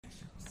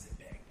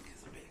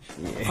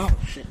Yeah. Oh,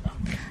 shit.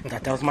 I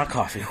thought that was my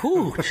coffee.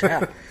 Whew,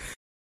 child.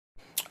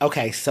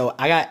 Okay, so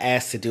I got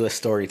asked to do a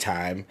story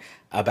time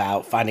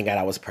about finding out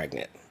I was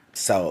pregnant.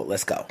 So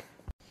let's go.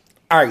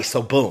 All right,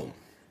 so boom.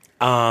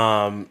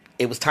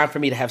 It was time for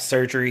me to have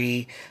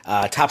surgery,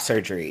 top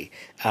surgery,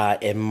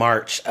 in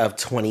March of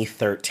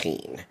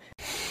 2013.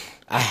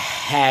 I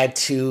had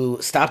to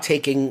stop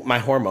taking my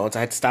hormones.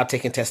 I had to stop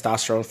taking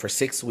testosterone for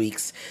 6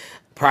 weeks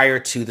prior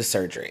to the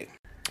surgery.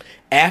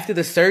 After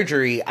the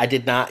surgery, I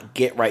did not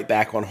get right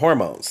back on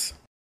hormones.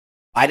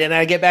 Why didn't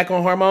I get back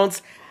on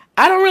hormones?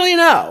 I don't really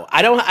know.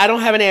 I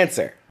don't have an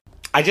answer.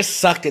 I just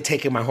sucked at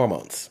taking my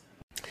hormones.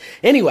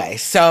 Anyway,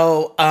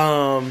 so,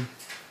 I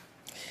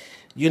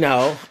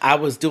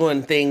was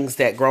doing things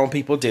that grown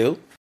people do.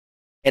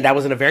 And I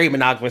was in a very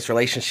monogamous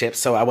relationship,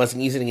 so I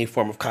wasn't using any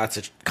form of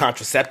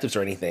contraceptives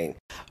or anything.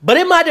 But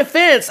in my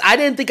defense, I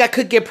didn't think I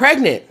could get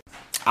pregnant.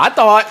 I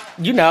thought,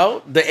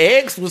 the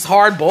eggs was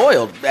hard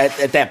boiled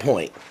at that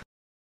point.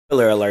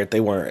 Spoiler alert, they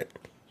weren't.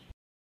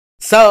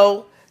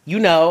 So,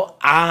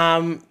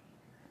 I'm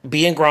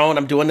being grown,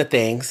 I'm doing the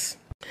things.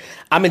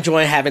 I'm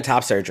enjoying having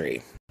top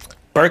surgery.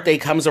 Birthday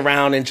comes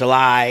around in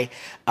July.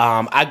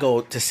 I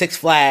go to Six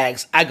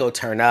Flags. I go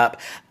turn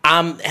up.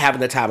 I'm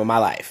having the time of my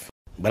life.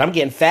 But I'm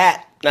getting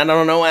fat. I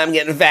don't know why I'm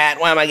getting fat.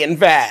 Why am I getting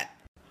fat?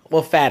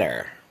 Well,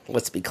 fatter.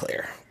 Let's be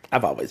clear.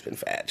 I've always been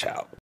fat,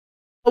 child.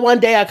 One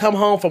day I come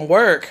home from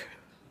work.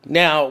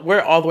 Now, we're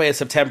all the way in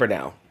September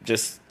now,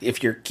 just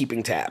if you're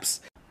keeping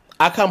tabs.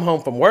 I come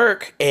home from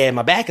work and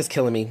my back is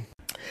killing me.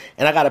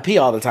 And I got to pee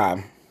all the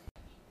time.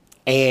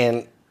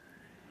 And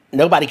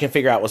nobody can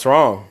figure out what's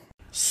wrong.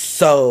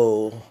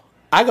 So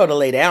I go to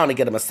lay down and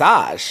get a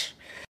massage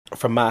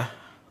from my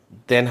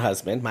then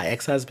husband, my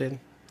ex-husband.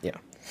 Yeah.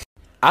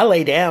 I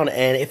lay down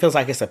and it feels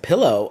like it's a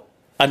pillow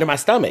under my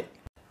stomach.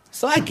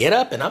 So I get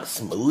up and I'm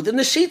smoothing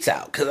the sheets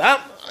out because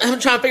I'm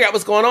trying to figure out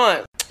what's going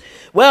on.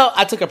 Well,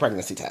 I took a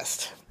pregnancy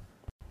test.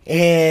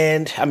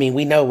 And,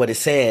 we know what it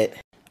said.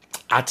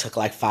 I took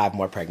like 5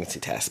 more pregnancy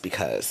tests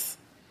because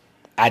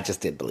I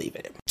just didn't believe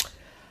it.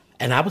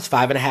 And I was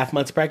 5.5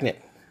 months pregnant.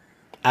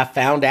 I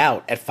found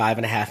out at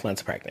 5.5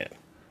 months pregnant.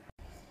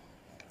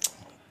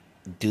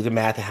 Do the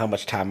math of how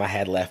much time I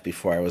had left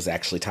before it was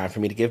actually time for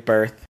me to give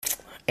birth.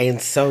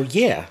 And so,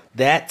 yeah,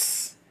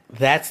 that's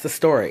the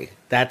story.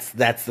 That's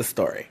the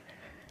story.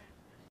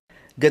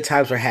 Good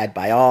times were had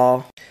by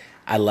all.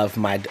 I love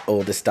my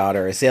oldest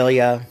daughter,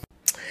 Azalea.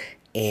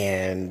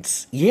 And,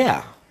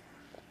 yeah.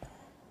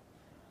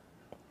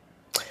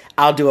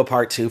 I'll do a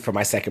part 2 for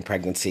my second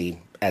pregnancy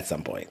at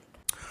some point.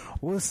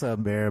 What's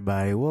up,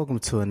 everybody? Welcome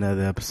to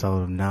another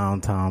episode of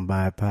Downtown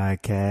by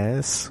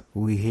Podcast.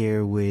 We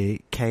here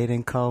with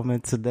Kayden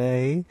Coleman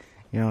today.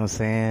 You know what I'm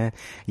saying?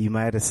 You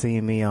might have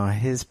seen me on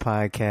his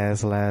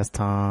podcast last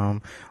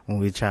time when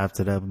we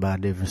chopped it up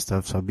about different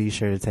stuff. So be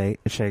sure to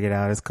check it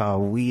out. It's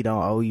called We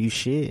Don't Owe You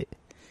Shit.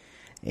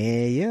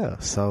 And yeah,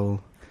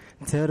 so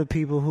tell the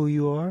people who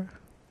you are.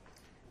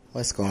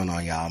 What's going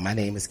on, y'all? My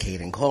name is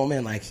Kayden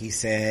Coleman. Like he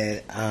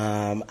said,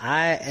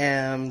 I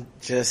am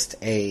just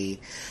a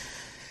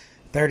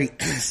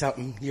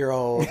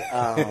 30-something-year-old.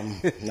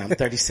 I'm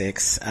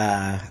 36.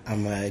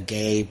 I'm a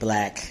gay,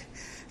 black,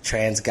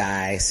 trans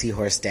guy,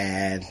 seahorse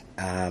dad.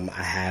 I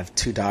have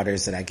 2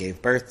 daughters that I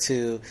gave birth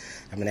to.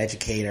 I'm an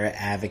educator,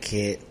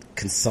 advocate,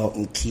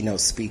 consultant, keynote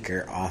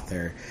speaker,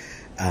 author,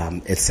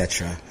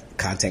 etc.,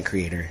 content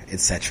creator,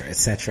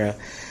 etc.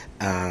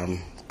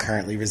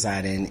 Currently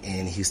residing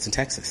in Houston,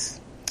 Texas.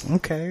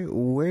 Okay.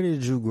 Where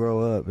did you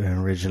grow up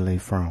and originally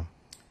from?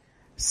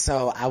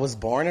 So I was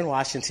born in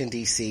Washington,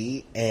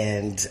 D.C.,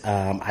 and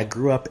I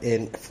grew up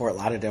in Fort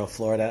Lauderdale,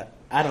 Florida.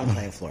 I don't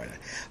claim Florida,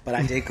 but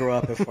I did grow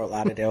up in Fort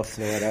Lauderdale,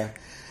 Florida.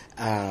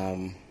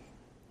 And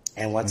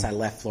once I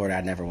left Florida,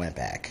 I never went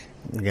back.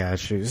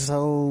 Got you.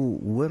 So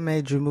what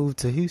made you move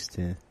to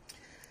Houston?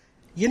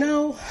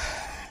 To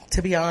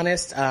be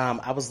honest,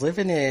 I was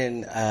living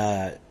in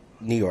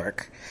New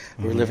York.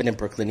 We were living in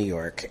Brooklyn, New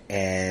York,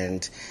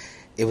 and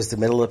it was the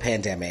middle of the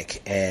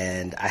pandemic,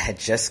 and I had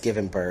just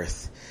given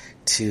birth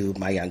to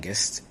my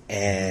youngest.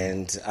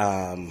 And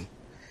to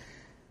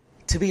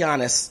be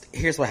honest,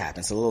 here's what happened.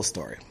 It's a little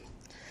story.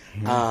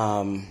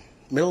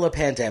 Middle of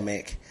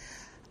pandemic,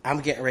 I'm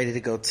getting ready to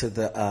go to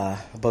the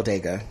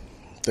bodega,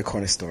 the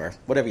corner store,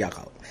 whatever y'all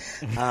call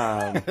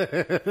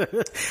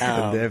it.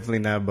 Definitely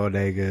not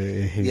bodega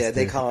in Houston. Yeah,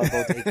 they call it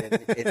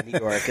bodega in New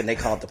York, and they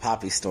call it the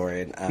Poppy store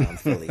in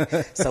Philly.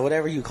 So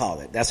whatever you call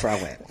it, that's where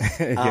I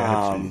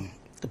went.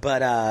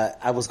 But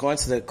I was going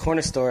to the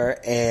corner store,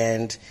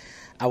 and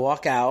I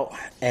walk out,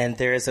 and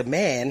there's a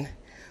man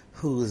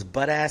who's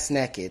butt-ass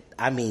naked.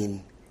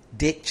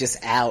 Dick just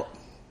out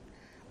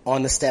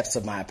on the steps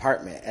of my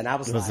apartment. And I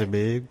was like... Was it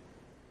big?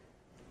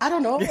 I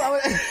don't know.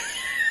 What?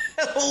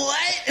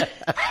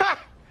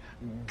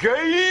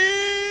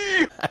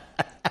 Gay!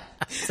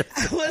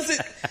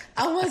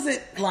 I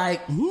wasn't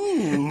like,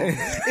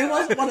 It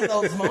wasn't one of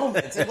those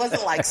moments. It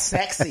wasn't like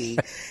sexy.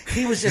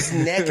 He was just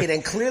naked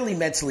and clearly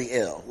mentally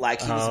ill.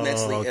 Like he was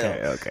mentally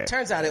ill. Okay.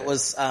 Turns out it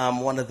was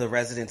one of the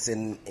residents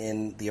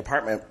in the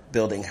apartment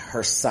building,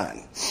 her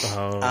son.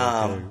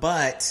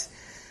 But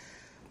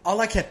all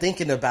I kept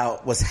thinking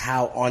about was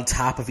how on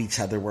top of each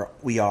other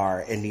we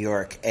are in New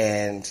York.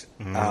 And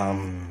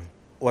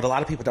what a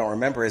lot of people don't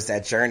remember is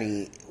that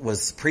Journey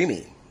was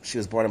preemie. She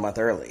was born a month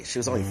early. She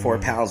was only 4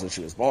 pounds when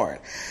she was born.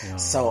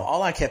 So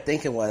all I kept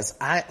thinking was,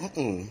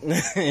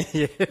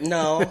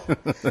 no.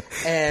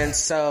 And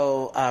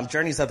so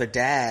Journey's other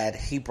dad,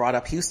 he brought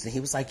up Houston. He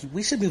was like,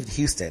 we should move to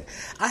Houston.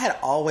 I had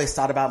always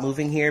thought about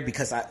moving here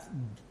because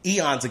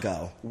eons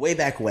ago, way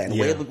back when,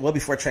 way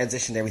before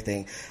transition and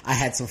everything, I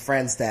had some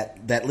friends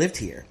that lived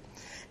here.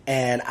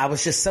 And I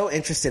was just so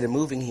interested in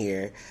moving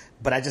here,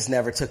 but I just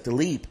never took the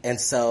leap. And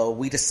so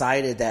we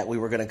decided that we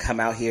were going to come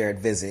out here and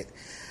visit.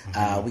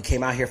 We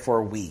came out here for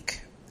a week,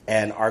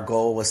 and our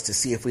goal was to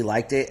see if we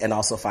liked it and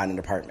also find an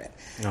apartment.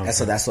 And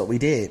so that's what we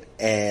did.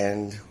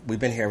 And we've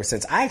been here ever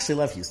since. I actually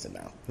love Houston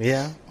now.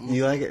 Yeah?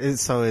 You like it?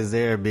 So is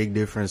there a big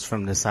difference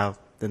from the South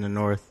and the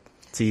North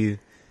to you?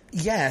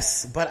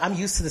 Yes, but I'm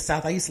used to the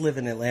South. I used to live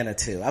in Atlanta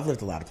too. I've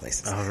lived a lot of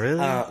places. Oh, really?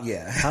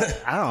 Yeah.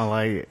 I don't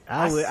like it.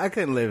 I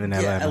couldn't live in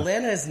Atlanta. Yeah,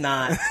 Atlanta is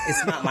not,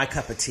 it's not my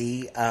cup of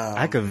tea.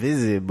 I could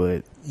visit,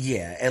 but...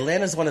 Yeah,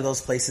 Atlanta's one of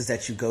those places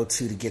that you go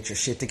to get your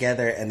shit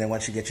together, and then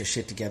once you get your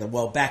shit together,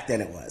 well, back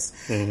then it was.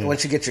 And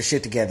once you get your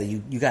shit together,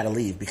 you got to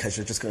leave because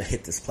you're just going to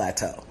hit this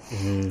plateau.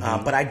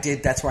 But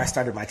that's where I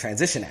started my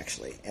transition,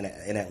 actually,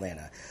 in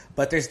Atlanta.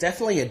 But there's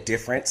definitely a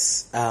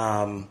difference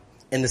in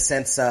the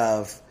sense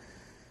of,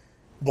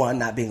 one,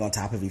 not being on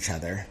top of each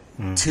other.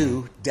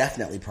 Two,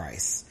 definitely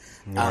price.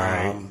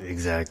 Right,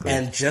 exactly.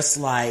 And just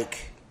like,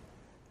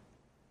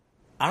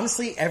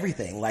 honestly,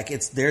 everything. Like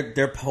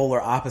they're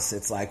polar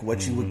opposites. Like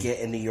what you would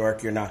get in New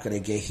York, you're not going to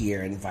get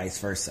here, and vice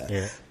versa.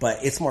 Yeah. But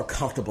it's more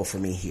comfortable for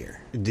me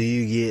here. Do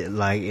you get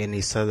like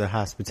any Southern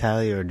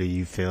hospitality, or do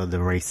you feel the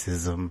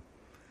racism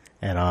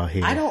at all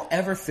here? I don't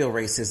ever feel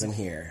racism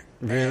here.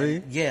 Really?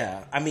 And,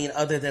 yeah. I mean,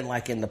 other than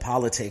like in the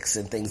politics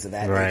and things of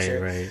that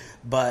nature. Right.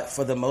 But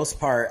for the most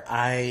part,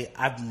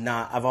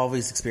 I've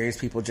always experienced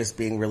people just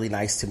being really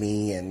nice to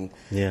me, and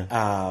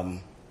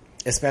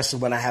especially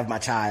when I have my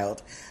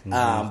child.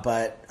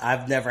 But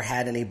I've never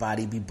had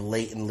anybody be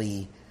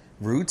blatantly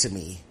rude to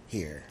me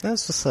here.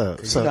 That's what's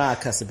up. So, you know I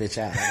cuss a bitch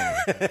out.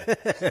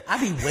 I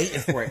be waiting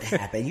for it to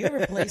happen. You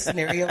ever play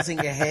scenarios in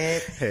your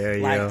head? Hell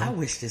like, yeah. I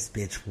wish this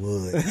bitch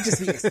would. You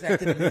just be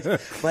expecting a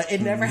bitch. But it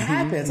never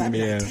happens. I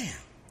be like, damn.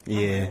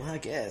 Yeah. Well, I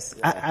guess.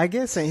 I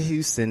guess in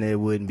Houston it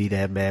wouldn't be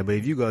that bad, but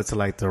if you go to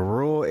like the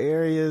rural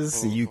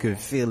areas, you can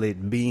feel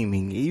it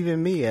beaming.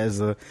 Even me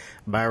as a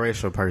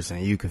biracial person,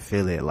 you can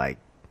feel it like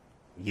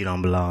you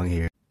don't belong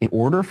here. In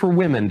order for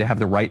women to have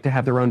the right to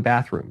have their own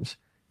bathrooms,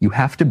 you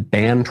have to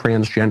ban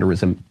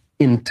transgenderism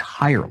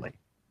entirely.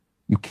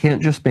 You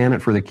can't just ban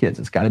it for the kids.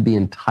 It's got to be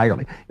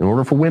entirely. In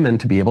order for women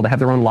to be able to have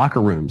their own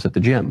locker rooms at the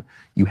gym,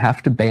 you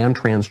have to ban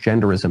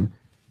transgenderism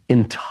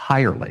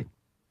entirely.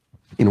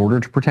 In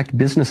order to protect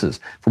businesses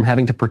from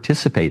having to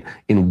participate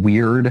in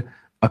weird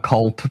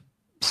occult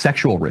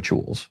sexual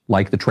rituals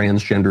like the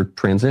transgender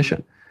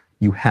transition,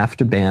 you have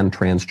to ban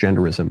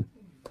transgenderism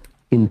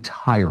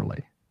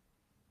entirely.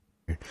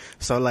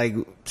 So, like,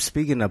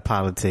 speaking of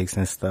politics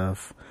and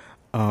stuff,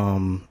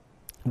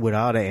 with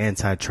all the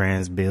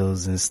anti-trans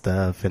bills and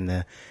stuff and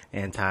the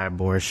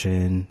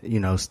anti-abortion,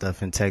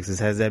 stuff in Texas,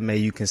 has that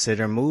made you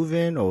consider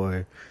moving,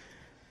 or?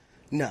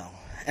 No.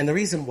 And the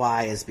reason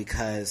why is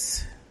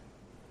because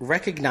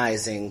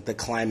recognizing the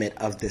climate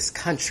of this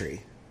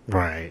country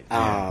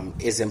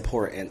is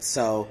important.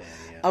 So,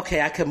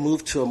 okay, I could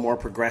move to a more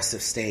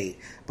progressive state,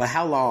 but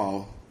how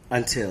long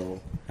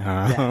until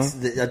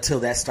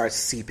that starts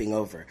seeping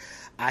over?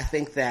 I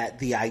think that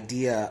the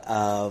idea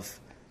of,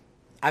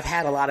 I've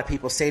had a lot of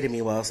people say to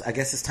me, well, I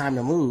guess it's time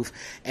to move.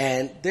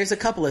 And there's a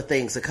couple of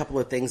things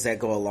that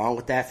go along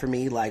with that for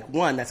me. Like,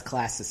 one, that's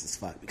classist as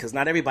fuck, because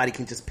not everybody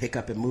can just pick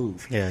up and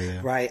move.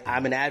 Right?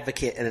 I'm an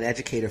advocate and an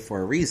educator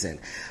for a reason.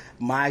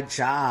 My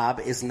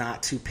job is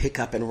not to pick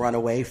up and run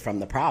away from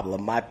the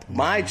problem.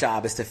 My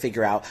job is to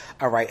figure out,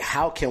 all right,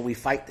 how can we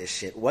fight this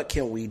shit? What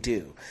can we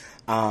do?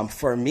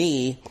 For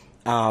me,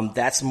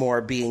 that's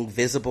more being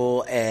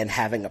visible and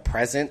having a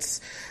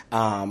presence.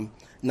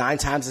 9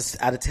 times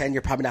out of 10,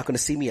 you're probably not going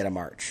to see me at a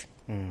march.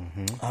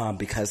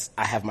 Because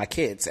I have my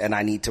kids and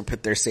I need to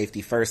put their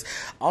safety first.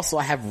 Also,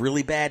 I have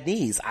really bad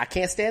knees. I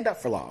can't stand up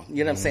for long.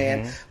 You know what I'm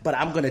saying? But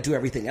I'm going to do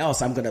everything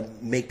else. I'm going to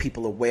make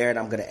people aware and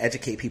I'm going to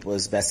educate people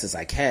as best as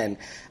I can.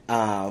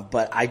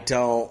 But I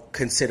don't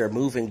consider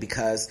moving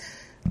because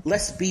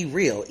let's be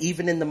real.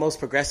 Even in the most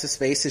progressive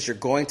spaces, you're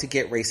going to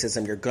get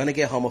racism, you're going to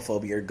get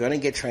homophobia, you're going to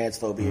get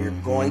transphobia, you're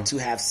going to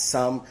have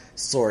some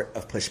sort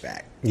of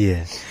pushback.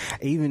 Yeah.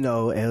 Even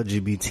though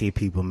LGBT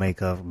people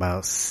make up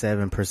about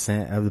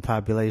 7% of the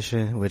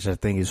population, which I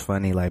think is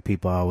funny, like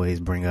people always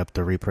bring up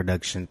the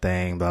reproduction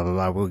thing, blah, blah,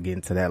 blah. We'll get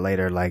into that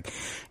later. Like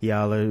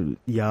y'all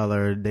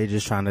are, they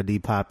just trying to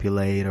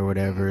depopulate or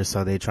whatever.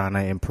 So they trying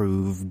to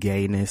improve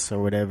gayness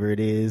or whatever it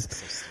is.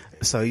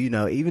 So, you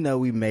know, even though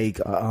we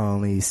make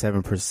only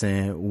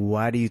 7%,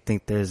 why do you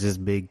think there's this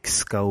big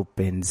scope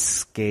and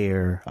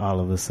scare all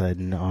of a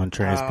sudden on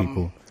trans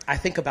people? I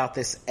think about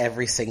this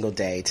every single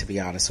day, to be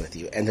honest with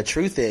you. And the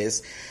truth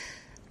is,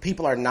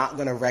 people are not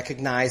going to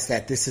recognize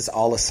that this is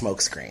all a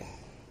smokescreen.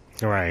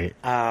 Right.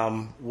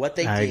 What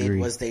they did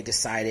was they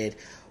decided,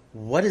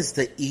 what is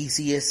the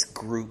easiest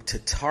group to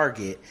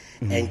target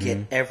and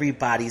get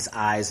everybody's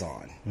eyes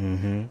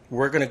on?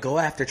 We're going to go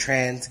after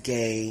trans,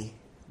 gay,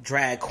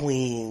 drag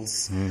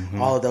queens,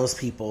 all of those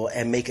people,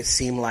 and make it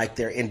seem like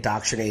they're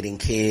indoctrinating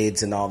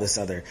kids and all this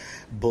other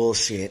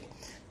bullshit.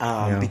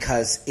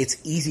 Because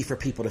it's easy for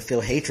people to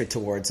feel hatred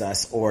towards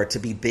us or to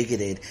be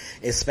bigoted,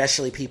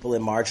 especially people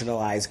in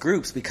marginalized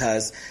groups,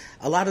 because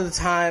a lot of the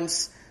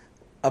times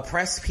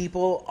oppressed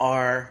people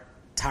are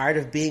tired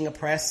of being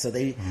oppressed, so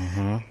they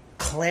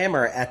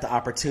clamor at the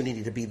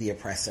opportunity to be the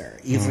oppressor,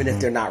 even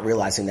if they're not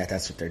realizing that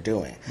that's what they're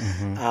doing.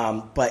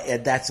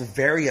 But that's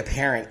very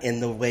apparent in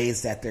the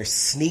ways that they're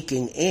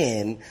sneaking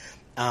in,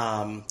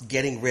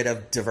 getting rid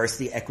of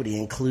diversity, equity,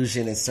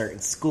 inclusion in certain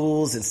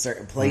schools, in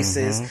certain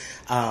places,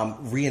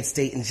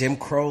 reinstating Jim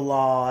Crow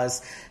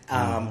laws,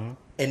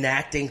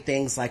 enacting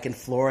things like in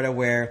Florida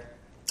where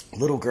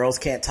little girls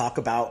can't talk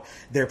about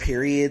their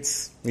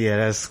periods. Yeah,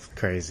 that's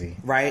crazy.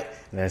 Right?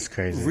 That's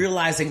crazy.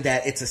 Realizing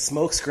that it's a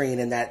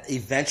smokescreen and that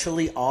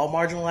eventually all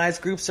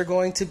marginalized groups are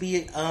going to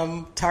be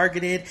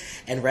targeted,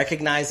 and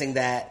recognizing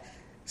that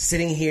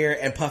sitting here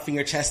and puffing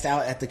your chest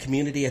out at the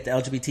community, at the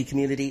LGBT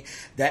community,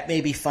 that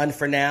may be fun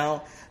for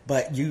now,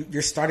 but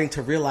you're starting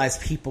to realize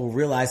people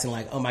realizing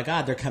like, oh my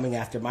God, they're coming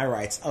after my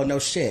rights. Oh no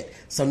shit.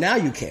 So now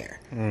you care.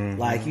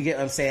 Like, you get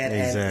what I'm saying?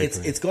 Exactly.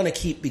 And it's going to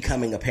keep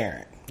becoming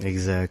apparent.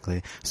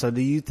 Exactly. So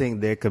do you think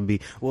there could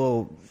be,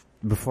 well,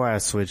 before I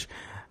switch,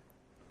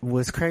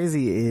 what's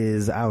crazy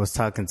is I was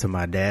talking to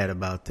my dad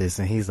about this,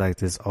 and he's like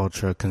this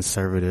ultra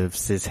conservative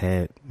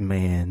cishet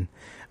man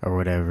or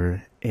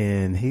whatever.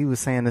 And he was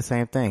saying the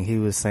same thing. He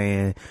was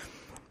saying,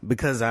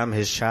 because I'm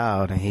his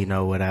child and he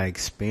know what I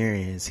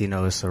experience, he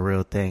know it's a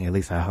real thing. At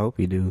least I hope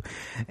he do.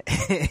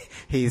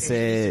 He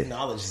said,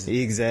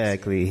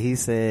 exactly. He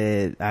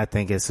said, I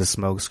think it's a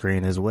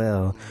smokescreen as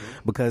well,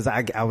 because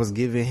I was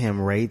giving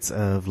him rates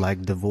of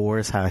like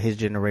divorce, how his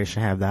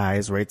generation have the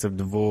highest rates of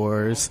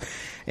divorce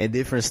and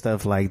different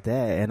stuff like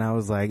that. And I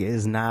was like,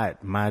 it's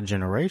not my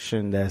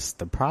generation that's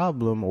the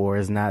problem, or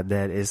it's not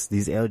that, it's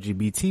these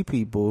LGBT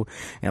people.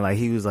 And like,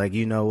 he was like,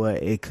 you know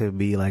what? It could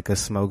be like a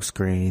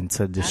smokescreen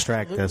to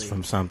distract us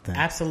from something.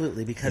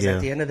 Absolutely. Because at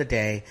the end of the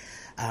day,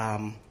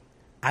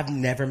 I've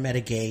never met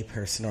a gay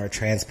person or a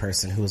trans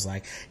person who was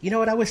like, you know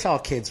what, I wish all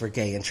kids were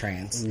gay and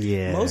trans.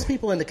 Yeah. Most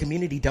people in the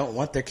community don't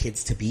want their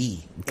kids to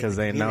be. Because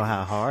they know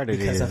how hard it is.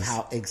 Because of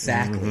how,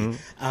 exactly.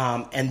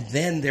 And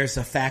then there's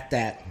the fact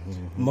that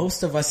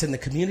most of us in the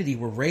community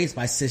were raised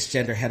by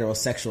cisgender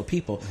heterosexual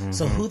people.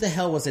 So who the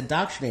hell was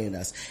indoctrinating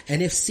us?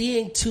 And if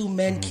seeing two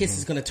men kiss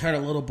is going to turn a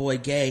little boy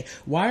gay,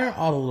 why aren't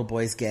all the little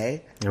boys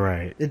gay?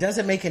 Right. It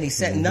doesn't make any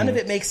sense. None of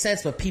it makes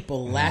sense, but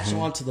people latch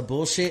on to the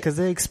bullshit. Because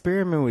they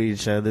experiment with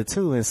each other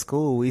too. In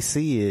school, we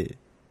see it.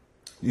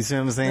 You see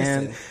what I'm saying?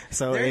 Listen,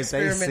 so they're if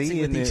they experimenting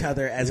see with each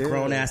other as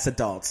grown-ass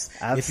adults.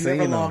 If you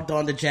ever logged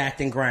on to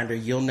Jacked and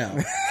Grindr, you'll know.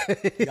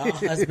 Y'all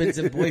husbands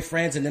and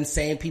boyfriends and them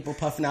same people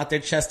puffing out their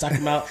chest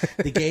talking about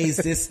the gays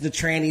this, the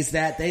trannies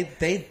that,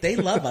 they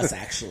love us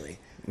actually.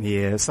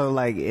 Yeah, so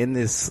like in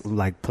this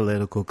like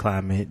political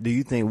climate, do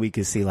you think we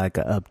could see like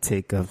an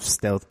uptick of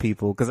stealth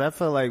people? Because I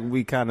feel like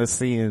we kind of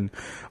seeing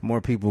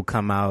more people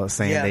come out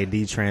saying they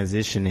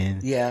detransitioning.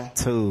 Yeah,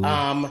 too.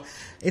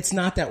 It's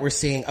not that we're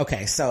seeing.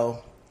 Okay,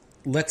 so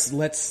let's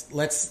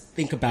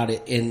think about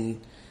it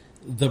in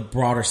the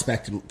broader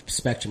spectrum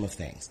of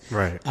things.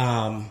 Right.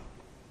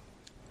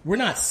 We're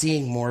not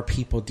seeing more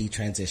people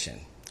detransition.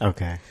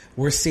 Okay.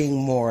 We're seeing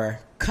more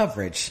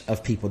coverage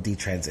of people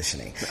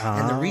detransitioning.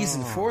 And the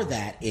reason for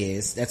that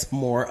is that's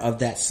more of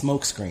that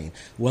smokescreen.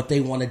 What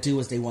they want to do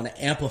is they want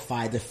to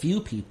amplify the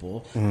few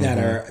people that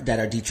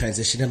are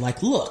detransitioning.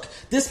 Like, look,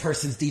 this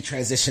person's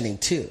detransitioning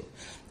too.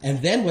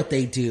 And then what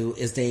they do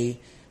is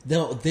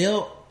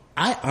they'll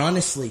I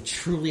honestly,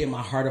 truly, in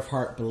my heart of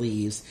heart,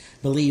 believe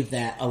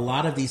that a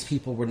lot of these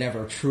people were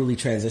never truly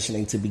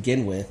transitioning to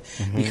begin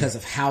with because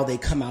of how they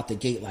come out the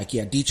gate. Like,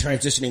 yeah,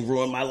 detransitioning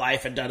ruined my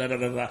life and da da da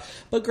da da.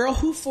 But girl,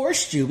 who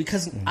forced you?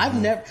 Because I've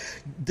never,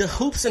 the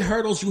hoops and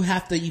hurdles you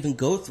have to even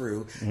go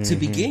through to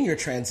begin your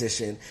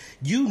transition.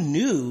 You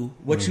knew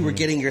what you were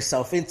getting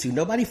yourself into.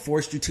 Nobody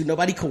forced you to.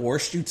 Nobody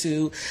coerced you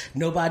to.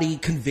 Nobody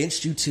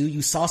convinced you to.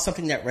 You saw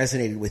something that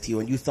resonated with you,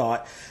 and you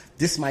thought,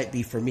 this might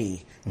be for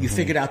me. You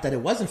figured out that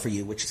it wasn't for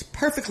you, which is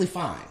perfectly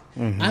fine.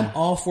 I'm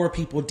all for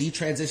people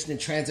detransitioning,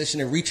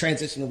 transitioning,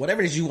 retransitioning,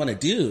 whatever it is you want to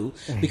do,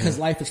 because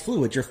life is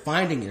fluid. You're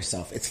finding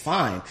yourself. It's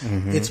fine.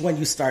 It's when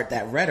you start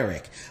that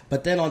rhetoric.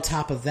 But then on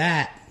top of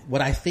that,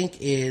 what I think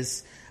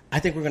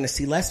we're going to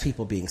see less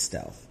people being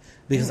stealth,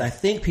 because I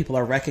think people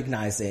are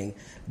recognizing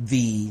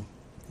the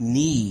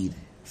need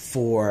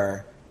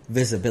for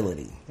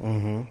visibility.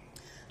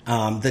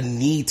 The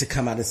need to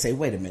come out and say,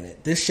 wait a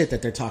minute, this shit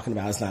that they're talking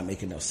about is not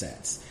making no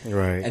sense.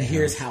 Right. And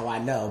here's how I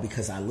know,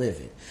 because I live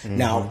it.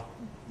 Now,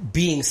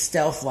 being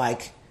stealth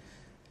like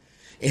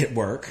at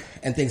work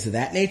and things of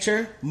that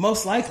nature,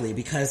 most likely,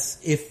 because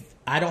if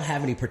I don't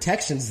have any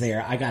protections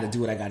there, I got to do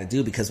what I got to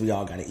do, because we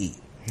all got to eat.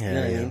 Yeah, you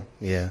know what I mean?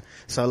 Yeah.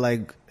 So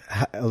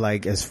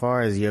like as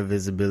far as your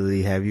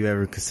visibility, have you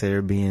ever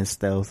considered being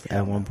stealth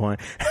at one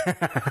point?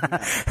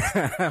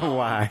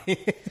 Why?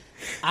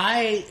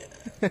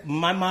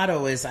 My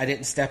motto is I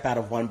didn't step out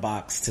of one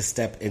box to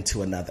step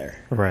into another.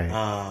 Right.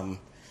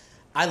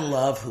 I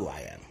love who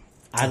I am.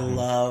 I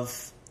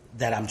love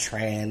that I'm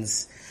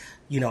trans.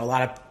 You know, a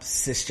lot of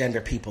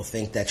cisgender people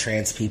think that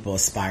trans people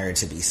aspire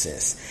to be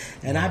cis.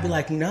 And I'd be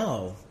like,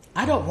 no,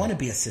 I don't want to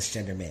be a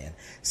cisgender man.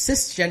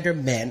 Cisgender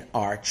men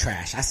are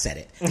trash. I said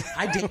it.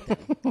 I date them.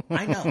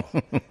 I know.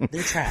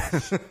 They're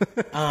trash.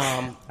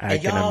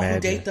 And y'all who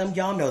date them,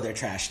 y'all know they're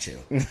trash too.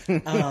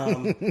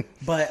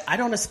 But I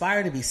don't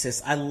aspire to be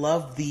cis. I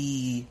love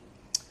the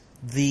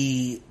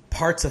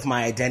parts of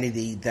my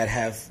identity that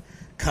have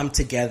come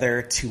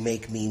together to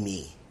make me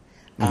me.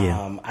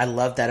 I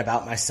love that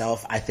about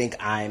myself. I think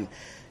I'm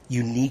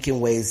unique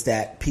in ways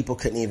that people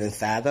couldn't even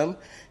fathom.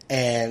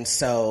 And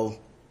so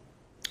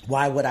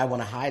why would I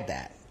want to hide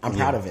that? I'm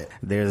proud of it.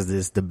 There's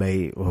this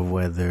debate of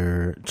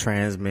whether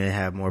trans men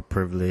have more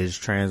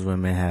privilege, trans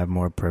women have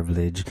more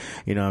privilege.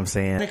 You know what I'm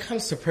saying? When it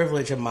comes to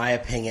privilege, in my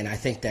opinion, I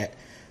think that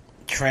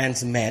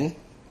trans men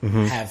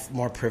have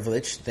more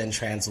privilege than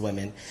trans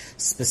women,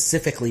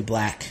 specifically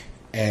black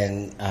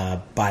and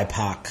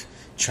BIPOC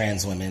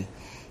trans women.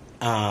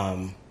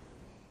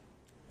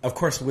 Of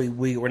course,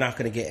 we're not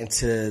going to get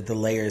into the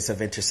layers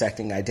of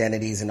intersecting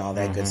identities and all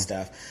that good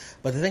stuff.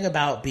 But the thing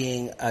about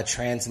being a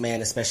trans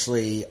man,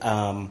 especially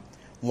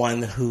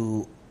one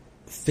who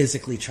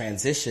physically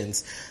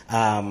transitions,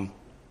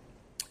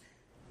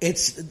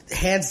 it's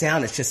hands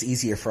down, it's just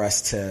easier for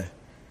us to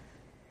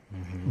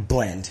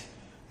blend.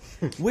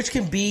 Which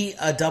can be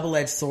a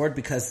double-edged sword,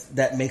 because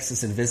that makes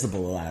us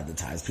invisible a lot of the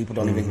times. People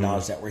don't even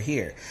acknowledge that we're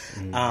here.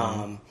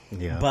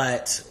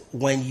 But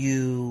when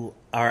you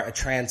are a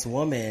trans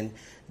woman,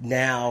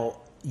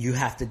 now you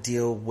have to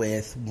deal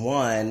with,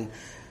 one,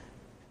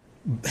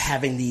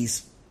 having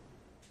these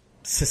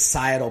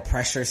societal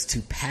pressures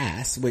to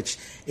pass, which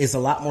is a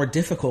lot more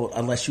difficult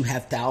unless you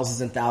have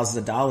thousands and thousands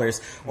of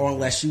dollars, or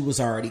unless you was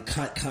already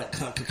cut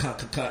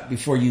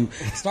before you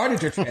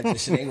started your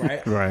transitioning,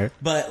 right? Right.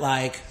 But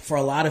like for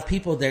a lot of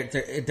people,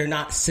 they're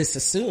not cis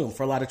assumed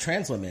for a lot of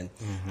trans women,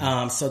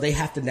 so they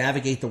have to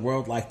navigate the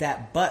world like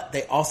that. But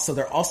they're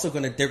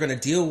gonna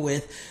deal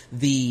with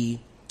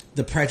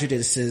the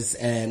prejudices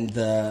and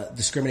the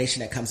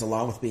discrimination that comes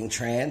along with being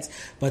trans,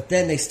 but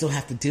then they still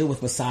have to deal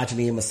with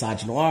misogyny and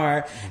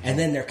misogynoir, and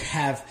then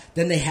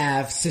they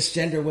have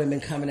cisgender women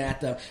coming at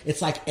them.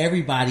 It's like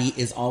everybody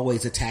is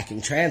always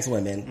attacking trans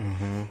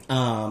women,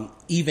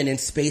 even in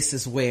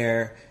spaces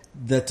where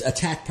the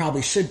attack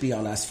probably should be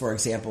on us. For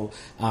example,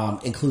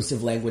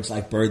 inclusive language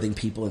like birthing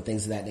people and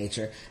things of that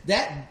nature.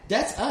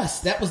 That's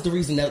us. That was the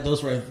reason that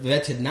those were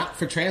invented, not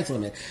for trans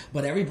women.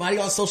 But everybody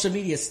on social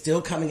media is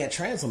still coming at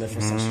trans women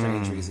for some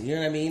strange reason. You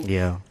know what I mean?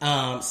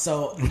 Yeah.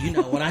 So,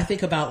 when I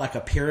think about like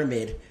a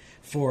pyramid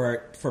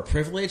for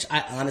privilege,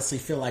 I honestly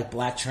feel like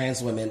black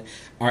trans women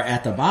are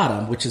at the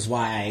bottom, which is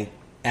why I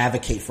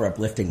advocate for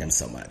uplifting them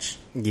so much.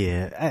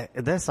 Yeah,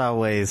 that's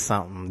always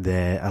something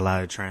that a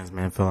lot of trans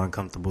men feel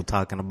uncomfortable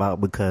talking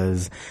about,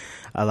 because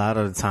a lot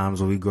of the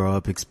times we grow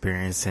up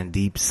experiencing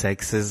deep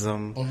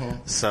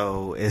sexism,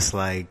 so it's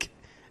like,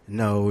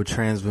 no,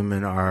 trans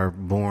women are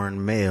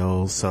born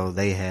male, so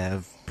they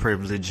have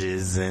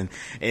privileges, and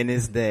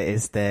it's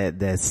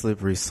that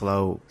slippery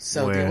slope.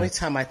 So the only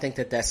time I think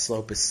that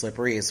slope is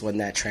slippery is when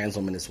that trans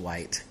woman is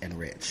white and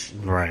rich.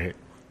 Right.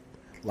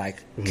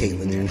 Like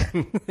Caitlyn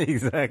Jenner.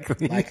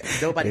 Exactly. Like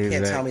nobody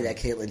can tell me that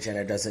Caitlyn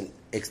Jenner doesn't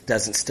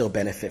still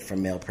benefit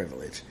from male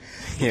privilege.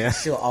 Yeah.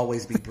 She'll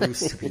always be Bruce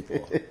to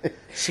people.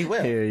 She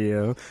will.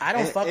 Yeah. I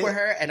don't fuck with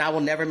her, and I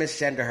will never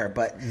misgender her,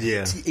 but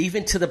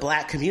even to the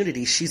black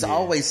community, she's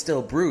always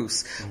still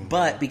Bruce.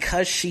 But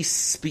because she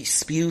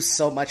spews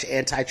so much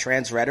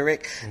anti-trans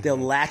rhetoric, they'll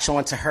latch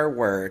onto her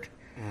word,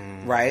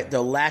 right?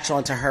 They'll latch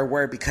onto her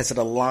word because it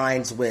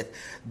aligns with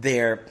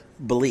their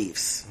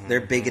beliefs, their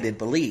bigoted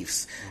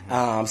beliefs.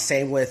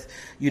 Same with,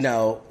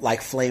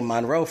 like Flame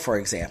Monroe, for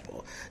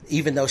example.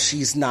 Even though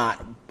she's not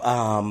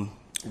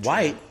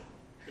white,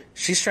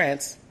 she's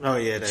trans. Oh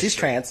yeah, she's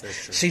trans.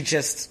 She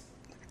just,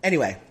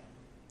 anyway,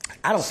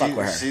 I don't fuck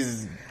with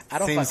her. I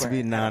don't fuck with her. Seems to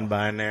be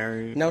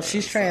non-binary. No,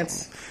 she's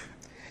trans.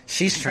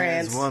 She's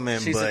trans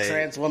woman. She's a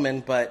trans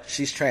woman, but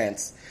she's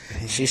trans.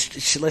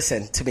 She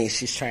listen to me.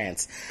 She's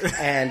trans,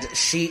 and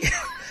she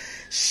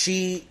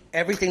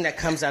everything that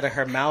comes out of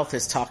her mouth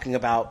is talking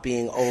about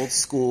being old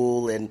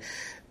school and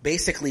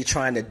basically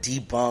trying to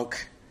debunk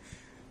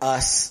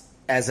us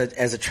as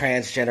a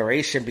trans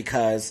generation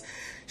because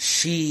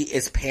she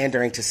is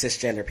pandering to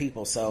cisgender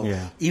people. So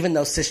even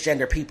though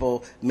cisgender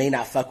people may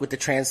not fuck with the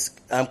trans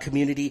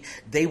community,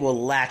 they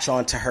will latch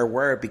on to her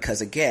word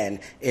because, again,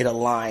 it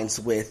aligns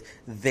with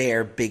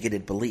their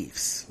bigoted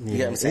beliefs. You know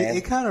what I'm saying?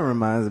 It kind of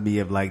reminds me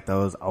of like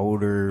those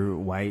older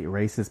white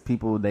racist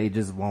people. They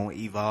just won't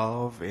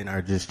evolve and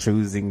are just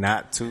choosing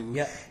not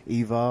to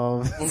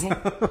evolve.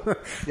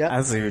 Mm-hmm.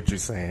 I see what you're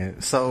saying.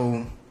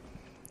 So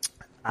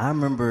I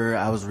remember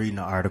I was reading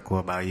an article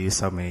about you,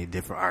 so many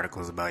different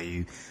articles about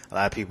you. A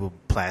lot of people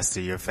plaster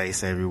your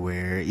face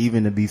everywhere,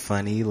 even to be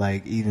funny,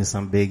 like even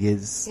some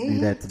bigots do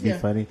that to be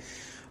funny.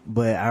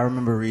 But I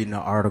remember reading an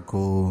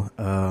article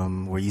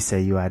where you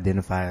say you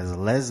identify as a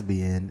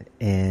lesbian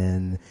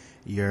and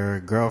your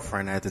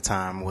girlfriend at the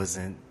time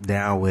wasn't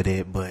down with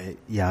it, but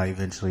y'all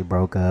eventually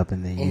broke up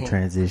and then you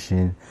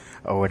transitioned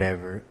or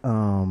whatever.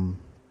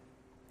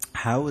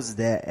 How was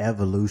that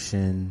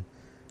evolution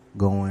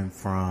going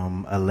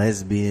from a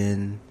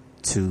lesbian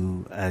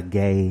to a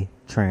gay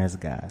trans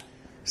guy?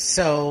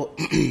 So,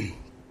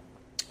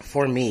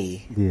 for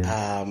me,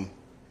 I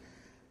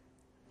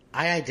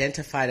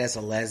identified as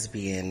a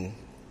lesbian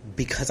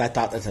because I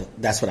thought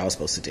that's what I was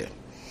supposed to do.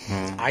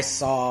 I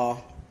saw,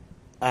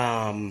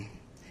 and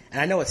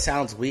I know it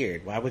sounds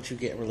weird. Why would you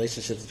get in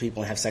relationships with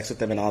people and have sex with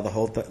them and all the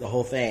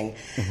whole thing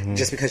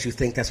just because you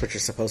think that's what you're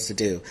supposed to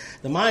do?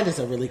 The mind is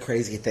a really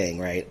crazy thing,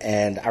 right?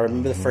 And I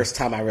remember the first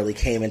time I really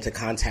came into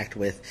contact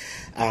with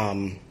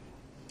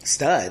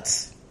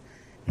studs,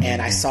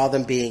 and I saw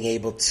them being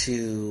able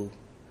to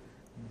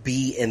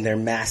be in their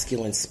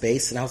masculine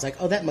space, and I was like,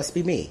 oh, that must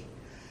be me.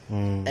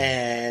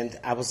 And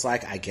I was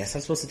like, I guess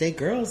I'm supposed to date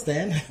girls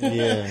then.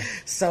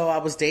 So I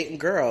was dating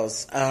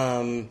girls.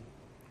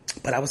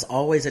 But I was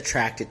always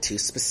attracted to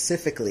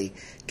specifically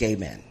gay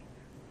men.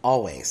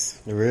 Always.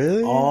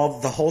 Really?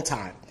 The whole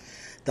time.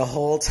 The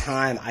whole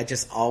time I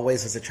just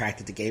always was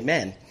attracted to gay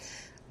men.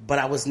 But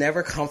I was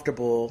never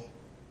comfortable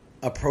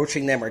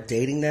approaching them or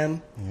dating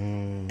them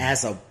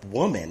as a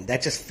woman.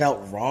 That just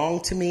felt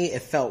wrong to me.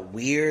 It felt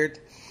weird.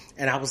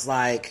 And I was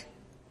like,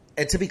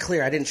 and to be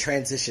clear, I didn't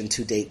transition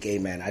to date gay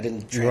men. I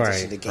didn't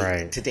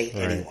transition to date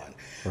anyone.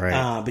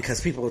 Because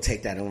people will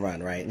take that and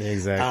run, right?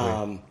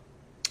 Exactly.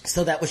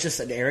 So that was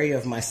just an area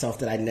of myself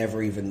that I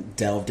never even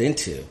delved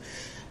into.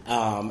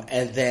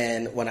 And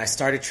then when I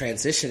started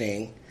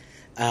transitioning,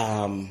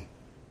 and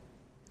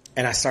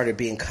I started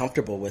being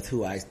comfortable with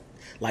who I,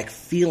 like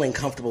feeling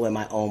comfortable in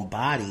my own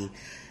body,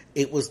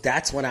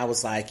 that's when I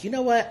was like, you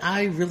know what?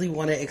 I really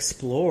want to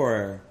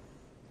explore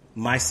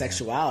my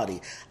sexuality.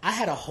 I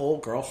had a whole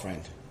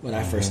girlfriend when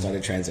I first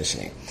started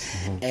transitioning.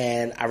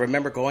 And I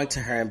remember going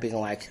to her and being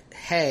like,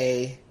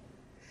 hey,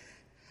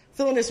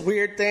 feeling this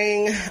weird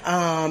thing,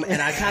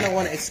 and I kind of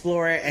want to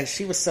explore it. And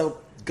she was so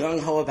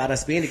gung-ho about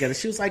us being together.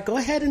 She was like, go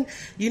ahead and,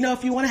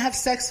 if you want to have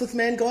sex with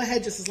men, go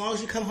ahead, just as long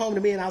as you come home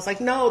to me. And I was like,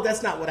 no,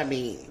 that's not what I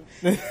mean.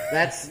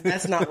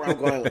 That's not where I'm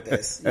going with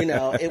this.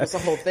 It was a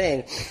whole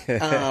thing.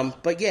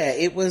 But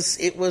yeah,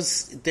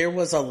 there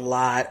was a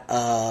lot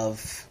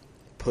of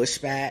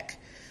pushback.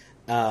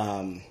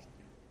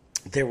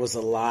 There was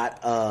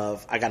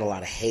I got a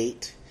lot of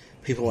hate.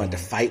 People wanted to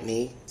fight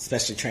me,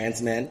 especially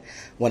trans men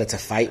wanted to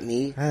fight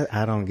me.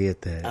 I don't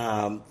get that.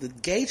 The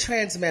gay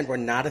trans men were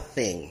not a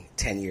thing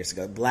 10 years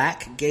ago.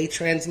 Black gay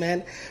trans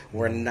men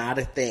were not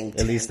a thing.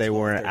 At least they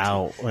weren't 13.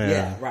 out.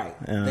 Yeah, right.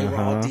 They were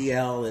all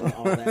DL and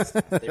all that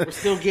stuff. They were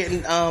still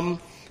getting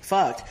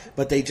fucked,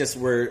 but they just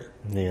were,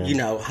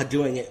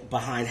 doing it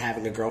behind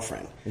having a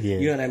girlfriend. Yeah.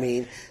 You know what I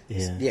mean?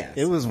 Yeah.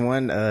 It was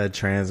one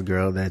trans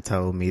girl that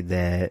told me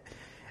that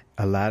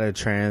a lot of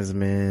trans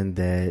men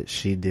that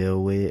she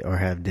deal with or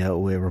have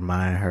dealt with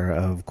remind her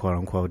of quote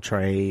unquote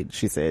trade.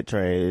 She said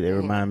trade. They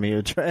remind me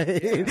of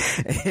trade.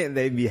 And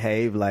they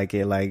behave like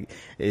it, like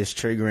it's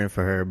triggering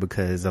for her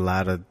because a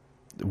lot of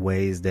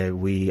ways that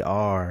we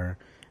are,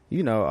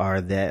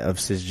 are that of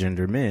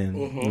cisgender men.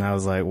 And I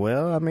was like,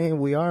 well, I mean,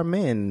 we are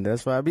men.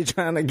 That's why I be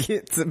trying to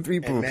get to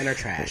people. And men are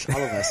trash.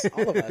 All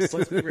of us.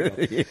 Let's be real.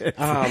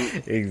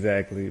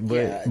 Exactly.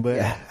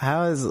 But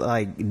how is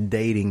like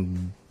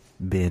dating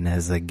been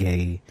as a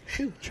gay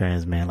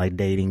trans man, like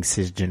dating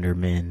cisgender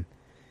men?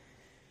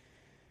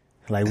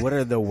 Like, what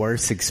are the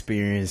worst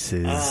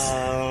experiences?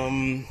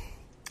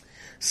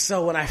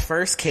 So when I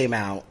first came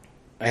out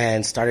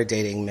and started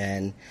dating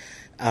men,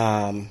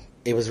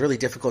 it was really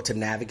difficult to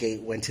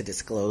navigate when to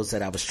disclose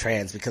that I was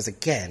trans because,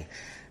 again,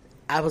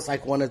 I was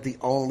like one of the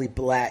only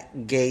black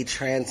gay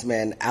trans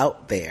men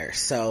out there.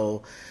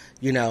 So,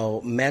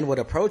 men would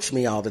approach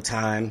me all the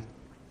time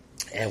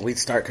and we'd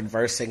start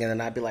conversing, and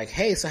then I'd be like,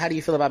 hey, so how do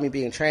you feel about me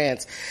being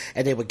trans?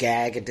 And they would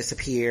gag and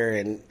disappear,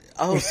 and,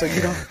 oh, so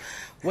you don't,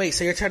 wait,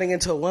 so you're turning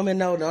into a woman?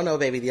 No,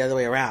 baby, the other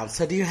way around.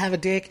 So do you have a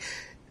dick?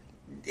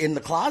 in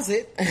the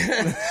closet.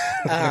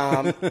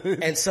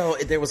 And so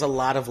there was a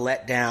lot of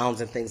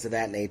letdowns and things of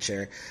that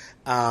nature.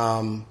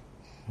 And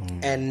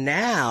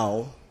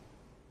now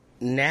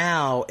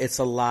it's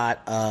a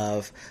lot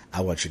of,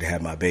 I want you to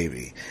have my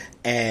baby.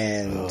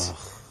 And,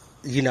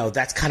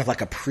 that's kind of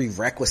like a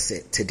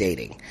prerequisite to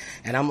dating.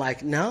 And I'm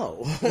like,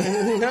 no,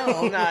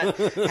 I'm not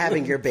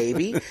having your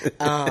baby.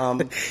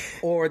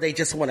 Or they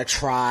just want to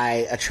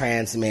try a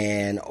trans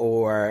man,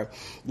 or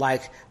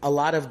like a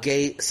lot of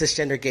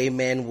cisgender gay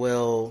men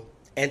will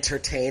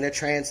entertain a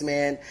trans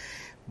man,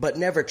 but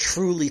never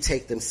truly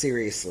take them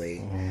seriously,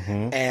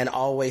 and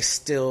always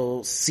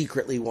still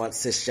secretly want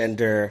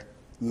cisgender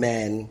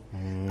men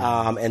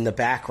in the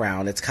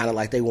background. It's kind of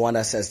like they want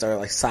us as their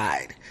like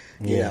side,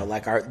 you know,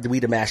 like we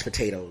the mashed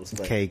potatoes,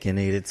 but, cake and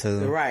eat it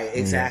too. Right,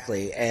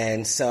 exactly. Yeah.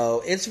 And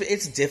so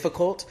it's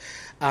difficult.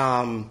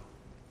 I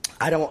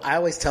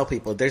always tell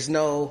people there's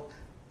no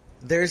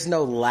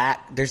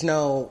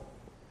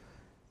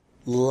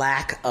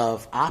lack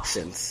of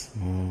options.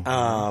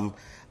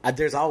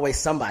 There's always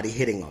somebody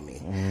hitting on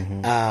me.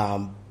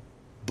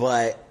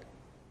 But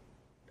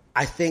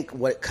I think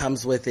what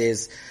comes with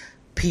is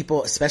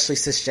people, especially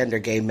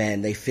cisgender gay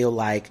men, they feel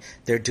like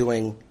they're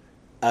doing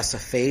us a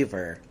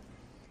favor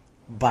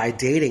by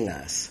dating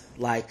us.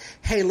 Like,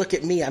 hey, look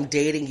at me, I'm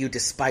dating you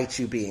despite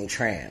you being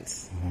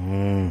trans.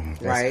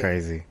 That's right?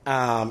 crazy.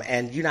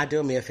 And you're not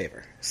doing me a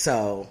favor.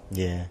 So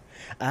yeah,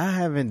 I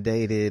haven't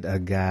dated a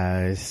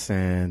guy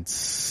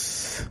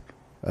since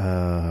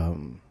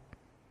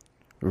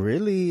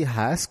really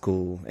high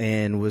school.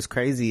 And what's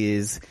crazy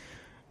is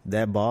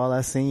that ball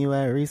I seen you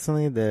at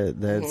recently,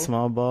 that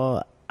small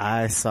ball,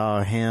 I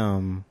saw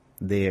him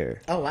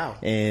there. Oh, wow.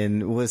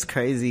 And what's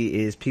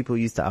crazy is people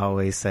used to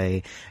always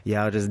say,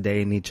 y'all just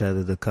dating each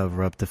other to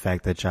cover up the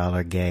fact that y'all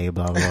are gay,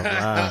 blah, blah,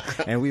 blah.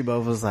 And we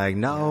both was like,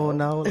 no,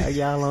 like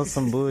y'all on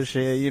some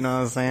bullshit, you know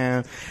what I'm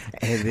saying?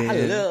 And then, I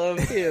love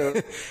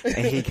him.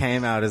 And he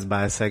came out as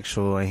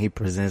bisexual, and he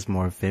presents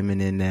more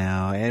feminine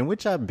now, and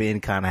which I've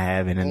been kind of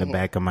having in the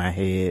back of my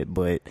head,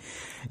 but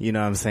you know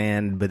what I'm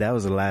saying? But that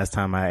was the last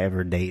time I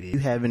ever dated. Do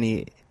you have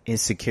any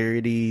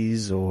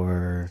insecurities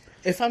or...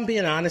 If I'm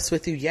being honest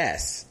with you,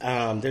 yes.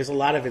 There's a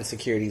lot of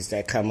insecurities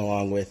that come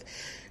along with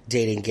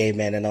dating gay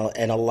men, and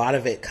a lot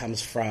of it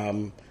comes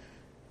from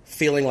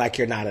feeling like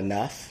you're not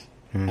enough.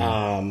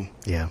 Even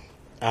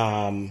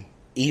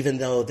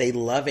though they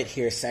love it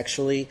here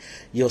sexually,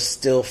 you'll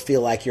still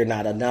feel like you're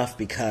not enough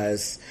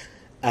because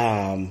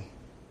a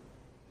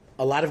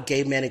lot of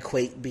gay men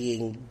equate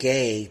being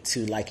gay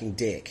to liking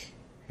dick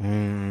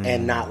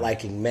and not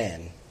liking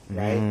men,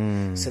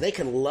 right? So they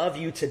can love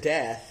you to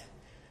death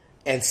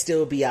and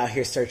still be out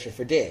here searching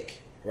for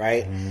dick,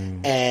 right?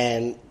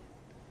 And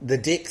the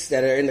dicks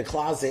that are in the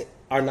closet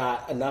are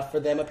not enough for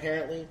them,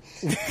 apparently,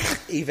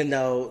 even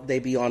though they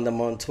be on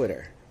them on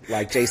Twitter,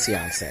 like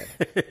Jayceon said.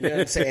 You know what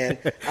I'm saying?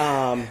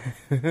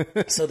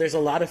 So there's a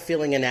lot of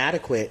feeling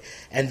inadequate,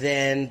 and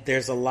then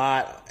there's a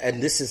lot,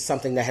 and this is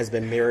something that has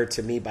been mirrored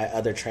to me by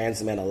other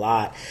trans men a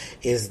lot,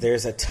 is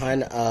there's a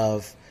ton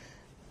of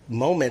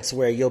moments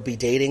where you'll be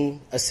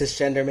dating a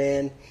cisgender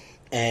man,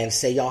 and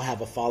say y'all have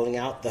a falling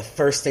out, the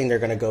first thing they're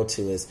going to go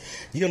to is,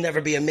 you'll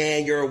never be a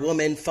man, you're a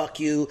woman, fuck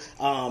you.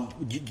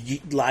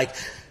 Like,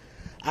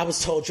 I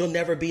was told you'll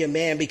never be a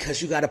man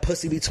because you got a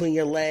pussy between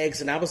your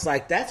legs. And I was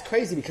like, that's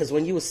crazy, because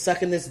when you was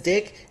sucking this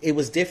dick, it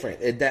was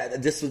different.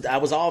 I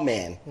was all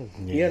man.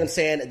 You know what I'm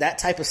saying? That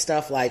type of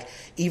stuff, like,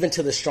 even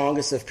to the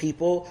strongest of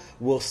people,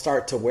 will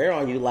start to wear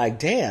on you like,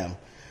 damn.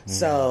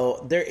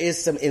 So there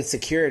is some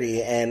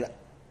insecurity, and,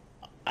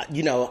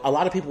 you know, a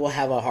lot of people will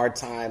have a hard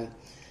time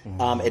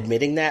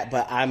admitting that,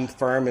 but I'm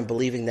firm in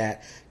believing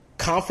that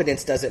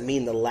confidence doesn't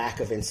mean the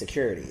lack of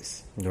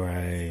insecurities.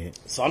 Right.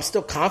 So I'm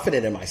still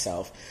confident in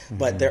myself,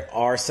 but there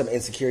are some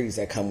insecurities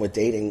that come with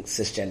dating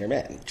cisgender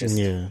men. Just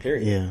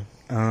period.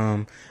 Yeah.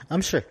 I'm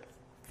sure.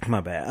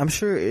 My bad. I'm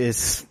sure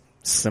it's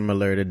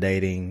similar to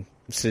dating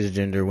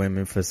cisgender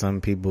women for some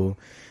people.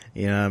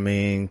 You know what I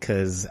mean?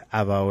 Because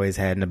I've always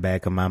had in the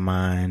back of my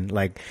mind,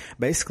 like,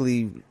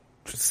 basically,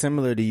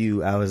 similar to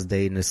you, I was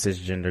dating a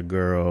cisgender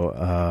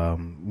girl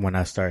when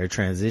I started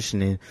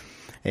transitioning,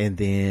 and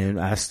then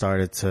I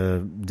started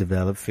to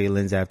develop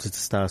feelings after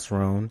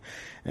testosterone,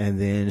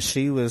 and then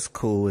she was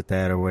cool with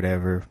that or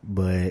whatever,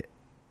 but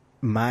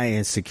my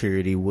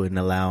insecurity wouldn't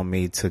allow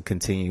me to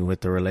continue with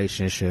the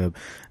relationship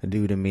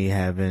due to me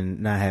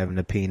not having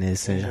a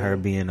penis and her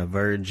being a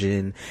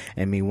virgin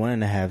and me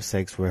wanting to have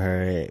sex with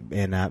her,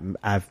 and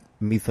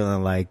me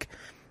feeling like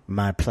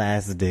my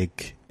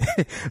plastic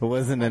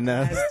wasn't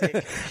enough.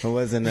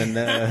 Wasn't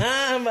enough.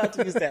 I'm about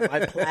to use that.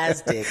 My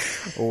plastic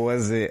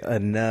wasn't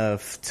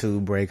enough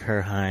to break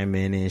her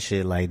hymen and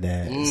shit like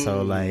that.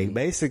 So, like,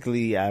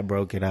 basically, I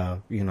broke it off.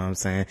 You know what I'm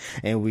saying?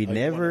 And we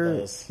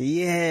never.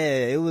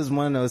 Yeah, it was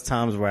one of those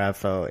times where I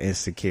felt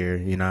insecure.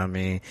 You know what I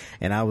mean?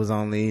 And I was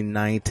only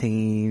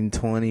 19,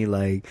 20,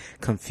 like,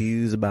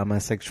 confused about my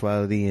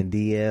sexuality and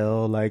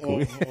DL. Like,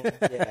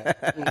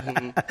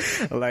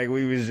 like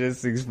we was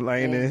just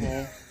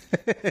explaining.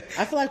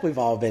 I feel like we've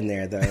all been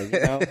there, though. You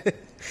know,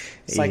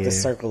 it's like the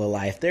circle of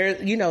life.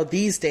 There, you know,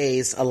 these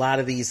days, a lot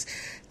of these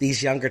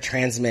younger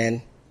trans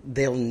men,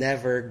 they'll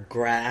never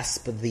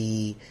grasp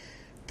the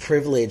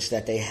privilege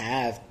that they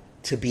have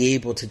to be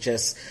able to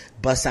just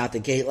bust out the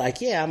gate like,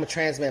 yeah, I'm a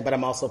trans man, but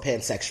I'm also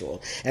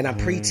pansexual, and I'm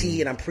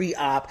pre-T and I'm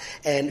pre-op,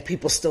 and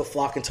people still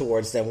flocking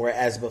towards them.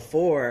 Whereas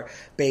before,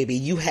 baby,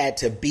 you had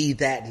to be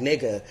that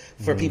nigga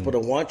for people to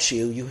want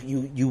you.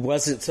 You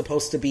wasn't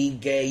supposed to be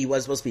gay. You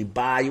wasn't supposed to be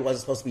bi. You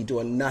wasn't supposed to be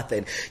doing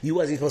nothing. You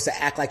wasn't supposed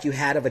to act like you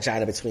had a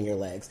vagina between your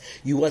legs.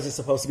 You wasn't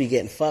supposed to be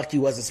getting fucked.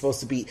 You wasn't supposed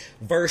to be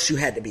verse. You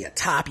had to be a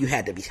top. You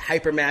had to be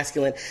hyper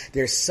masculine.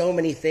 There's so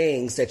many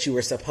things that you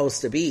were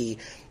supposed to be.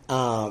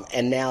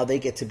 And now they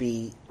get to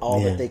be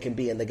all that they can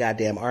be in the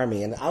goddamn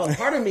army. And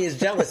part of me is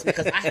jealous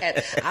because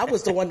I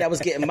was the one that was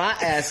getting my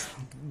ass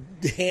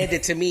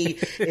handed to me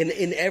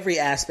in every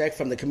aspect,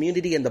 from the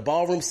community and the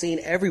ballroom scene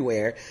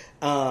everywhere.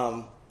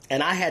 And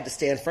I had to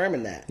stand firm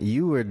in that.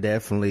 You were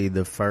definitely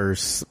the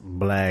first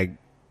black,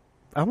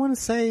 I want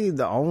to say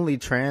the only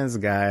trans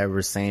guy I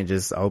ever seen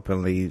just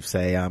openly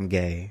say I'm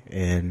gay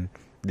and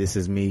this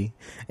is me,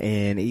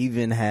 and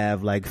even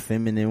have like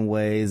feminine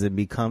ways and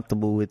be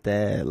comfortable with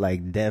that.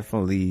 Like,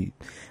 definitely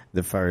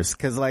the first,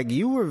 because like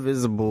you were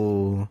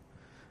visible.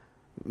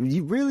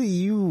 You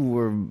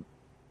were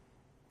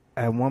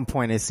at one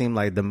point, it seemed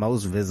like the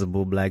most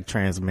visible black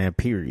trans man,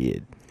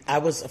 period. I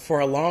was for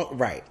a long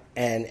right.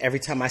 And every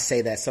time I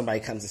say that, somebody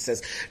comes and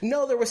says,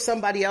 no, there was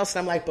somebody else.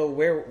 And I'm like, but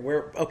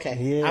we're okay.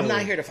 Yeah. I'm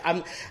not here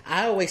to,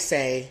 I always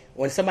say,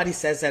 when somebody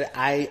says that,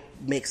 I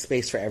make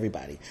space for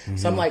everybody.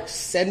 So I'm like,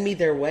 send me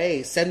their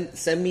way,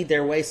 send me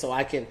their way so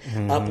I can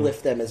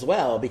uplift them as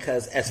well.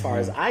 Because as far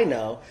as I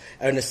know,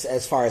 and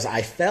as far as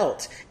I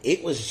felt,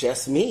 it was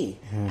just me.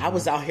 I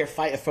was out here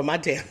fighting for my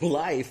damn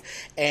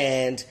life,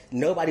 and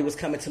nobody was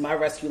coming to my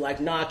rescue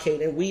like, nah,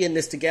 Kayden, we in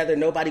this together.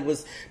 Nobody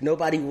was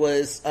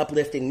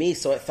uplifting me.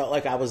 So it felt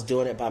like I was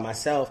doing it by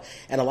myself.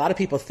 And a lot of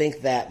people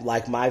think that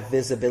like my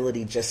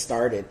visibility just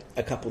started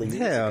a couple of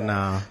years ago. Hell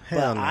no.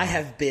 I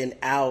have been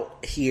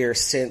out here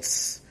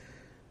since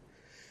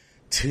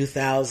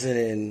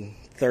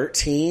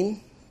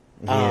 2013.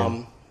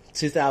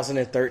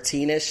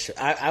 2013-ish.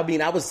 I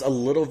mean, I was a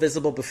little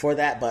visible before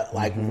that, but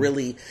like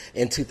really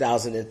in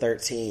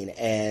 2013.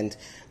 And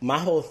my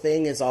whole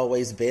thing has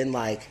always been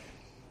like,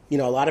 you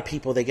know, a lot of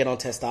people, they get on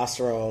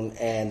testosterone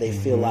and they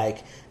feel like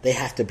they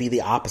have to be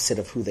the opposite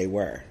of who they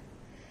were.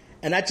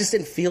 And I just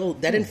didn't feel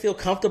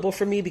comfortable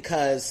for me,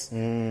 because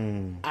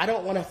I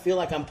don't want to feel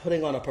like I'm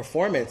putting on a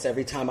performance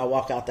every time I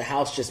walk out the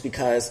house just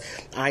because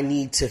I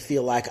need to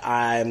feel like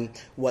I'm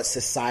what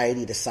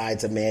society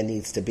decides a man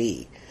needs to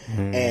be.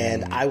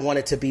 And I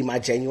wanted to be my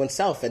genuine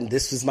self, and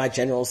this was my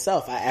genuine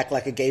self. I act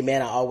like a gay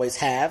man, I always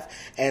have,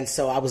 and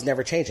so I was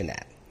never changing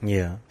that.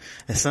 Yeah.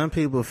 And some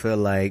people feel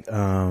like,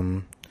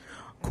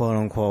 quote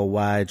unquote,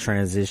 why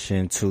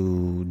transition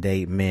to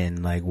date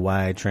men? Like,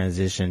 why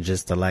transition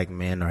just to like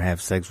men or have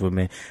sex with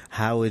men?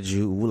 How would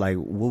you, like,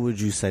 what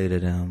would you say to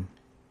them?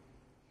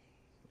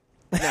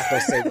 I'm not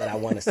gonna say what I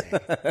want to say.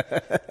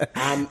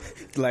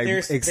 Like,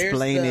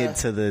 explain it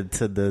to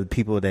the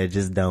people that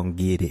just don't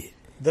get it.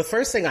 The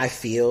first thing I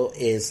feel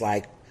is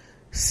like,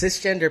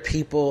 cisgender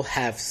people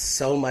have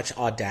so much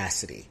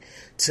audacity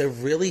to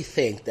really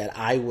think that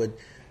I would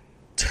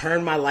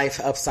turn my life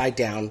upside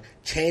down,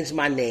 change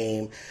my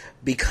name,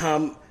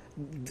 become...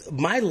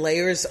 My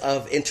layers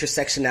of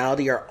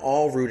intersectionality are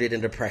all rooted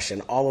in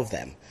depression, all of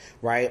them,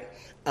 right?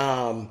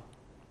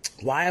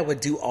 Why I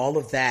would do all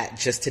of that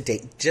just to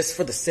date, just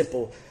for the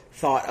simple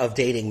thought of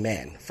dating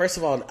men. First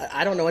of all,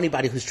 I don't know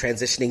anybody who's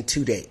transitioning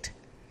to date.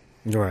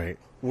 Right.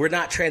 We're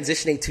not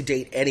transitioning to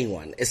date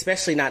anyone,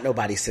 especially not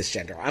nobody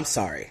cisgender. I'm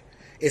sorry.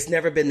 It's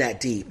never been that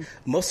deep.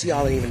 Most of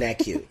y'all ain't even that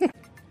cute.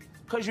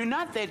 Because you're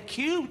not that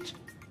cute.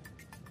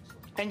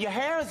 And your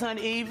hair is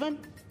uneven.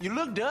 You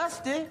look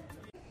dusty.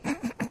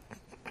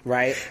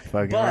 Right?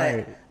 Fucking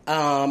right.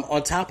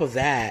 On top of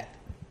that,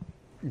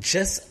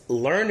 just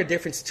learn the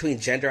difference between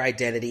gender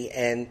identity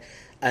and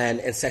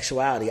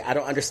sexuality. I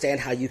don't understand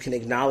how you can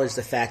acknowledge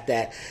the fact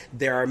that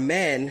there are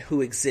men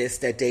who exist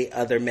that date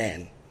other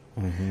men.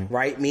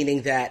 Right?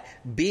 Meaning that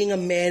being a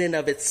man in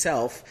of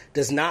itself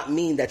does not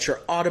mean that you're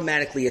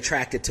automatically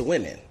attracted to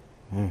women.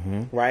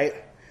 Right?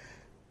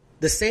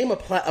 The same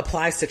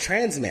applies to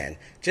trans men.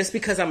 Just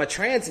because I'm a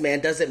trans man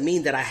doesn't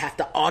mean that I have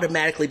to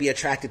automatically be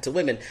attracted to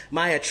women.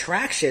 My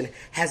attraction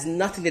has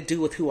nothing to do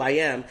with who I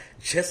am,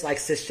 just like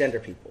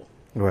cisgender people.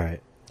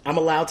 Right. I'm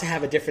allowed to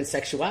have a different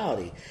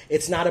sexuality.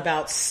 It's not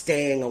about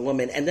staying a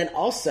woman. And then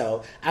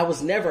also, I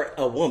was never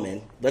a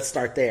woman. Let's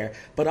start there.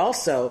 But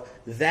also,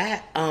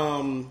 that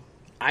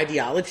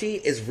ideology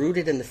is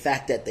rooted in the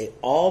fact that they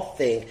all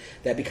think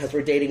that because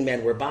we're dating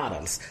men, we're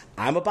bottoms.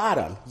 I'm a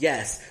bottom,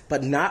 yes,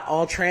 but not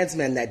all trans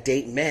men that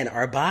date men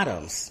are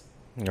bottoms.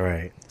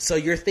 Right. So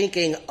you're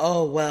thinking,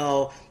 oh,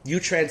 well, you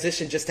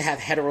transition just to have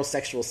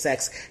heterosexual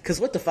sex. Because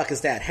what the fuck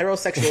is that?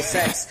 Heterosexual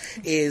sex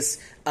is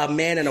a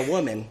man and a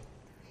woman.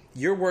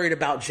 you're worried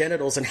about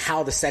genitals and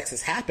how the sex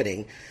is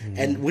happening,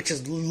 and which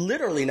is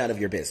literally none of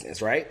your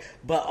business, right?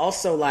 But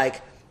also,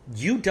 like,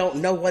 you don't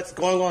know what's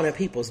going on in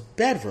people's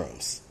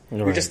bedrooms. Right.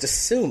 You're just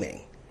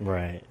assuming.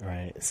 Right.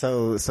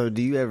 So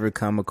do you ever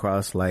come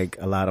across, like,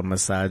 a lot of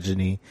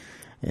misogyny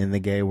in the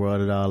gay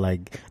world at all?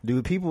 Like,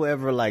 do people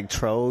ever, like,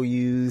 troll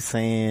you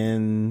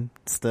saying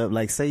stuff?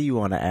 Like, say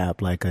you on an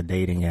app, like a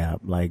dating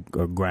app, like,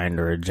 or Grindr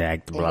or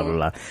Jacked, blah, blah,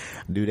 blah.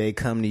 Do they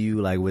come to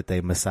you, like, with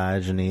a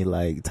misogyny,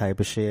 like, type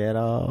of shit at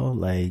all?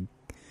 Like,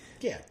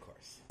 yeah, of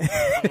course.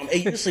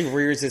 It usually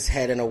rears its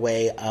head in a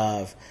way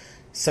of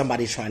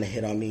somebody trying to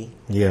hit on me,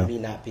 and me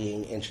not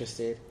being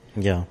interested.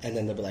 Yeah. And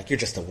then they'll be like, you're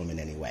just a woman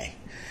anyway.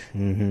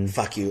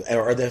 Fuck you.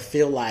 Or they'll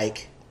feel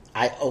like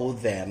I owe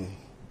them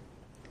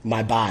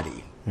my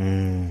body.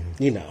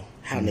 You know,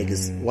 how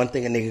niggas, one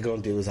thing a nigga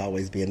gonna do is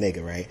always be a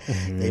nigga, right?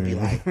 They be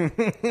like,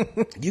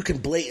 you can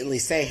blatantly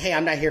say, hey,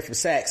 I'm not here for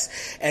sex,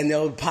 and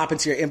they'll pop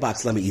into your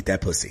inbox, let me eat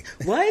that pussy.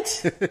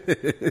 What? You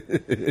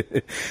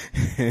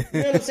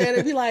know what I'm saying?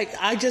 It'd be like,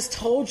 I just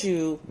told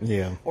you.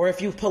 Yeah. Or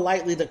if you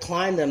politely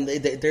decline them,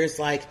 there's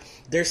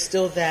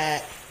still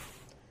that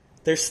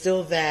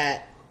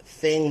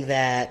thing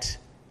that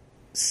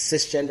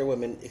cisgender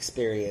women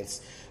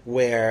experience,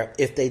 where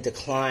if they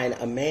decline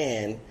a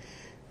man,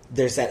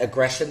 there's that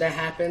aggression that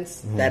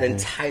happens, that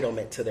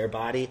entitlement to their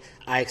body.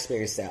 I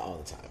experience that all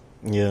the time.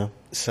 Yeah.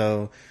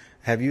 So,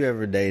 have you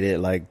ever dated,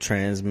 like,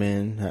 trans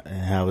men?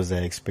 And how was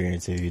that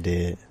experience if you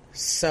did?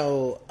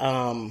 So,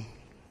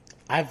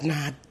 I've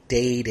not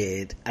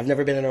dated. I've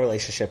never been in a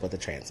relationship with a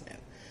trans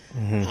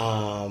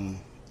man.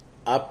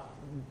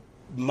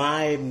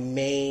 My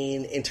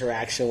main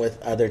interaction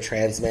with other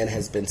trans men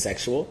has been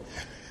sexual.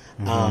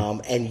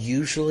 And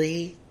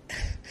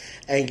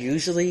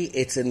usually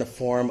it's in the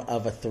form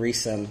of a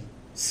threesome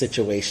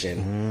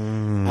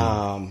situation.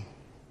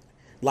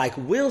 Like,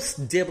 we'll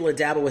dibble and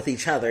dabble with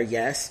each other,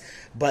 yes,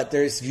 but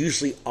there's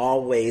usually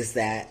always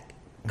that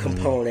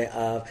component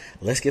of,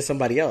 let's get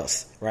somebody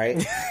else,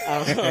 right?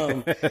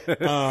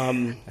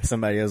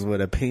 Somebody else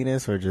with a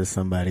penis, or just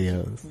somebody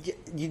else?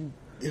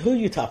 Who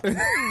you talking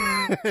to?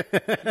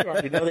 You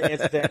already know the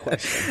answer to that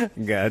question.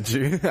 Got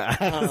you. I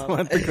just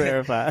want to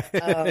clarify.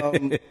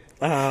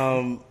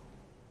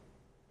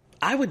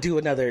 I would do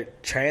another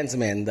trans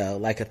man, though,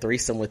 like a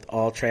threesome with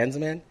all trans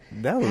men.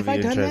 That would be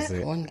interesting.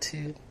 That? 1,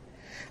 2.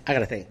 I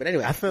gotta think. But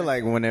anyway, I feel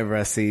like whenever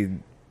I see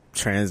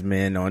trans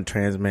men on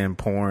trans men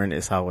porn,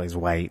 it's always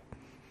white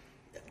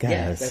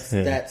guys.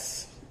 Yeah,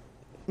 that's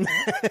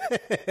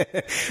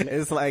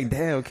it's like,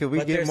 damn, can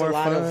we get more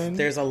fun?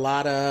 There's a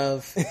lot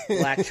of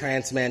black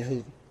trans men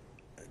who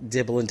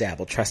dibble and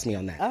dabble. Trust me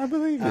on that. I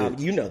believe it.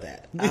 You know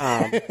that.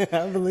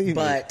 I believe it.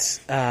 But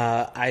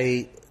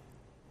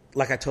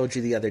like I told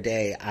you the other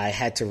day, I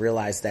had to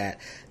realize that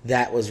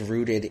was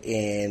rooted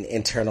in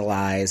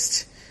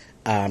internalized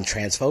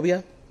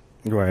transphobia.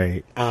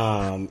 Right.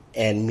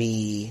 And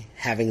me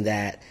having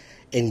that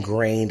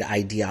ingrained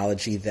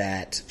ideology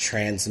that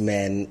trans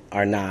men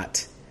are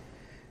not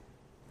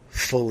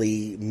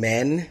fully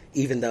men,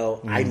 even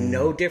though I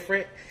know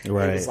different.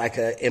 Right. It was like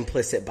an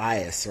implicit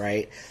bias,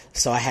 right?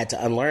 So I had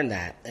to unlearn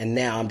that. And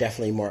now I'm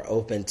definitely more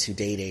open to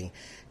dating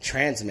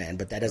trans men,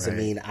 but that doesn't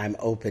mean I'm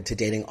open to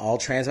dating all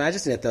trans men. I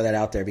just need to throw that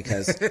out there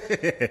because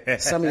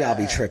some of y'all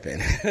be tripping.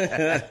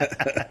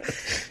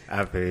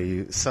 I feel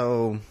you.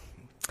 So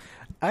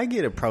I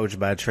get approached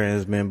by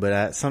trans men,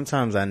 but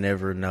sometimes I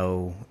never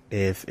know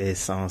if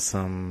it's on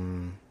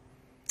some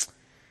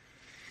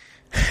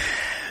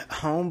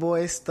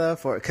homeboy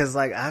stuff, or because,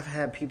 like, I've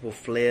had people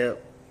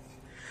flip,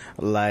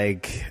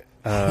 like,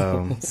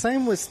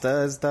 same with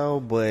studs though,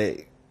 but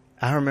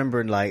I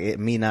remember, like,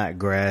 me not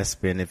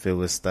grasping if it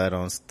was stud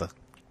on stud,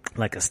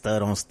 like a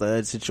stud on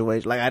stud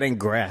situation. Like, I didn't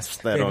grasp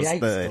stud on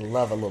stud. I used to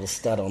love a little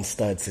stud on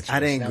stud situation. I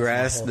didn't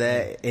grasp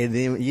that, and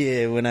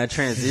then when I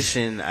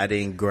transitioned, I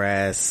didn't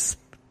grasp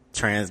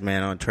trans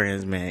man on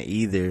trans man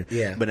either.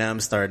 Yeah. But now I'm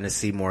starting to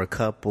see more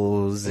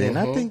couples, and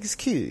I think it's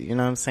cute. You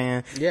know what I'm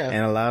saying? Yeah.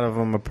 And a lot of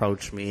them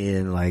approach me,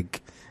 and,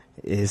 like,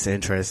 it's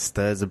interesting.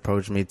 Studs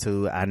approach me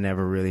too. I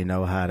never really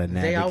know how to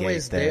navigate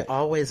that. They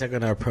always are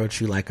going to approach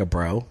you like a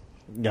bro.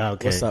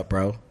 Okay. What's up,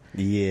 bro?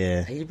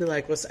 Yeah. And you'd be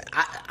like,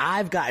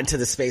 I've gotten to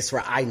the space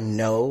where I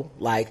know,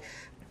 like,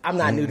 I'm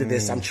not new to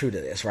this. I'm true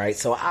to this, right?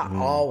 So I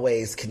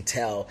always can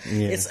tell.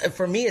 Yeah.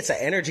 For me, it's an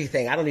energy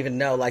thing. I don't even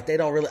know. Like, they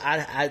don't really,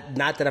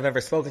 not that I've ever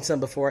spoken to them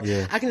before.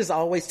 Yeah. I can just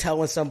always tell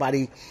when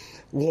somebody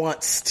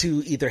wants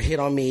to either hit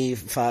on me,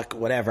 fuck,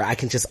 whatever. I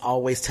can just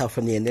always tell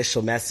from the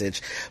initial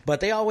message.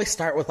 But they always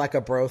start with, like,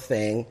 a bro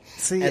thing.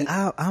 See, and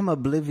I'm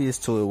oblivious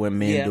to it when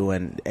men do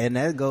it. And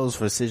that goes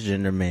for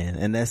cisgender men.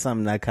 And that's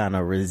something I kind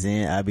of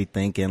resent. I be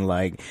thinking,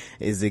 like,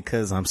 is it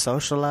because I'm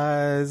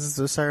socialized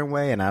a certain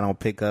way and I don't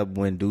pick up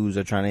when dudes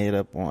are trying to hit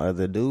up on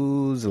other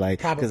dudes? Like,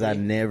 because I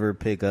never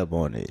pick up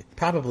on it.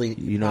 Probably.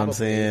 You know what I'm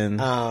saying?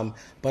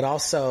 But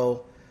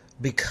also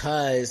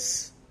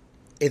because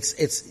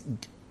it's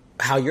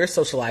how you're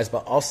socialized,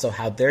 but also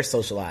how they're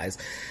socialized.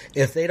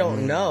 If they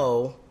don't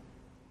know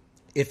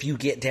if you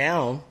get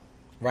down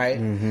right?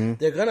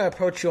 They're gonna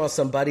approach you on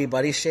some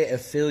buddy shit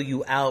and fill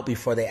you out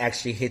before they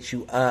actually hit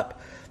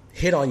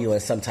on you in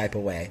some type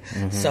of way.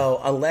 So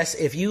unless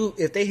if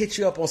they hit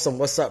you up on some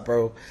 "what's up,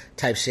 bro"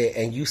 type shit,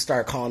 and you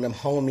start calling them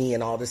homie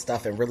and all this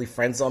stuff, and really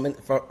friend zoning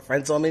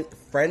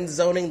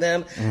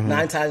them,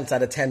 9 times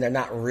out of 10 they're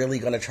not really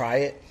gonna try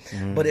it.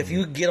 But if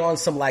you get on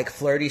some like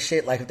flirty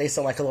shit, like if they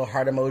send like a little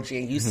heart emoji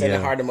and you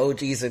send heart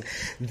emojis, and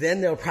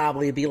then they'll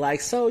probably be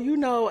like, so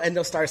and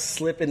they'll start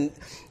slipping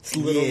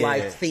little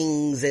like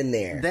things in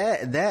there.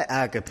 That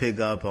I could pick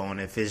up on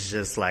if it's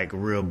just like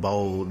real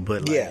bold.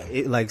 But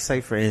like, like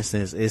say for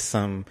instance, it's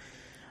some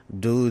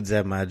dudes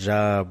at my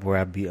job where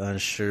I'd be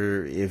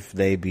unsure if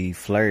they be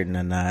flirting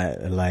or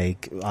not,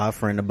 like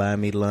offering to buy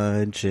me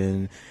lunch,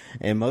 and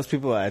most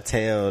people I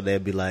tell,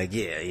 they'd be like,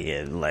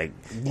 I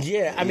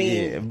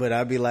mean, but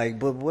I'd be like,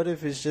 but what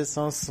if it's just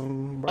on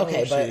some bro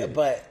shit?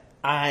 but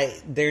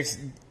there's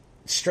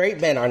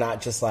straight men are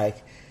not just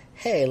like,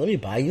 hey, let me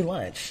buy you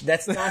lunch.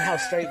 That's not how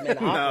straight men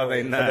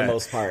operate for the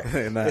most part.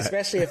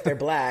 Especially if they're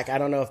black. I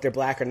don't know if they're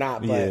black or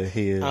not, but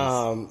he's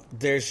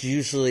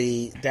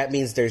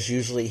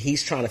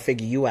he's trying to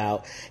figure you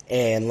out,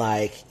 and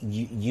like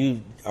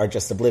you are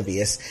just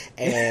oblivious.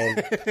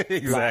 And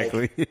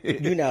exactly.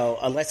 like,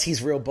 unless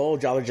he's real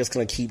bold, y'all are just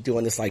gonna keep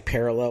doing this like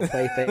parallel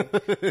play thing.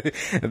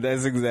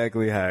 That's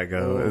exactly how it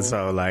goes.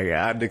 So like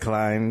I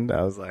declined.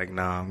 I was like,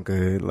 nah, I'm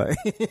good. Like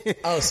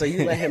so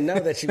you let him know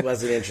that you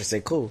wasn't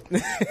interested. Cool.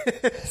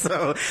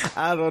 So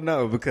I don't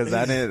know, because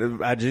I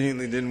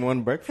genuinely didn't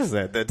want breakfast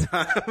at that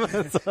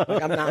time. So,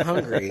 I'm not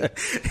hungry.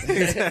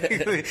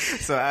 Exactly.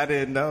 So I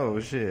didn't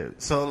know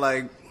shit. So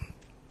like,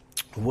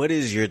 what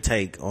is your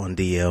take on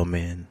DL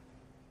men?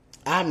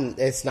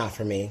 It's not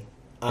for me.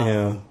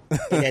 In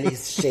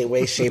any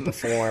way, shape, or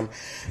form,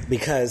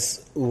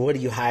 because what are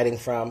you hiding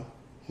from?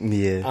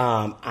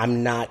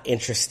 I'm not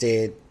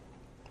interested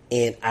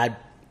in.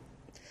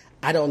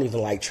 I don't even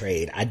like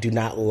trade. I do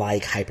not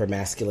like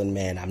hypermasculine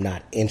men. I'm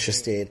not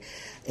interested.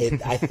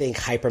 I think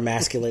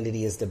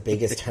hypermasculinity is the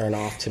biggest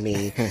turnoff to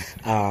me.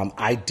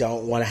 I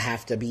don't want to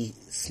have to be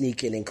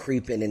sneaking and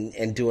creeping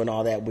and doing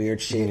all that weird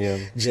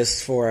shit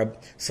just for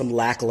some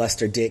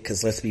lackluster dick,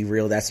 because let's be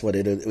real, that's what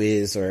it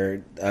is,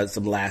 or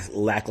some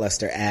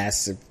lackluster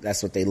ass, if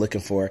that's what they're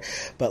looking for.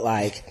 But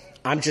like,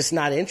 I'm just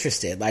not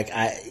interested. Like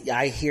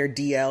I hear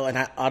DL and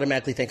I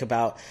automatically think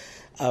about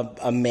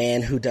a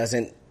man who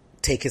doesn't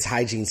take his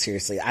hygiene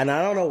seriously. And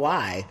I don't know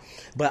why,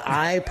 but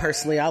I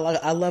personally, I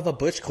love a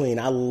butch queen.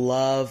 I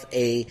love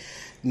a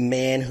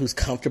man who's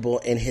comfortable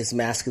in his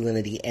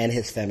masculinity and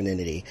his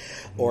femininity,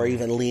 or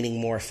even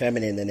leaning more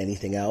feminine than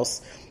anything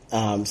else.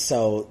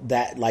 So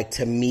that, like,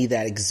 to me,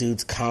 that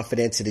exudes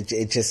confidence, and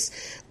it just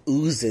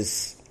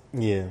oozes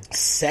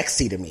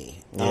sexy to me.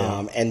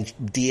 And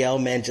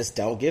DL men just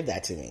don't give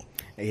that to me.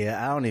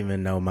 Yeah, I don't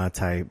even know my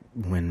type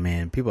when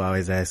men. People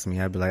always ask me,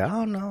 I'd be like, I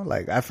don't know.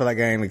 Like, I feel like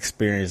I ain't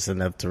experienced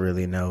enough to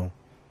really know.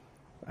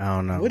 I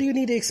don't know. What do you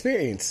need to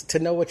experience to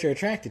know what you're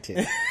attracted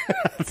to?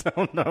 I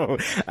don't know.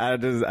 I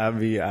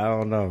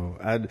don't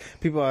know.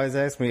 People always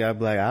ask me, I'd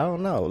be like, I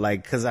don't know.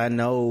 Like, cause I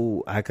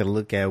know I could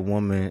look at a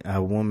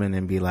woman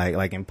and be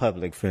like in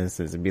public, for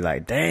instance, and be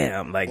like,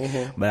 damn, like,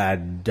 but I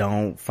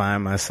don't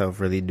find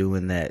myself really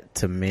doing that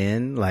to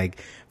men.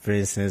 Like, for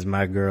instance,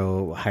 my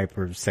girl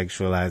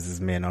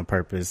hypersexualizes men on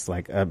purpose,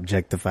 like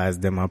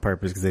objectifies them on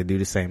purpose because they do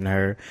the same to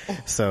her.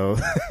 So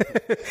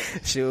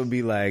she'll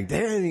be like,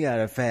 damn, you got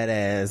a fat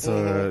ass,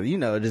 or,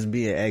 just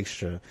being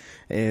extra.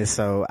 And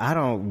so I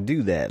don't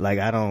do that. Like,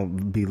 I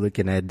don't be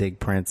looking at dick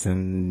prints,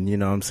 and you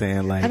know what I'm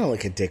saying? Like, I don't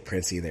look at dick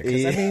prints either.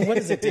 Cause I mean, what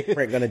is a dick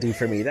print going to do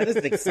for me? That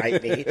doesn't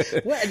excite me.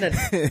 What in the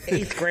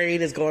 8th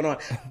grade is going on?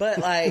 But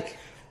like,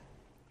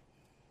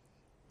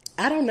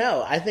 I don't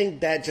know. I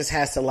think that just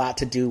has a lot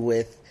to do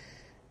with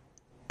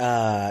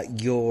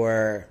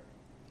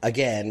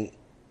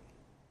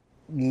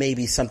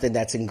maybe something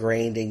that's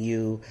ingrained in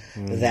you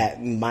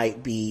that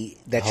might be,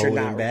 that you're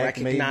not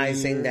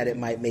recognizing, maybe, that it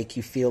might make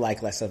you feel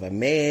like less of a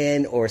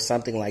man or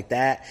something like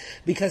that.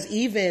 Because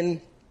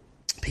even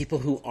people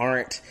who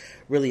aren't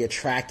really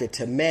attracted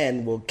to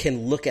men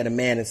can look at a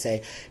man and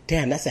say,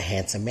 damn, that's a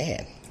handsome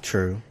man.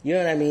 True. You know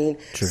what I mean?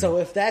 True. So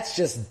if that's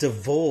just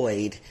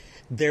devoid,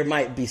 there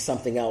might be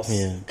something else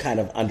kind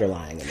of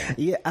underlying in that.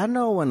 Yeah, I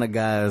know when a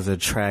guy is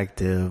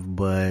attractive,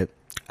 but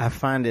I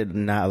find it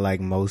not like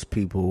most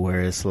people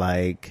where it's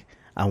like,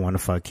 I want to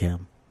fuck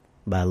him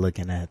by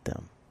looking at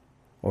them.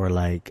 Or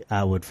like,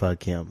 I would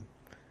fuck him.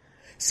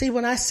 See,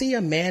 when I see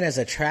a man as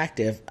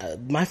attractive,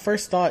 my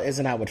first thought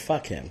isn't I would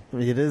fuck him.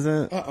 It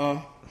isn't?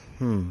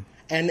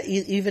 And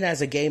even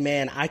as a gay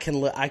man, I can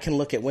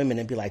look at women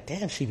and be like,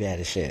 damn, she bad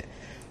as shit.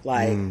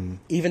 Like,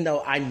 even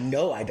though I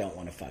know I don't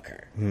want to fuck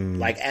her,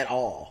 like, at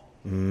all,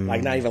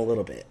 like, not even a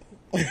little bit.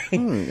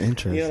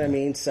 Interesting. You know what I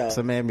mean?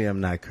 So maybe I'm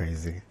not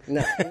crazy.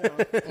 No.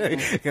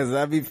 Because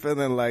I be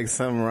feeling like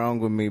something wrong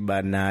with me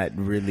by not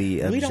really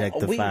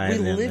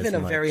objectifying them. We live in a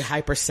much. very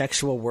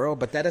hypersexual world,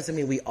 but that doesn't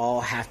mean we all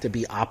have to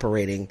be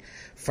operating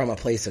from a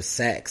place of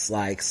sex.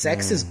 Like,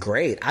 sex is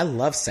great. I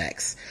love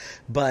sex.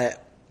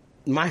 But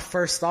my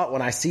first thought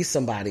when I see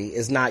somebody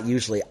is not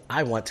usually,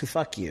 I want to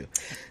fuck you.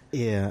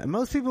 Yeah,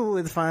 most people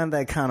would find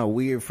that kind of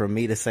weird for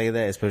me to say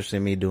that, especially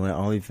me doing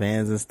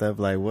OnlyFans and stuff.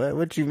 Like,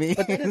 what you mean?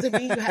 But that doesn't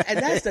mean and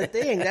that's the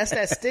thing. That's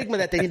that stigma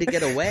that they need to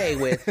get away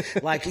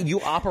with. Like, you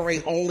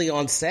operate only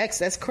on sex.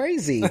 That's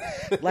crazy.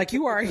 Like,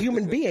 you are a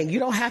human being. You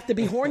don't have to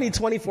be horny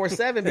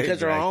 24/7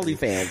 because you're on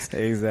OnlyFans.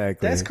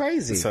 Exactly. That's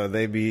crazy. So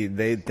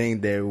they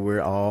think that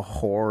we're all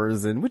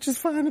whores, and which is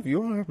fine if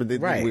you are, but they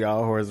think we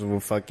all whores will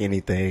fuck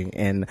anything.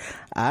 And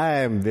I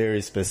am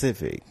very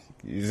specific.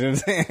 You see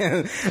what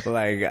I'm saying?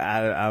 Like,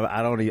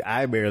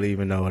 I barely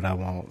even know what I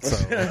want. So,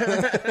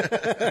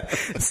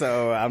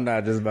 so I'm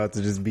not just about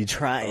to just be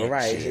trying.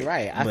 Right, shit.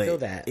 right. I feel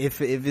that. If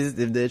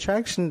the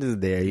attraction is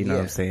there, you know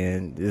what I'm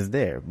saying, is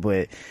there.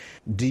 But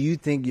do you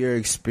think your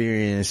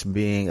experience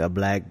being a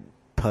black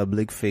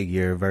public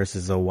figure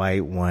versus a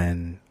white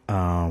one,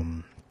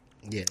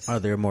 yes,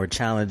 are there more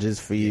challenges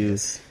for you?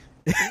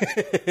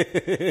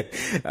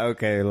 Yes.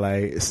 Okay,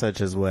 like, such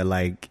as what,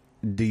 like,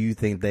 do you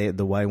think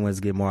the white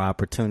ones get more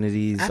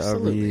opportunities?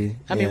 Absolutely.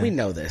 I mean, we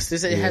know this.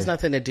 It has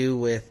nothing to do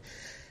with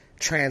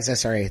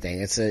transness or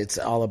anything. It's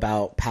all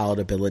about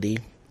palatability.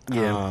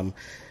 Yeah.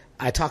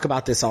 I talk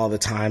about this all the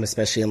time,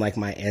 especially in like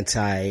my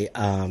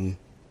anti-black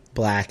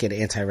and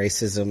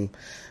anti-racism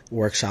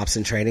workshops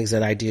and trainings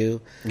that I do.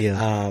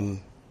 Yeah.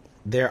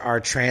 There are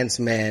trans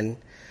men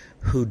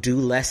who do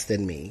less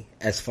than me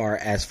as far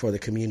as for the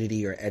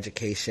community or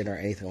education or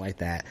anything like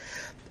that.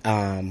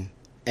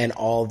 And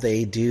all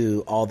they've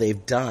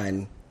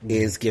done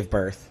is give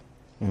birth.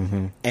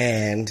 Mm-hmm.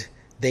 And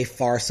they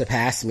far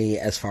surpass me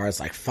as far as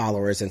like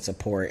followers and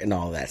support and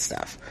all that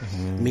stuff.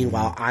 Mm-hmm.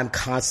 Meanwhile, I'm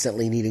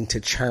constantly needing to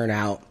churn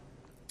out.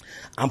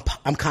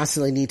 I'm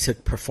constantly need to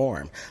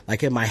perform.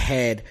 Like, in my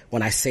head,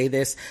 when I say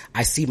this,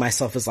 I see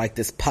myself as like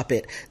this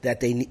puppet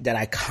that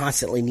I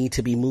constantly need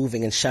to be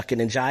moving and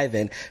shucking and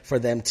jiving for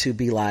them to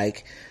be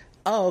like,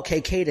 oh, okay,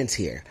 Kayden's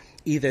here.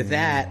 Either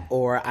that,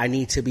 or I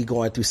need to be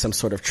going through some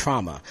sort of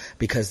trauma,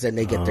 because then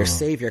they get their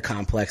savior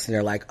complex and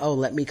they're like, oh,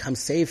 let me come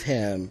save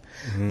him.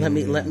 Let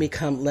me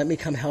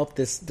come help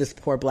this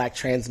poor black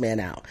trans man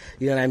out.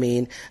 You know what I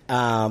mean?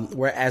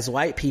 Whereas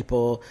white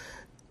people,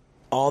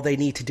 all they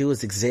need to do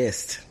is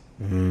exist.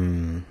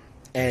 And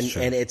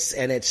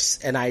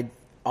I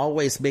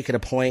always make it a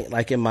point,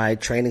 like in my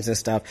trainings and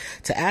stuff,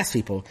 to ask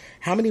people,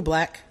 how many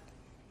black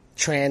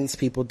trans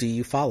people do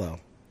you follow?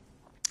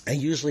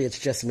 And usually it's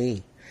just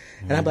me.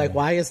 And I'm like,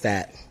 why is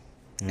that?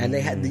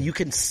 And you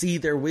can see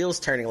their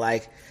wheels turning,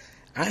 like,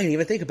 I didn't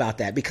even think about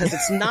that, because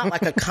it's not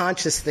like a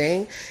conscious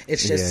thing.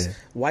 It's just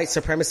white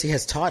supremacy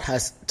has taught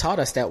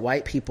us that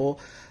white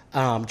people,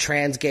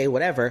 trans, gay,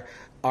 whatever,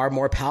 are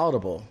more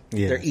palatable.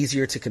 Yeah. They're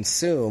easier to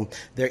consume.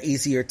 They're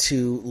easier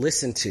to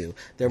listen to.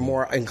 They're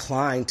more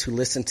inclined to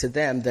listen to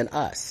them than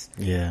us.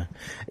 Yeah.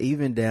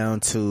 Even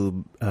down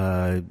to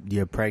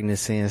your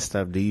pregnancy and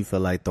stuff, do you feel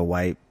like the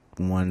white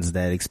ones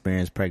that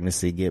experience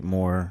pregnancy get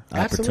more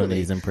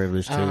opportunities and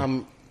privilege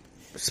too?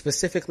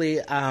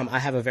 Specifically, I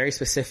have a very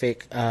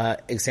specific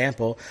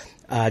example.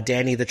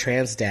 Danny, the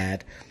trans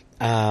dad,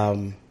 got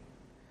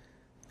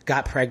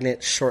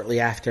pregnant shortly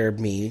after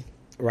me,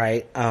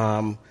 right?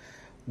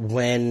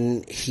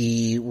 When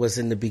he was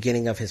in the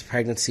beginning of his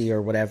pregnancy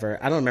or whatever.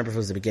 I don't remember if it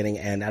was the beginning,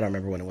 and I don't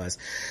remember when it was.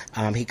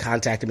 He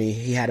contacted me.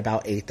 He had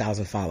about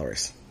 8,000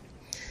 followers.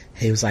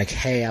 He was like,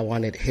 hey,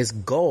 his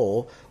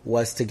goal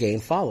was to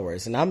gain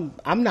followers. And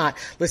I'm not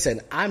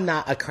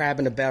a crab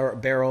in a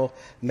barrel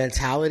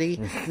mentality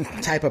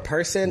type of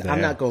person. Yeah.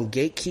 I'm not going to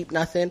gatekeep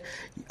nothing.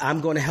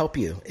 I'm going to help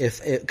you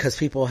cause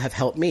people have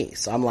helped me.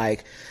 So I'm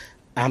like,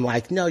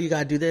 no, you got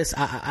to do this.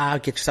 I'll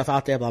get yourself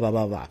out there, blah, blah,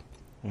 blah, blah.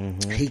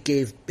 Mm-hmm.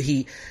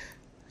 He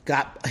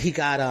got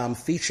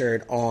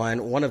featured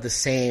on one of the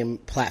same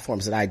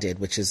platforms that I did,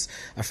 which is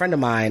a friend of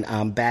mine,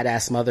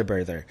 Badass Mother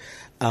Birther.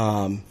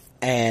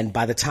 And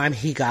by the time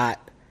he got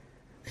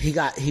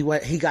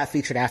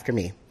featured after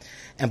me.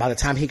 And by the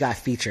time he got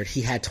featured,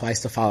 he had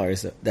twice the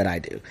followers that I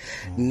do.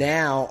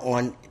 Now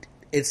on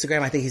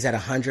Instagram, I think he's at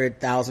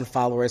 100,000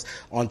 followers.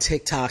 On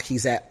TikTok,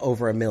 he's at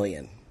over 1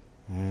 million.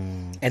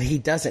 And he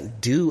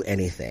doesn't do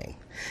anything.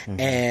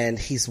 And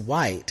he's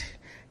white.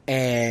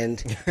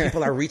 And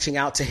people are reaching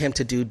out to him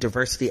to do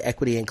diversity,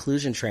 equity,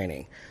 inclusion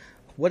training.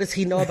 What does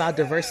he know about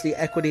diversity,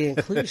 equity,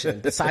 inclusion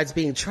besides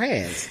being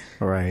trans?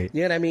 Right.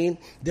 You know what I mean?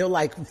 They're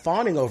like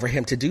fawning over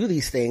him to do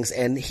these things,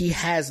 and he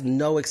has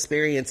no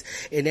experience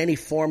in any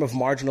form of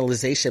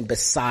marginalization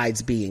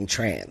besides being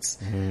trans.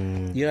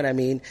 You know what I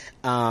mean?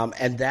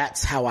 And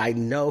that's how I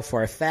know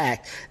for a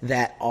fact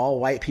that all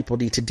white people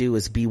need to do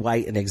is be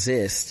white and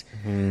exist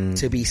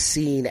to be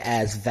seen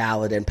as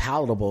valid and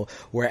palatable.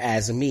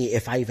 Whereas me,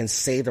 if I even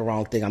say the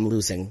wrong thing, I'm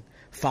losing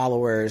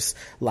followers.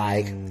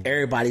 Like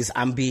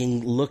I'm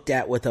being looked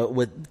at with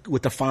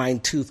a fine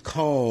tooth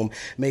comb,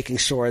 making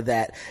sure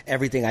that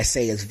everything I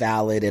say is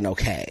valid and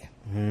okay.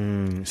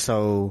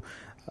 So,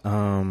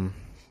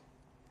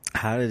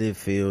 how did it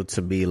feel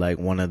to be like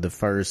one of the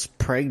first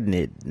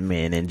pregnant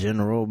men in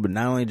general, but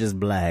not only just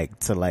black,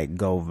 to like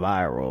go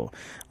viral?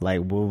 Like,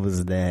 what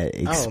was that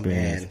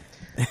experience? Oh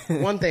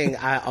One thing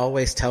I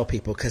always tell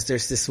people, because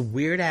there's this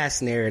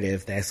weird-ass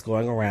narrative that's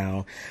going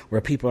around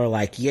where people are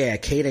like, yeah,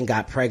 Kayden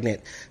got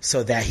pregnant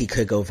so that he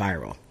could go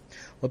viral.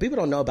 What people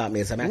don't know about me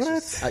is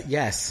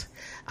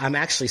I'm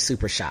actually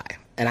super shy,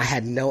 and I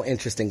had no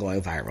interest in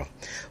going viral.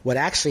 What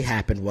actually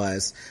happened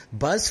was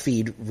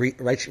BuzzFeed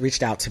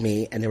reached out to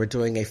me, and they were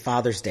doing a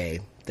Father's Day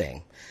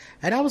thing.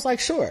 And I was like,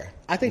 sure.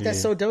 I think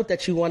that's so dope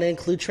that you want to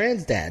include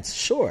trans dads.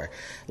 Sure.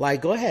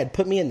 Like, go ahead,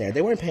 put me in there.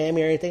 They weren't paying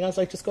me or anything. I was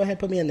like, just go ahead,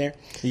 put me in there.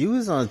 You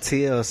was on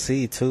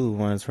TLC too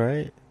once,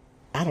 right?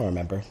 I don't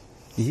remember.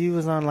 You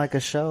was on like a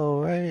show,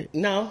 right?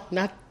 No,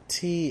 not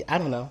I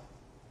don't know.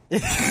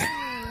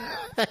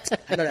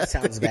 I know that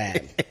sounds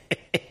bad.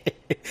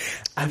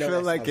 I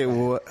feel like it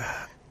was.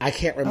 I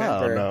can't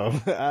remember. Oh,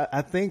 no.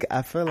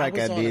 I feel like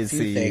I did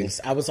see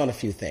things. I was on a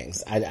few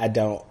things. I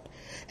don't,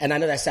 and I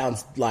know that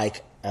sounds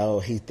like,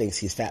 oh, he thinks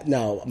he's fat.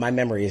 No, my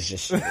memory is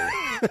just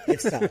shitty. It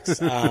sucks.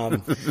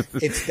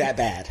 It's that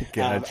bad.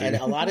 And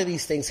a lot of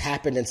these things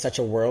happened in such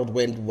a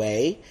whirlwind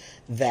way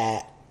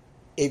that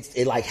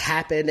it like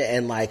happened,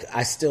 and like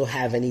I still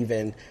haven't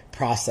even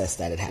processed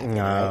that it happened.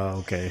 Oh,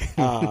 okay.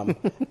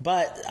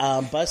 But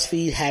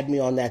BuzzFeed had me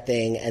on that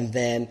thing, and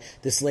then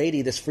this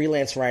lady, this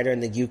freelance writer in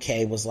the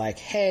UK, was like,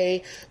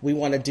 "Hey, we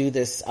want to do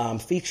this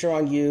feature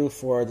on you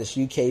for this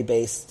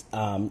UK-based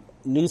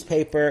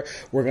newspaper.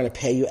 We're going to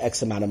pay you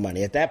X amount of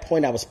money." At that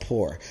point, I was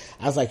poor.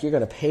 I was like, "You're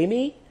going to pay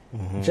me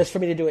just for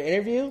me to do an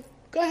interview?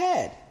 Go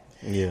ahead."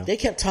 Yeah. They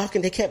kept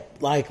talking. They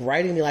kept like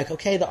writing me like,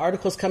 okay, the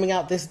article's coming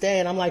out this day.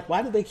 And I'm like,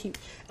 why do they keep,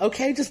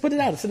 okay, just put it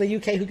out. It's in the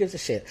UK. Who gives a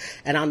shit?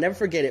 And I'll never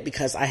forget it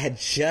because I had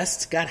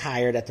just got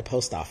hired at the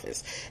post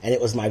office, and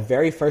it was my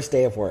very first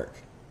day of work.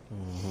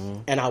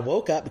 And I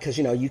woke up because,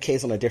 you know,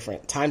 UK's on a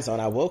different time zone.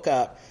 I woke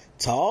up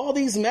to all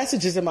these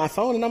messages in my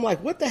phone, and I'm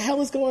like, what the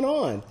hell is going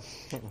on?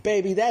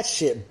 Baby, that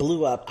shit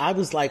blew up. I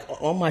was like,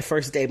 on my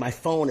first day, my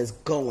phone is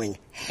going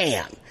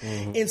ham.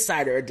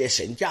 Insider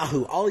Edition,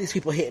 Yahoo, all these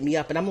people hitting me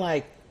up, and I'm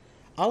like,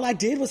 all I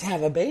did was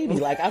have a baby.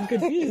 Like, I'm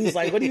confused.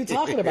 Like, what are you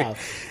talking about?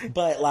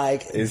 But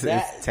like, it's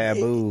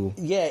taboo.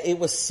 It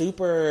was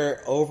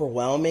super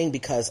overwhelming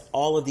because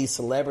all of these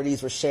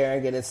celebrities were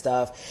sharing it and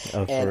stuff.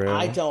 Oh, and for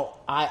real?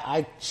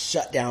 I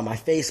shut down my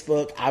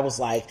Facebook. I was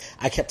like,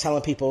 I kept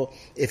telling people,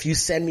 if you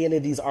send me any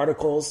of these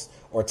articles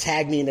or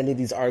tag me in any of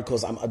these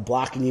articles, I'm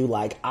blocking you.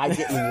 Like, I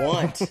didn't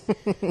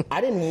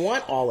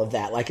want all of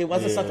that. Like, it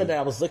wasn't something that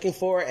I was looking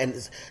for.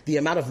 And the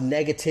amount of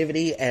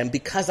negativity, and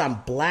because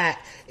I'm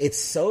black, it's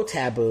so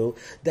taboo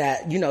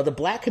that, you know, the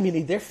black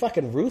community, they're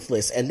fucking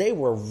ruthless, and they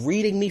were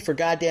reading me for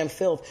goddamn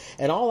filth.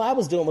 And all I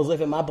was doing was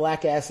living my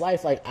black ass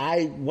life. Like,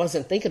 I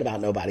wasn't thinking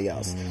about nobody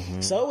else.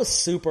 So it was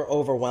super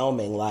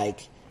overwhelming.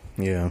 Like,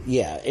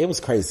 yeah, it was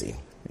crazy.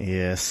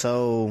 Yeah.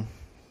 So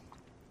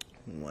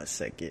 1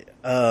 second.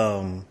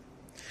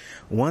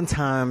 One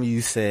time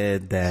you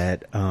said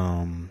that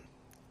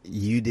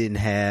you didn't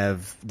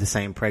have the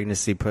same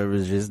pregnancy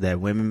privileges that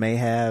women may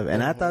have,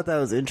 and I thought that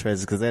was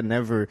interesting because that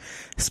never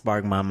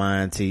sparked my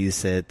mind till you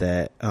said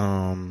that.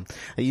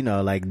 You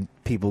know, like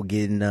people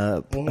getting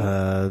up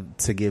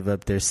to give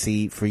up their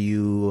seat for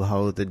you,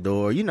 hold the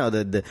door. You know,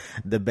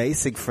 the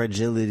basic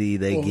fragility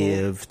they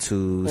give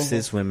to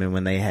cis women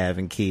when they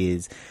having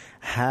kids.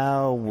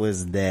 How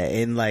was that?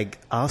 And like,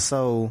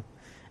 also,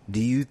 do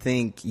you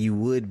think you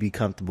would be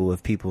comfortable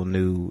if people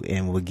knew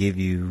and would give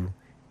you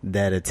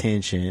that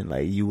attention?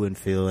 Like, you wouldn't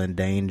feel in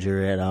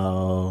danger at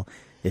all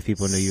if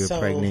people knew you were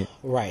pregnant?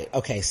 Right.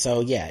 Okay.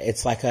 So yeah,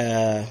 it's like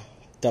a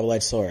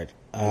double-edged sword.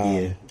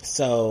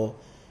 So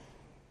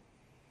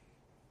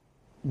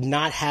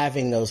not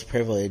having those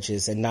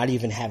privileges and not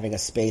even having a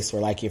space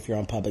where, like, if you're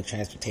on public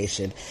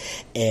transportation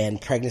and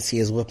pregnancy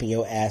is whooping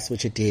your ass,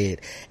 which it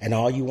did, and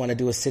all you want to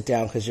do is sit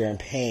down because you're in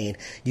pain,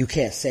 you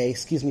can't say,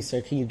 excuse me,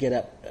 sir, can you get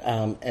up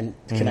and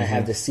can I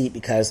have the seat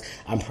because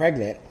I'm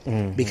pregnant?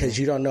 Because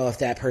you don't know if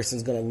that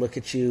person's going to look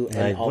at you and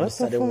like, all of a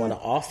sudden want to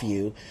off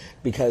you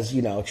because,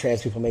 you know,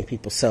 trans people make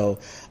people so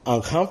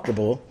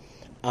uncomfortable.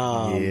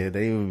 Yeah,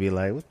 they would be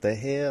like, what the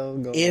hell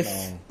going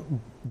on?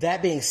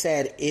 That being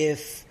said,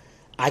 if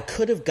I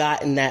could have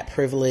gotten that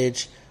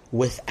privilege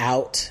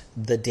without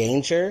the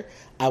danger,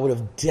 I would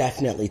have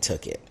definitely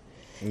took it.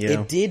 Yeah.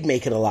 It did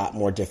make it a lot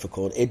more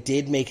difficult. It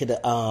did make it,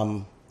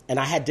 and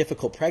I had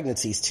difficult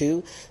pregnancies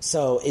too,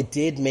 so it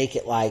did make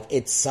it like,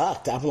 it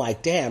sucked. I'm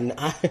like, damn,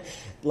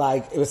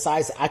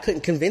 besides, I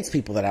couldn't convince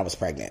people that I was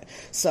pregnant.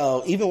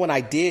 So even when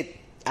I did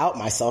out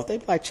myself, they'd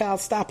be like, child,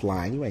 stop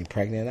lying, you ain't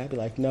pregnant. I'd be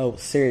like, no,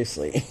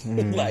 seriously.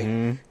 Like,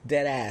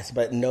 dead ass.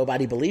 But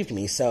nobody believed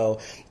me. So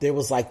there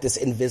was like this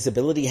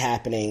invisibility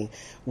happening,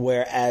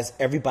 whereas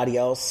everybody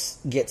else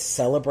gets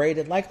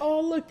celebrated, like, oh,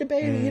 look, the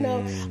baby, you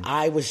know.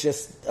 I was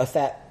just a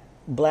fat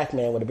black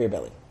man with a beer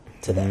belly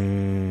to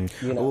them.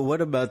 You know? Well, what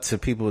about to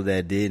people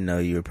that did know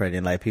you were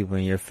pregnant, like people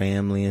in your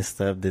family and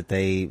stuff?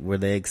 Were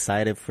they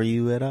excited for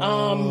you at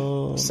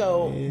all?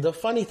 The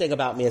funny thing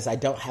about me is I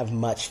don't have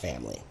much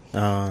family.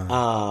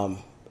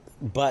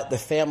 But the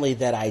family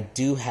that I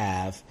do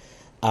have,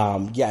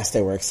 Yes,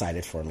 they were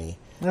excited for me.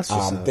 That's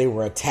what's up. They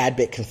were a tad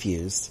bit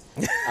confused.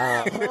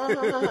 Like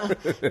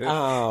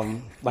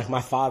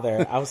my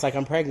father, I was like,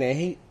 I'm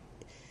pregnant.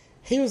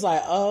 He was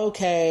like, oh,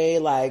 okay.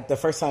 Like the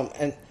first time,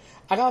 and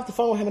I got off the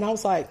phone with him, and I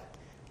was like,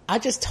 I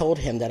just told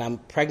him that I'm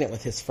pregnant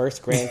with his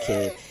first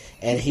grandkid,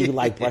 and he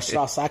like brushed it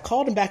off. So I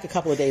called him back a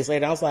couple of days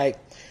later. And I was like,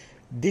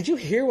 did you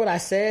hear what I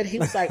said? He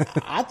was like,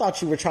 I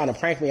thought you were trying to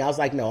prank me. I was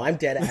like, no, I'm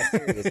dead ass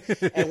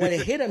serious. And when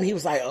it hit him, he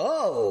was like,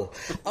 oh,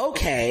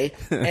 okay.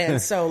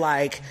 And so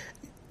like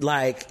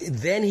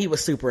then he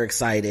was super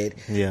excited.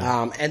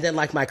 Yeah. And then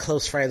like my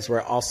close friends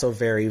were also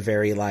very,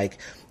 very like,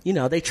 you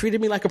know, they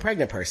treated me like a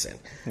pregnant person.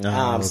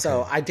 Okay.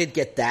 So I did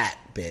get that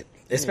bit,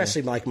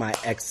 especially like my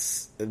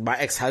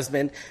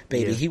ex-husband,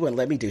 baby, he wouldn't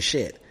let me do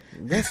shit.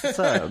 That's what's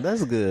up.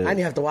 That's good. I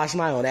didn't have to wash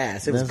my own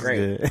ass. It was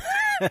great.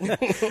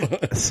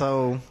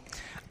 So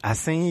I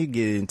seen you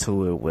get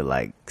into it with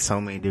like so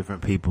many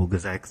different people,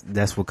 because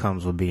that's what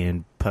comes with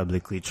being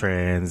publicly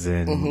trans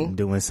and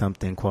doing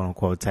something quote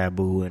unquote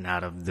taboo and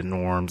out of the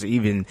norms.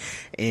 Even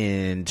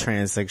in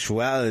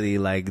transsexuality,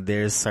 like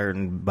there's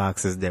certain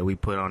boxes that we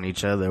put on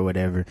each other or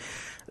whatever.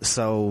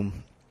 So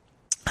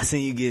I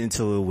seen you get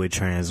into it with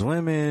trans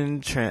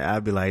women.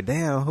 I'd be like,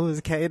 damn, who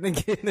is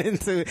Kayden getting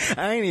into it?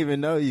 I didn't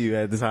even know you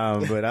at the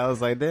time, but I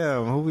was like,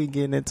 damn, who we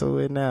getting into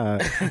it now?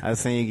 I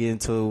seen you get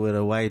into it with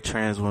a white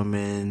trans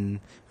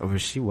woman. Or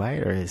was she white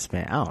or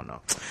Hispanic? I don't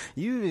know.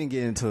 You even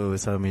get into it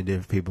with so many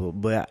different people,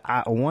 but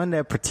one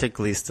that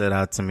particularly stood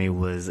out to me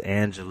was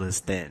Angela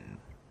Stanton.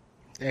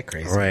 That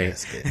crazy.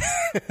 Right.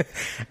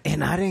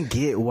 And I didn't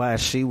get why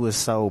she was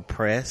so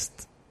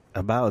pressed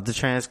about the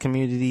trans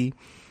community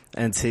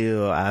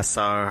until I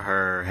saw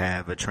her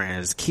have a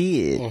trans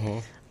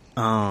kid.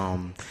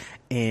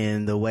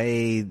 And the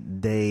way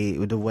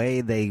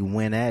they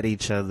went at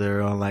each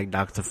other on like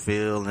Dr.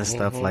 Phil and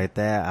stuff like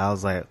that, I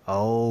was like,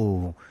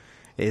 oh,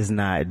 it's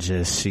not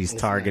just she's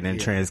targeting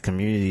trans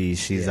communities,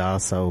 she's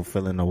also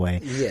feeling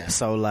away. Yeah.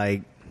 So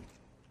like,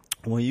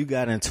 when you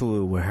got into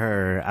it with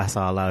her, I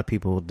saw a lot of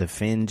people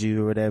defend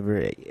you or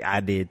whatever. I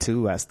did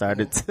too. I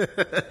started to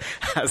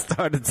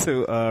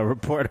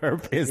report her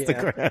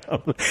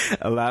Instagram. Yeah.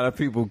 A lot of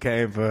people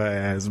came for her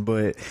ass.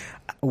 But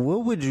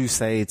what would you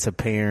say to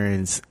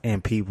parents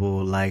and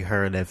people like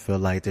her that feel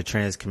like the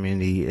trans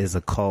community is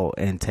a cult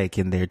and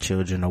taking their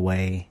children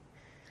away?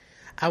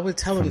 I would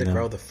tell them to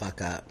grow the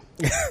fuck up.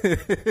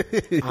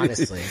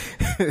 Honestly.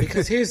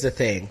 Because here's the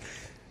thing.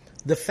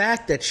 The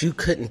fact that you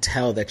couldn't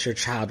tell that your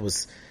child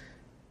was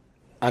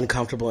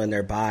uncomfortable in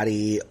their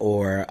body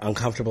or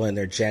uncomfortable in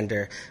their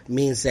gender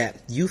means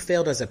that you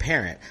failed as a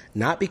parent.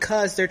 Not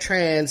because they're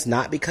trans,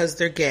 not because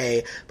they're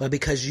gay, but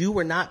because you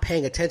were not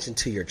paying attention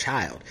to your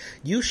child.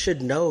 You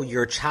should know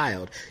your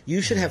child.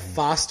 You should have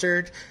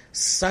fostered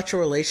such a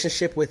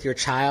relationship with your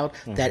child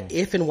that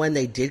if and when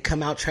they did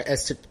come out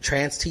as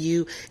trans to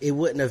you, it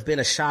wouldn't have been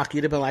a shock.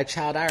 You'd have been like,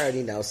 child, I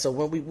already know. So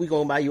when we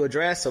going to buy you a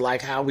dress, or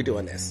like, how are we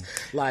doing this?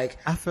 Like,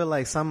 I feel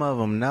like some of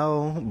them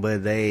know,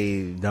 but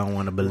they don't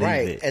want to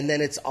believe it. And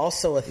then it's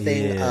also a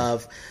thing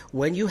of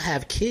when you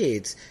have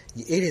kids,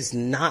 it is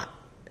not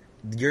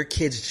your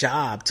kid's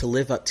job to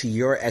live up to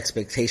your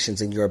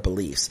expectations and your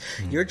beliefs.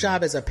 Your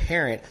job as a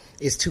parent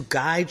is to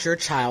guide your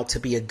child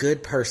to be a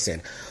good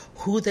person.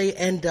 Who they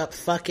end up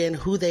fucking,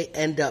 who they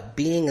end up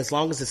being, as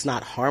long as it's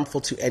not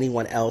harmful to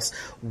anyone else,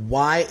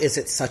 why is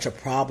it such a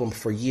problem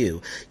for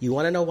you? You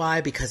want to know why?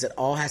 Because it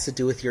all has to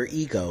do with your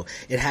ego.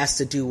 It has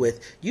to do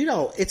with,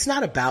 it's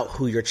not about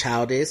who your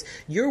child is.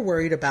 You're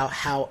worried about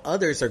how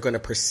others are going to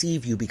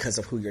perceive you because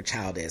of who your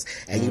child is.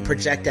 And you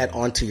project that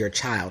onto your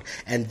child.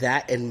 And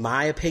that, in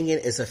my opinion,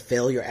 is a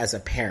failure as a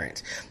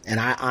parent.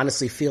 And I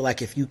honestly feel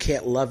like if you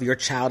can't love your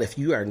child, if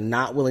you are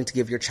not willing to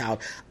give your child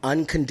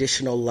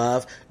unconditional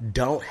love,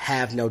 don't have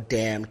no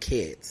damn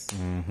kids.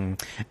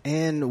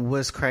 And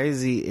what's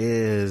crazy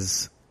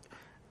is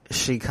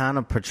she kind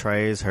of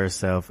portrays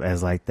herself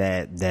as like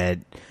that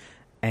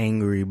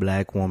angry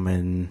black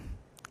woman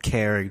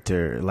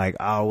character, like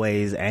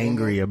always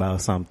angry about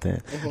something.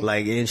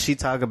 Like, and she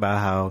talk about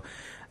how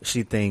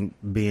she think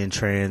being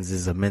trans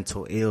is a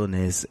mental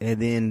illness,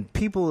 and then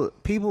people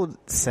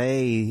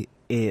say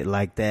it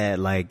like that,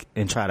 like,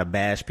 and try to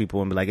bash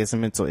people and be like, it's a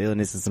mental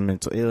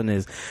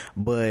illness.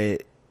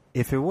 But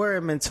if it were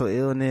a mental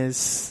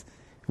illness,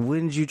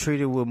 wouldn't you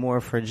treat it with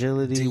more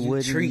fragility? Do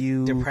you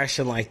treat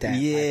depression like that?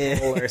 Yeah.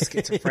 Bipolar or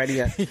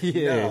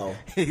schizophrenia? No.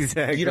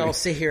 Exactly. You don't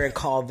sit here and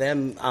call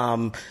them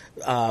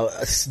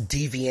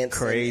deviants,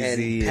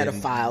 crazy, and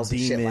pedophiles and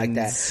shit like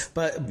that.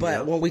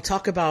 But when we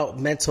talk about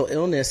mental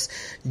illness,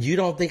 you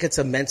don't think it's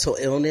a mental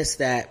illness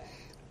that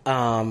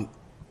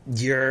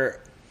you're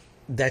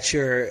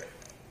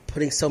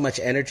putting so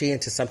much energy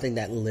into something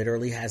that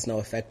literally has no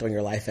effect on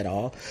your life at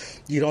all.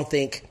 You don't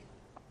think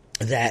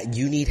that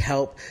you need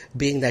help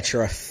being that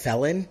you're a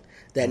felon,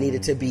 that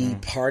needed to be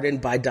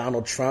pardoned by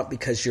Donald Trump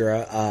because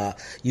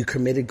you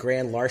committed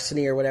grand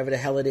larceny or whatever the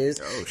hell it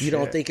is. You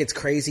don't think it's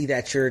crazy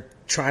that you're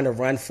trying to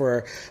run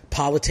for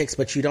politics,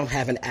 but you don't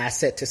have an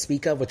asset to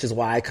speak of, which is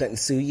why I couldn't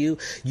sue you.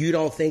 You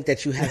don't think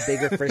that you have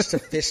bigger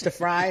fish to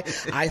fry.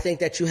 I think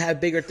that you have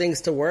bigger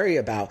things to worry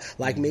about,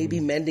 like maybe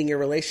mending your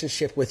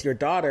relationship with your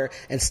daughter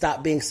and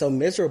stop being so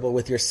miserable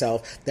with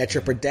yourself that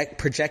you're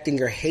projecting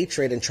your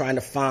hatred and trying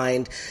to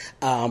find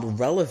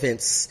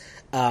relevance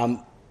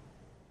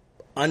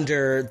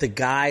under the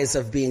guise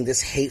of being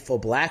this hateful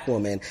black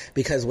woman,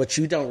 because what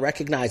you don't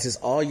recognize is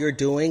all you're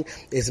doing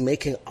is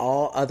making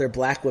all other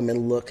black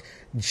women look,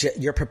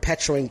 you're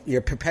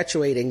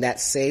perpetuating that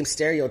same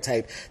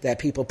stereotype that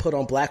people put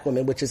on black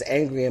women, which is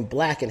angry and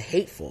black and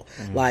hateful.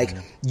 Like,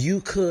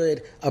 you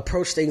could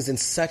approach things in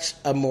such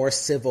a more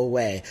civil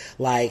way.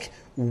 Like,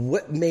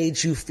 what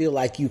made you feel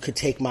like you could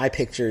take my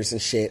pictures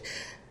and shit?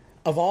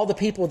 Of all the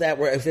people that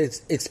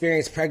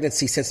experienced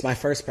pregnancy since my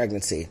first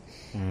pregnancy,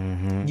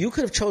 you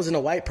could have chosen a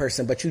white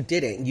person, but you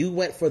didn't. You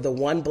went for the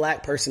one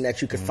black person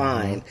that you could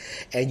find,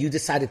 and you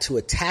decided to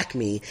attack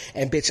me.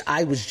 And bitch,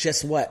 I was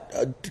just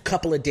a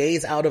couple of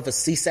days out of a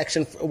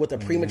C-section with a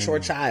premature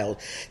child,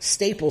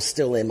 staples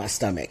still in my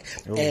stomach.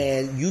 Ooh.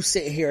 And you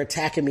sitting here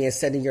attacking me and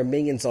sending your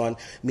minions on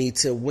me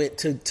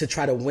to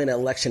try to win an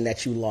election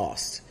that you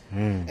lost.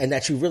 And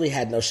that you really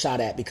had no shot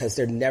at because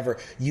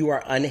you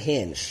are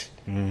unhinged.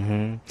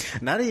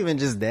 Not even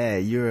just that,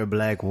 you're a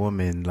black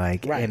woman,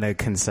 like, in a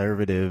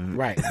conservative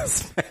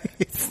space.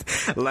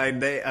 Like,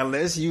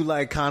 unless you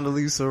like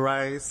Condoleezza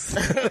Rice.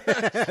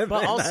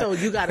 But also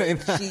you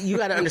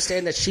gotta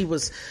understand that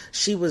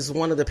she was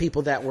one of the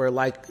people that were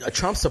like a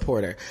Trump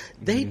supporter.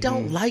 They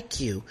don't like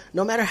you.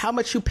 No matter how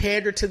much you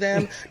pander to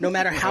them, no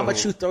matter how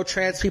much you throw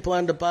trans people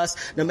under the bus,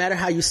 no matter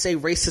how you say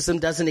racism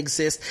doesn't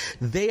exist,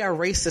 they are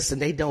racist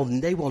and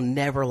they will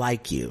never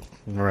like you.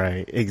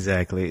 Right,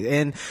 exactly.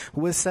 And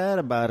what's sad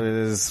about it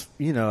is,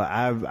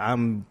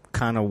 I'm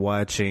kind of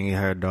watching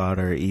her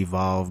daughter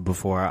evolve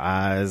before our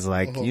eyes,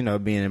 like,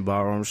 being in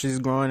ballroom. She's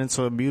growing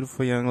into a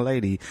beautiful young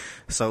lady.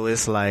 So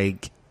it's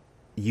like,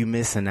 you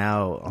missing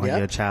out on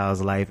your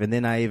child's life. And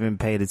then I even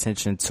paid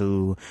attention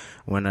to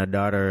when her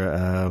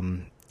daughter,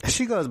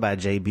 she goes by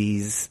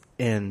JB's,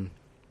 and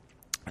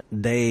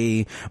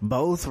they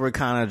both were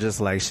kind of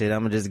just like, shit,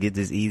 I'm gonna just get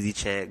this easy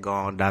check, go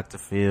on Dr.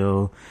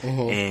 Phil.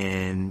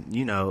 And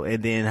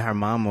and then her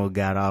mama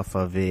got off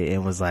of it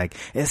and was like,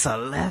 it's a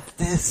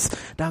leftist,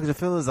 Dr.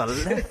 Phil is a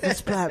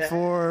leftist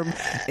platform.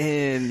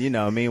 And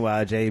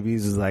meanwhile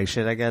JB's was like,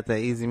 shit, I got that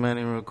easy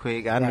money real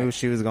quick. I knew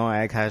she was gonna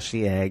act how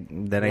she act.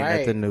 That ain't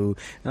nothing new.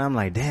 And I'm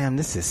like, damn,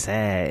 this is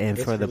sad. And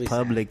it's for the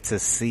public to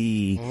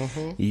see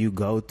you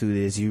go through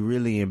this, you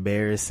really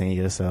embarrassing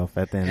yourself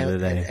at the end of the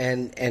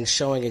day. And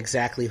showing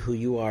exactly who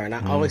you are. And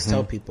I always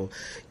tell people,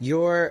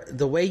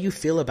 the way you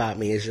feel about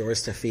me is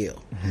yours to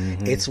feel.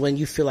 It's when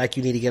you feel like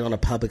you need to get on a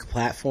public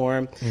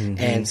platform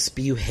and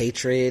spew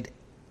hatred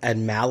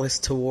and malice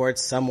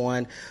towards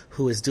someone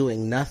who is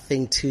doing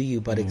nothing to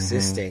you but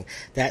existing.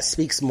 That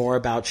speaks more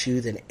about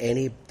you than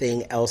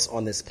anything else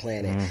on this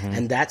planet.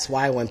 And that's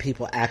why when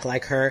people act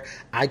like her,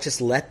 I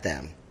just let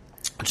them.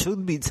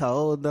 Truth be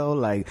told, though,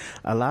 like,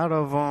 a lot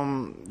of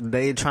them,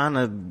 they trying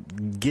to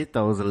get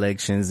those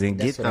elections and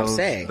get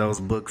those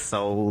books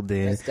sold,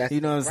 and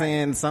you know what I'm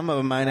saying? Some of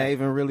them might not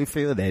even really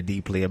feel that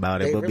deeply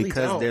about it, but really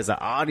because there's an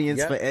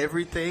audience for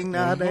everything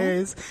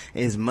nowadays,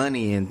 is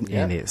money in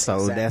it.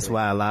 So that's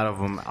why a lot of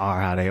them are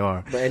how they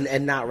are.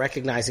 And not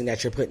recognizing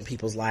that you're putting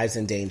people's lives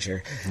in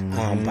danger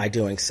by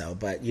doing so.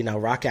 But,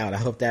 rock out. I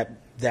hope that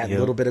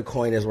little bit of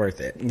coin is worth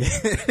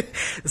it.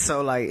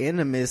 So, like, in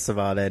the midst of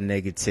all that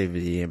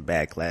negativity and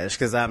backlash,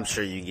 because I'm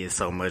sure you get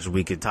so much,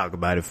 we could talk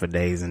about it for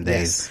days and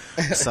days.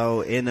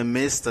 So, in the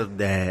midst of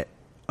that,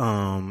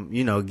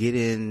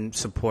 getting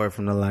support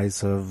from the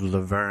likes of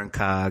Laverne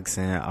Cox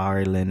and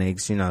Ari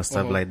Lennox,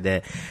 stuff like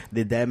that.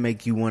 Did that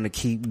make you want to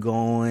keep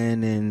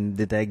going, and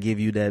did that give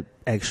you that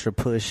extra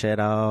push at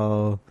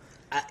all?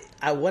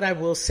 What I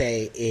will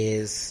say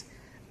is,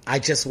 I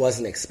just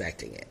wasn't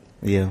expecting it.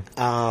 Yeah.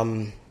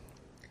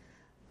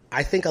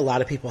 I think a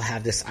lot of people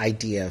have this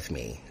idea of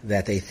me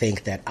that they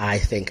think that I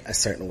think a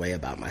certain way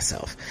about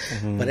myself.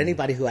 But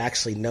anybody who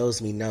actually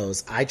knows me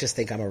knows I just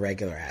think I'm a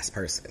regular ass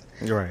person.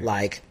 Right.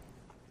 Like,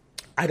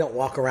 I don't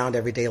walk around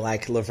every day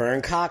like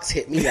Laverne Cox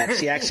hit me up.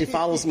 She actually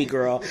follows me,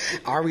 girl.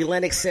 Ari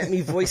Lennox sent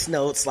me voice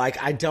notes.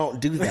 Like, I don't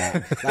do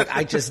that. Like,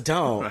 I just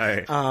don't.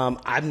 Right.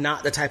 I'm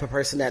not the type of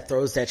person that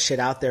throws that shit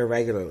out there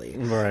regularly.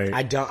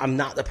 Right. I'm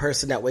not the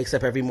person that wakes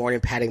up every morning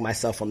patting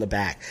myself on the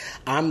back.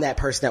 I'm that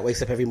person that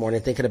wakes up every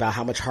morning thinking about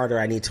how much harder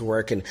I need to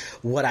work and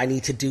what I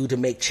need to do to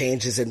make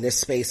changes in this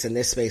space, in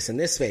this space, in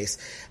this space.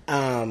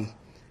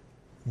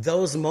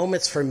 Those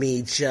moments for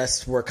me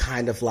just were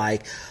kind of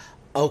like,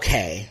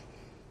 okay,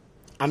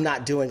 I'm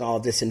not doing all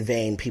of this in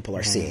vain. People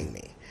are seeing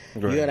me.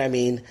 Right. You know what I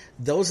mean?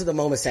 Those are the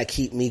moments that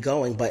keep me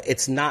going, but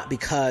it's not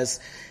because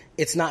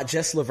it's not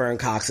just Laverne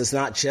Cox. It's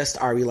not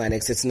just Ari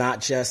Lennox. It's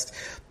not just,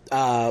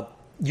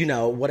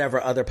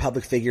 whatever other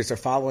public figures are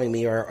following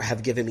me or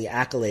have given me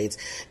accolades.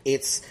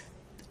 It's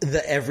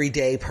the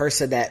everyday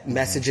person that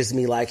messages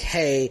me like,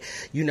 hey,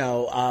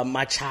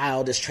 my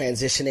child is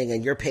transitioning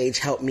and your page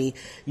helped me,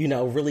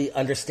 really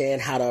understand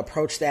how to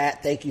approach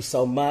that. Thank you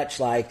so much.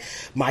 Like,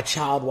 my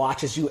child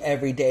watches you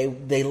every day.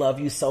 They love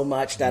you so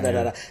much.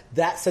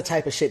 That's the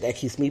type of shit that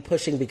keeps me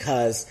pushing,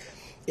 because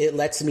it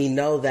lets me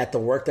know that the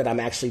work that I'm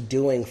actually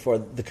doing for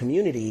the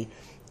community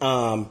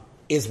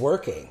is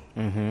working.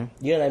 Mm-hmm.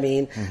 You know what I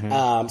mean?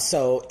 Mm-hmm.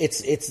 So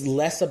it's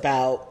less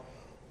about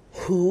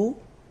who,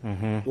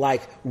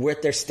 like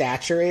what their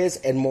stature is,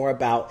 and more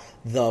about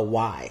the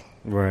why.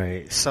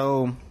 Right.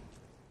 So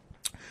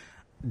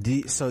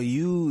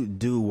you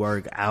do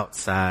work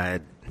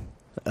outside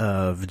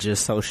of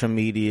just social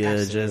media.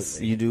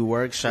 Absolutely. You do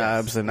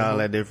workshops and all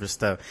that different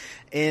stuff.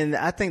 And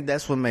I think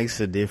that's what makes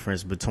the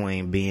difference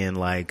between being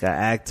like an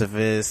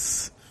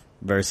activist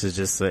versus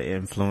just an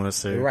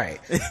influencer. Right.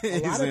 A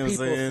lot of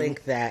people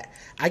think that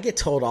I get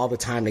told all the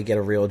time to get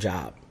a real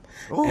job.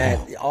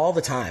 And all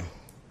the time.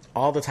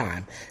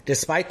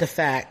 Despite the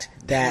fact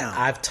that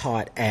I've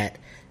taught at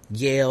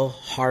Yale,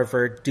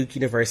 Harvard, Duke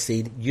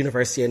University,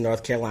 University of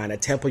North Carolina,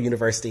 Temple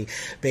University.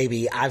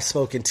 Baby, I've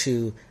spoken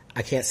to,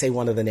 I can't say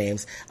one of the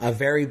names, a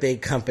very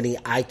big company,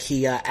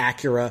 IKEA,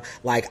 Acura.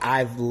 Like,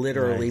 I've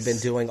literally been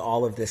doing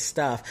all of this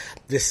stuff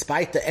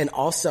despite and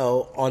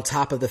also on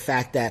top of the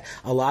fact that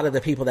a lot of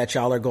the people that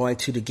y'all are going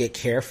to get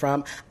care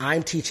from,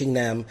 I'm teaching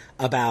them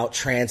about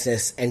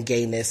transness and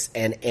gayness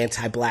and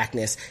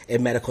anti-blackness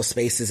in medical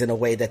spaces in a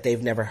way that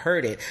they've never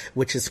heard it,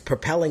 which is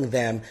propelling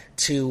them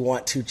to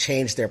want to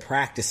change their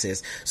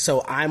practices.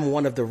 So I'm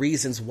one of the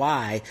reasons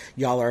why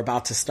y'all are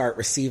about to start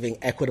receiving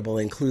equitable,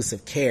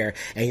 inclusive care,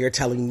 and you're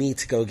telling me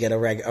to go get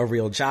a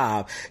real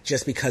job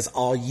just because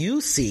all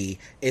you see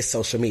is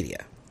social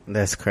media.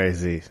 That's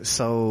crazy.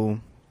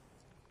 So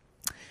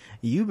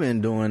you've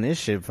been doing this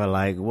shit for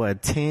like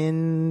what,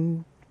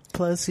 10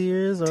 plus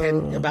years?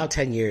 Or? About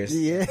 10 years.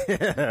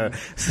 Yeah.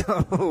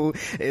 So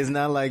it's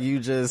not like you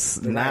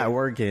just not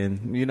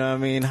working. You know what I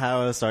mean?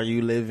 How else are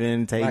you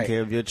living, taking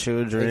care of your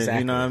children? Exactly.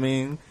 You know what I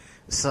mean?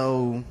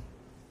 So,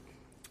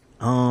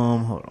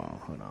 hold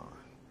on.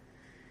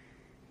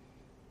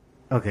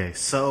 Okay,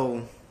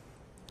 so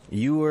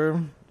you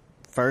were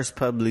first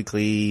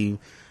publicly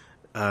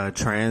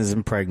trans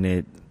and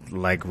pregnant,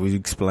 like we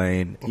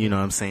explained, you know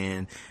what I'm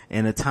saying,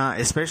 in a time,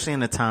 especially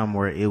in a time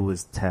where it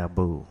was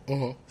taboo.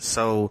 Mm-hmm.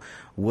 So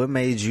what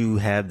made you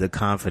have the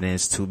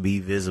confidence to be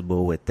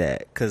visible with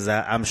that? Because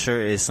I'm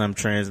sure it's some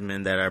trans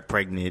men that are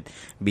pregnant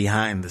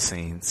behind the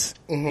scenes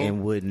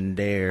and wouldn't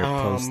dare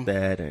post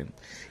that. And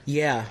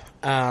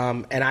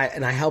and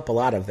I help a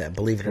lot of them,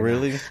 believe it or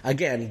really? not.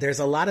 Again, there's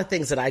a lot of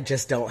things that I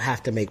just don't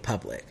have to make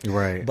public.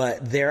 Right.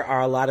 But there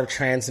are a lot of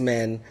trans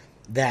men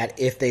that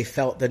if they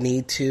felt the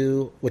need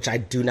to, which I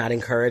do not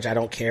encourage, I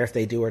don't care if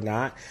they do or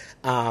not,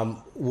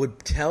 would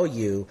tell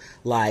you,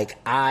 like,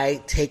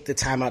 I take the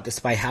time out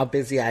despite how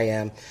busy I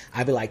am.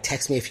 I'd be like,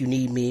 text me if you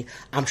need me.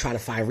 I'm trying to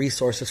find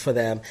resources for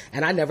them.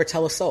 And I never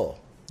tell a soul.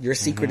 Your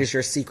secret is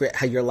your secret.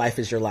 How your life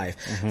is your life.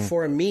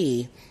 For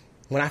me,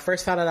 when I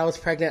first found out I was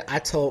pregnant, I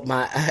told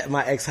my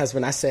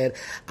ex-husband, I said,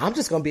 I'm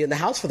just going to be in the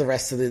house for the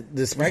rest of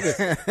this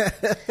pregnancy.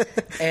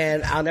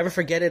 And I'll never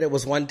forget it. It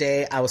was one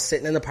day I was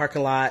sitting in the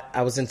parking lot.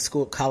 I was in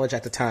college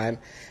at the time.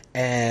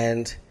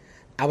 And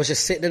I was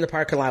just sitting in the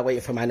parking lot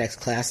waiting for my next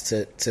class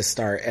to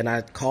start. And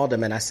I called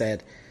him and I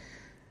said,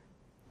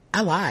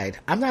 I lied.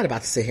 I'm not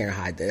about to sit here and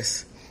hide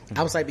this.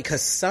 I was like,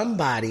 because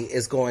somebody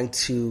is going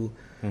to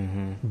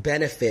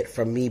benefit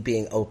from me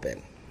being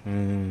open.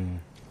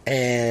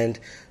 And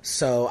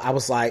so I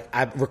was like,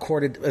 I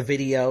recorded a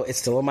video. It's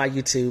still on my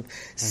YouTube,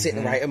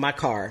 sitting right in my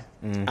car.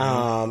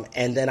 And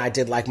then I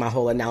did like my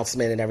whole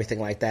announcement and everything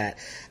like that.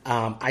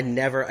 I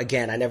never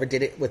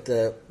did it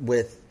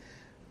with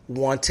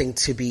wanting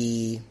to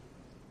be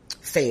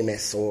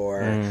famous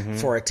or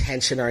for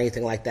attention or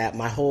anything like that.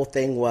 My whole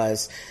thing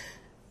was,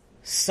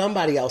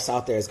 somebody else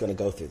out there is going to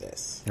go through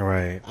this.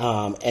 Right.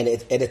 And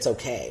it's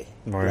okay.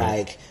 Right.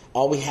 Like,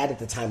 all we had at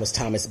the time was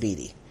Thomas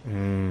Beatty.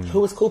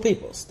 Who was Cool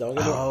Peoples? Don't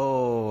get me wrong.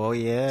 Oh,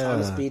 yeah.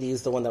 Thomas Beatty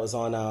is the one that was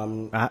on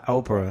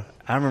Oprah.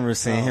 I remember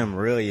seeing him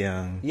real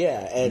young. Yeah,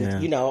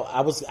 and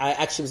I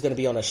actually was going to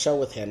be on a show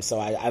with him,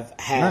 so I've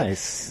had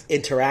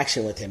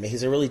interaction with him.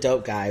 He's a really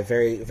dope guy,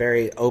 very,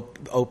 very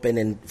open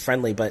and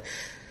friendly, but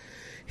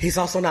he's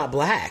also not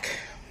black.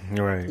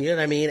 Right. You know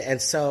what I mean? And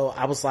so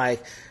I was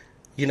like,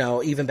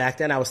 even back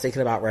then I was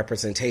thinking about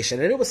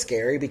representation, and it was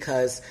scary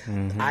because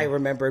I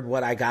remembered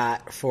what I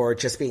got for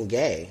just being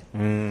gay,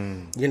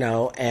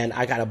 and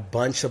I got a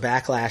bunch of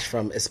backlash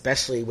from,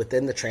 especially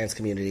within the trans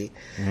community.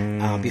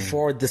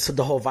 Before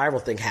the whole viral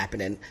thing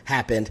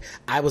happened,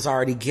 I was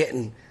already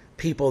getting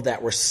people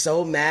that were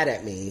so mad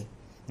at me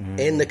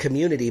in the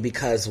community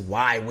because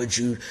why would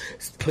you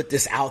put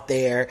this out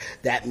there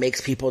that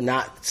makes people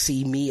not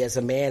see me as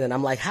a man? And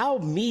I'm like, how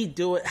me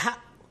do it? How?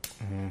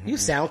 You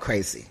sound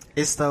crazy.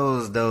 It's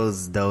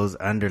those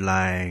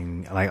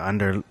underlying, like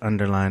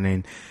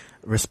underlining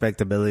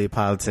respectability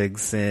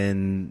politics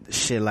and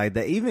shit like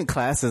that. Even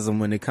classism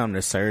when it comes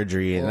to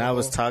surgery. And I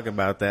was talking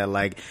about that,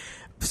 like,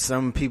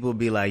 some people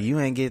be like, you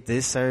ain't get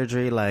this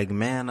surgery, like,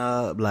 man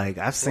up. Like,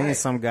 I've seen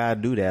some guy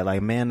do that,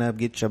 like, man up,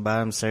 get your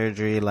bottom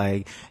surgery,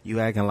 like, you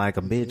acting like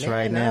a bitch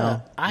right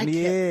now. I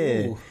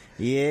can't.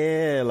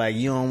 Yeah, like,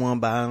 you don't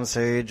want bottom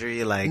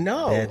surgery, like,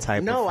 that type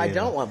of No, I feel.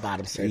 don't want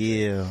bottom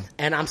surgery. Yeah.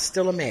 And I'm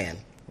still a man.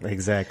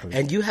 Exactly.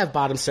 And you have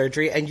bottom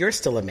surgery and you're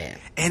still a man.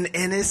 And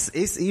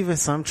it's even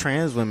some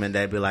trans women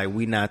that be like,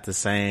 we not the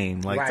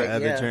same, like the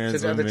other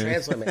trans women. Other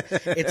trans women.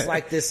 It's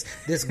like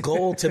this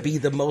goal to be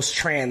the most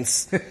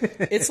trans.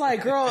 It's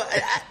like, girl,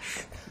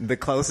 the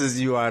closest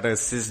you are to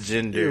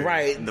cisgender,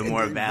 right? The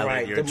more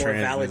valid you're the more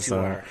valid you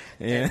are.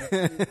 Yeah.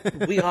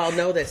 And we all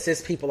know that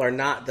cis people are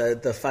not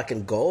the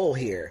fucking goal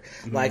here.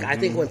 Like, I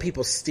think when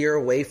people steer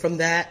away from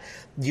that,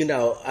 you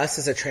know, us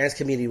as a trans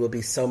community will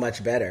be so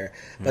much better.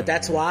 But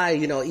that's why,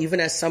 you know, even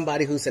as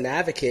somebody who's an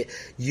advocate,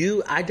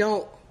 I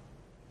don't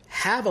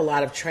have a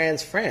lot of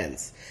trans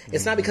friends.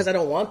 It's not because I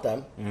don't want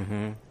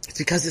them. It's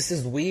because this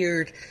is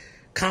weird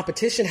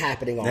competition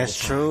happening all the time. That's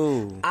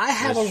true. I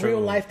have a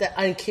real life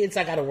and kids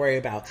I got to worry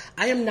about.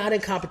 I am not in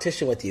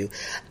competition with you.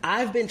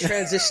 I've been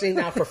transitioning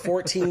now for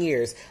 14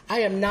 years. I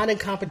am not in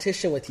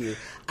competition with you.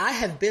 I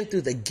have been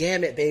through the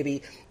gamut,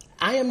 baby.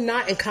 I am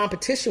not in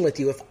competition with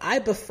you. If I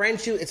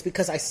befriend you, it's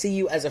because I see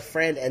you as a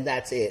friend and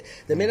that's it.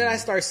 The minute I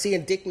start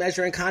seeing dick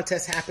measuring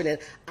contests happening,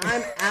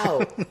 I'm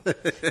out.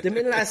 The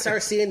minute I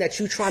start seeing that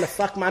you trying to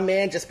fuck my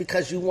man just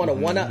because you want to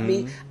one-up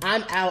me,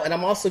 I'm out, and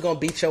I'm also going to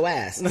beat your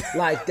ass.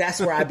 Like, that's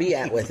where I be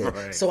at with it.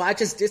 Right. So I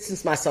just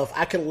distance myself.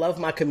 I can love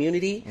my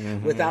community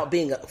without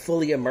being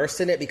fully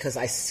immersed in it because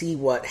I see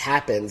what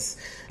happens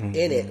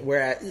in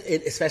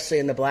it, especially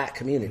in the black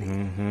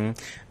community.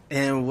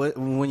 And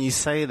when you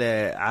say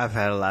that, I've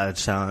had a lot of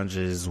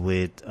challenges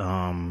with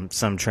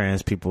some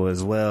trans people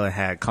as well, and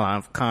had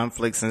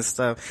conflicts and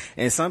stuff.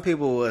 And some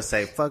people will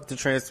say, "Fuck the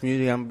trans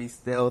community, I'm gonna be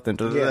stealth," and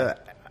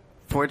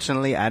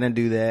Fortunately, I didn't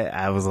do that.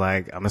 I was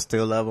like, I'm gonna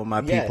still love on my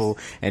people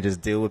and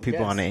just deal with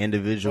people on an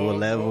individual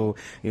level.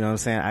 You know what I'm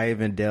saying? I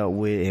even dealt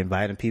with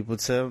inviting people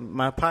to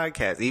my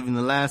podcast, even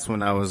the last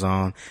one I was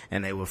on,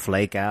 and they would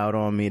flake out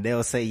on me.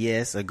 They'll say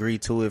yes, agree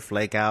to it,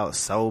 flake out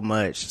so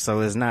much.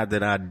 So it's not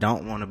that I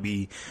don't want to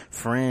be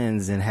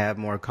friends and have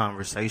more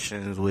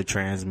conversations with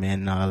trans men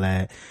and all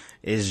that.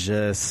 It's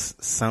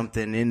just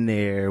something in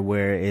there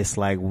where it's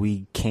like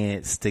we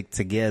can't stick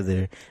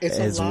together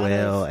as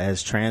well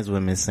as trans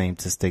women seem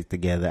to stick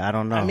together. I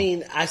don't know. I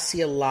mean, I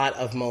see a lot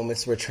of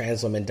moments where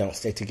trans women don't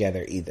stick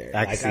together either.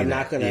 I'm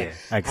not gonna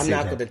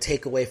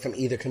take away from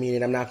either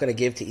community. I'm not gonna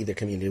give to either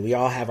community. We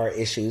all have our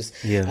issues,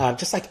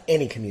 just like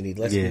any community.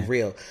 Let's be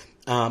real.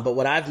 But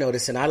what I've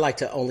noticed, and I like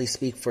to only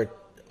speak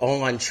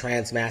on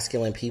trans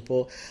masculine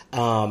people,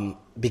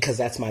 because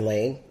that's my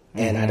lane.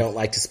 And I don't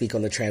like to speak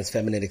on the trans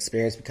feminine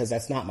experience because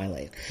that's not my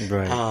lane.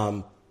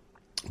 Right.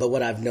 But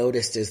what I've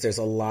noticed is there's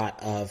a lot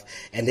of,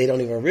 and they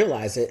don't even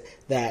realize it,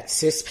 that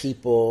cis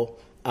people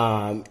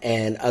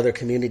and other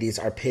communities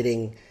are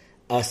pitting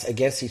us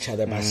against each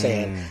other by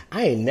saying,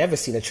 I ain't never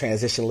seen a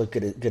transition look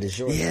good as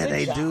yours. Yeah,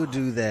 they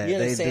do that. You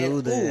know they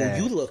do that.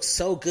 Ooh, you look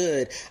so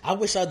good. I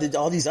wish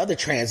all these other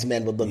trans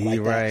men would look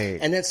like that.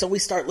 And then so we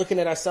start looking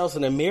at ourselves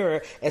in the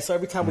mirror, and so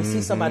every time we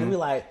see somebody, we're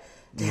like,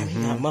 damn,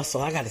 he got muscle.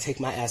 I got to take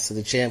my ass to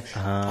the gym.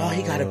 Oh,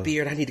 he got a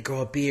beard. I need to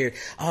grow a beard.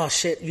 Oh,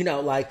 shit. You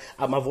know, like,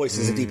 my voice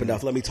isn't deep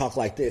enough. Let me talk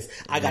like this.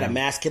 I got to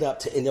mask it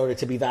up in order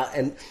to be valid.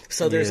 And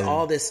so there's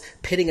all this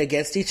pitting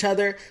against each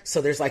other. So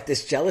there's like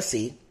this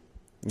jealousy.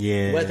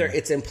 Yeah. Whether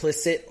it's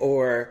implicit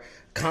or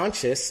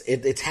conscious,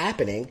 it's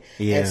happening.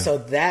 Yeah. And so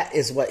that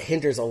is what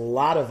hinders a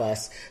lot of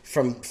us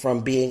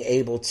from being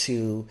able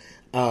to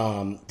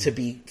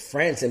be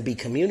friends and be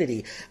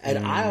community.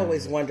 And I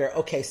always wonder,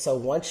 okay, so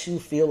once you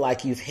feel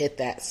like you've hit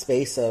that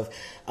space of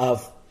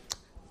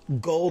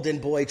golden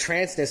boy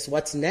transness,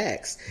 what's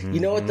next? You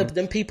know what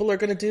them people are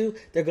going to do?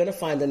 They're going to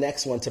find the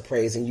next one to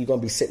praise, and you're going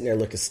to be sitting there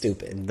looking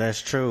stupid.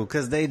 That's true,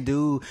 because they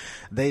do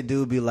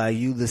be like,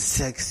 you the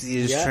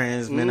sexiest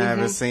trans man I've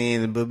ever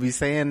seen, but be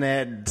saying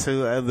that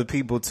to other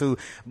people too.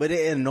 But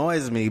it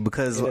annoys me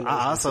because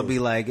I also be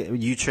like,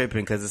 you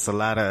tripping because it's a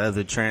lot of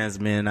other trans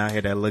men out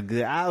here that look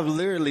good. I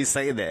literally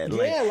say that.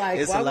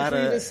 It's why a lot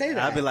would you even say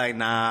that? I'd be like,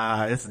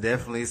 nah, it's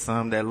definitely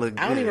some that look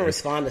good. I don't even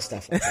respond to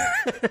stuff like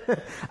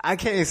that. I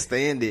can't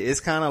stand it. It's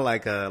kind of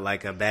like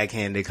a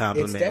backhanded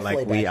compliment.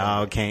 Like we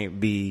all can't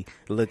be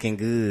looking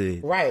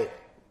good. Right.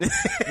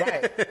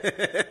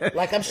 Right.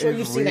 Like, I'm sure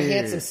you've seen a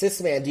handsome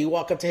cis man. Do you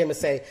walk up to him and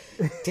say,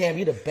 damn,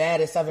 you the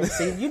baddest I've ever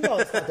seen? You know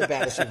it's not the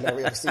baddest you've never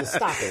ever seen.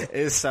 Stop it.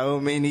 It's so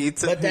many.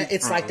 But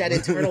it's like that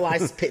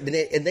internalized pit.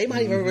 And they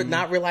might even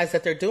not realize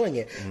that they're doing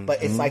it.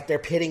 But it's like they're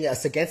pitting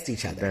us against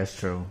each other. That's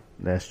true.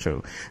 That's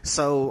true.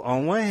 So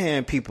on one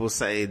hand, people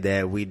say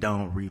that we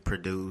don't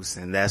reproduce,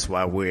 and that's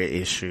why we're an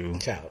issue.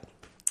 Child.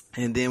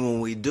 And then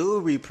when we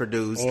do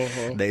reproduce,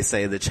 they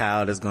say the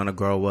child is going to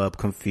grow up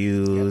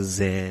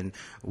confused and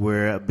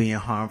we're being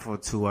harmful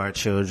to our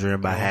children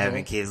by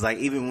having kids. Like,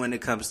 even when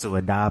it comes to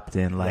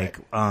adopting, like,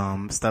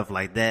 stuff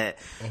like that.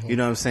 You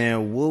know what I'm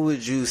saying? What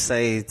would you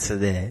say to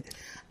that?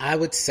 I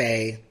would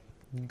say,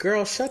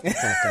 girl, shut the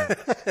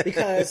fuck up.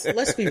 Because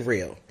let's be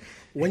real.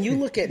 when you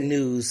look at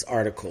news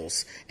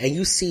articles and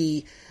you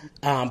see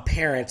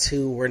parents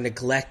who were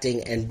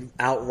neglecting and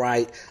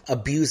outright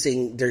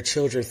abusing their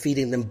children,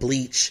 feeding them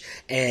bleach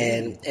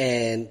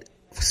and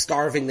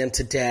starving them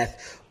to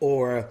death,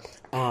 or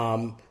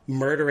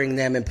murdering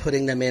them and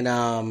putting them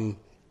in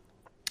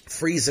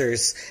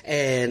freezers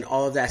and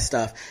all of that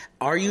stuff.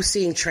 Are you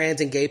seeing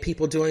trans and gay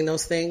people doing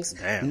those things?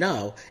 Damn.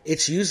 No,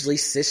 it's usually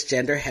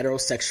cisgender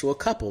heterosexual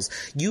couples.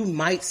 You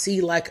might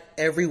see like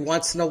every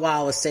once in a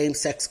while a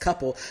same-sex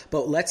couple,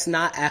 but let's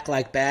not act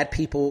like bad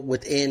people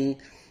within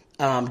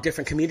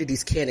different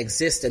communities can't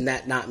exist and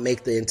that not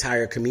make the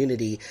entire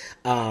community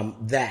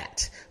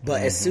that.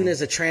 But as soon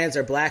as a trans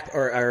or black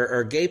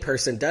or gay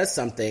person does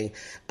something,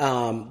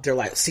 they're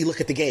like, see, look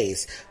at the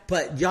gays.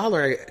 But y'all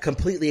are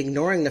completely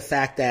ignoring the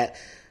fact that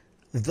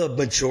the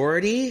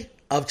majority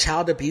of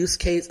child abuse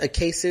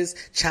cases,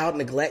 child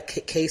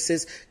neglect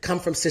cases come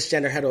from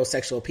cisgender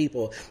heterosexual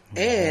people.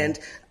 And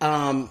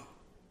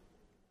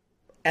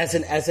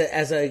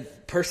as a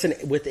person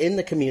within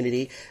the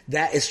community,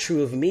 that is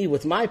true of me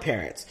with my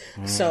parents.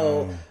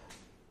 So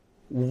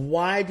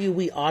why do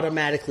we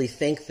automatically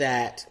think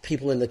that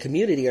people in the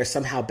community are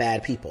somehow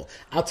bad people?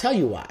 I'll tell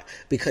you why.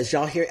 Because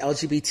y'all hear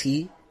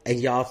LGBT and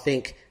y'all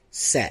think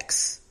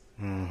sex.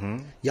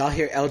 Y'all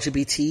hear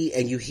LGBT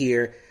and you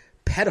hear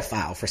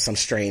pedophile for some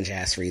strange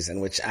ass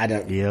reason, which I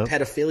don't.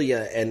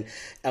 Pedophilia and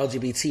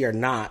LGBT are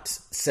not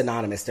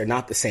synonymous. They're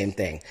not the same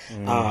thing.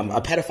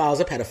 A pedophile is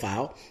a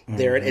pedophile.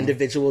 They're an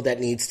individual that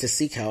needs to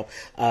seek help.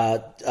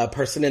 A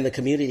person in the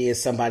community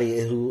is somebody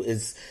who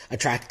is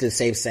attracted to the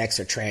same sex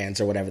or trans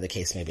or whatever the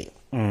case may be.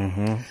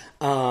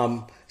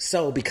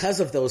 So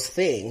because of those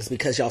things,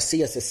 because y'all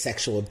see us as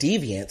sexual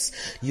deviants,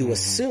 you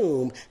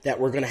assume that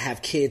we're going to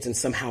have kids and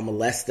somehow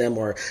molest them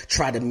or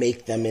try to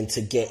make them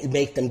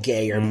make them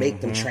gay or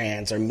make them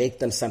trans or make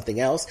them something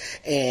else.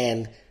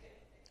 And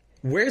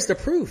where's the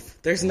proof?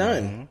 There's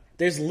none.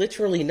 There's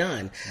literally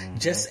none.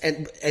 Just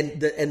and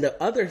the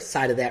other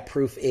side of that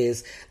proof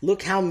is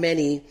look how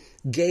many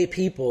gay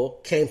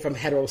people came from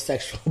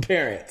heterosexual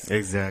parents.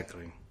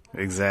 Exactly.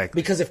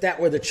 Because if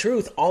that were the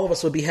truth, all of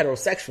us would be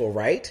heterosexual,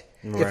 right?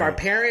 If our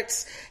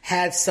parents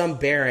had some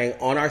bearing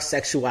on our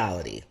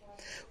sexuality,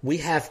 we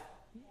have,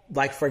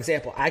 like, for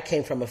example, I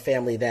came from a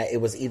family that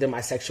it was either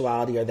my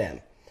sexuality or them,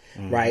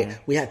 right?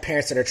 We have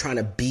parents that are trying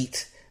to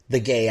beat the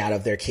gay out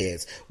of their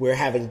kids. We're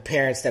having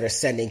parents that are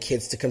sending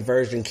kids to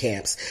conversion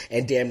camps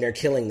and damn near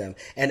killing them.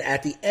 And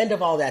at the end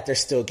of all that, they're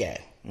still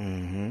gay.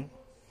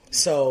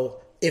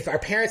 So if our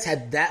parents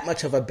had that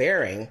much of a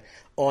bearing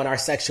on our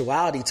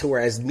sexuality to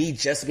whereas me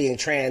just being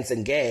trans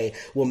and gay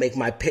will make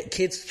my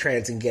kids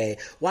trans and gay,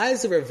 why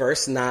is the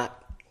reverse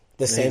not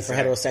the same for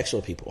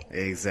heterosexual people?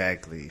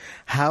 Exactly.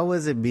 How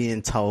is it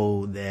being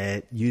told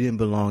that you didn't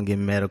belong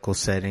in medical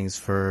settings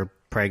for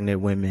pregnant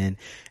women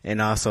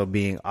and also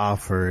being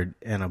offered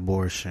an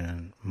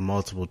abortion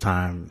multiple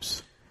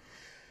times?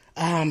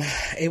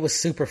 It was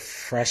super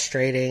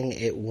frustrating.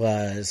 It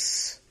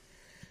was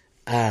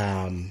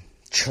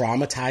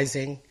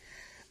traumatizing.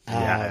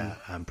 Yeah,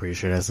 I'm pretty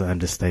sure that's an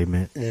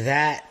understatement.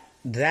 That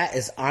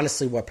is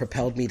honestly what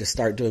propelled me to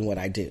start doing what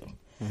I do.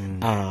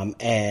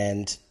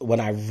 And when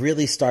I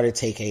really started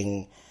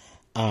taking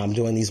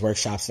doing these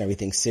workshops and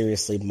everything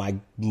seriously,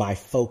 my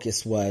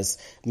focus was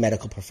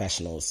medical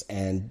professionals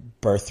and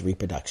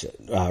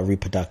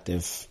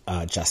reproductive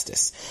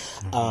justice.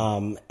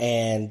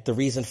 And the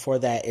reason for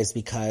that is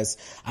because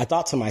I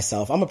thought to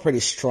myself, I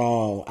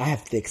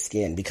have thick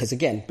skin because,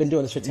 again, been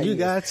doing this for 10 years. You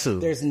got to.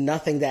 There's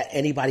nothing that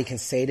anybody can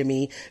say to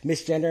me,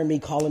 misgendering me,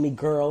 calling me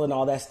girl and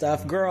all that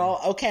stuff.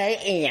 Girl,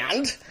 okay,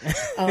 and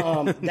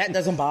that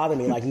doesn't bother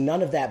me. Like,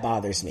 none of that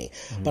bothers me.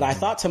 But I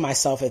thought to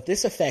myself, if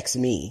this affects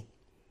me,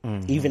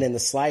 even in the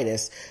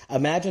slightest,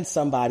 imagine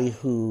somebody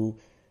who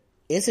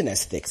isn't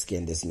as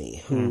thick-skinned as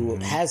me, who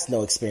has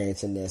no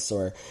experience in this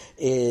or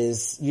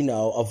is,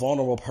 a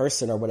vulnerable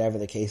person or whatever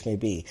the case may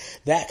be.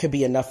 That could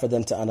be enough for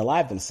them to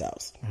unalive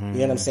themselves. You know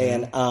what I'm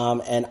saying?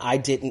 And I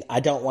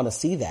don't want to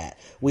see that.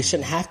 We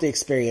shouldn't have to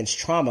experience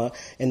trauma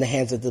in the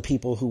hands of the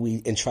people who we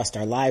entrust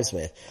our lives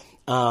with.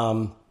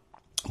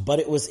 But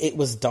it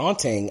was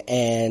daunting,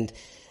 and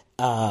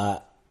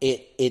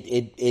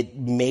it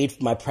made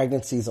my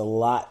pregnancies a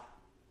lot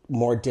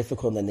more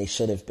difficult than they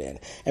should have been.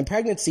 And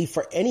pregnancy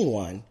for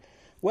anyone,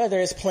 whether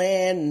it's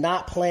planned,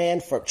 not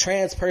planned, for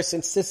trans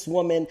person, cis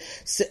woman,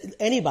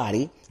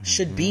 anybody,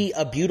 should be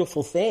a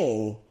beautiful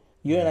thing.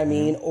 You know what I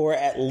mean? Or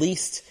at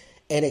least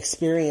an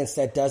experience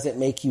that doesn't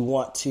make you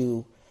want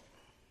to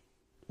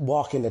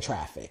walk into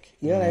traffic.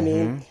 You know what I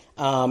mean?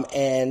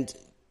 And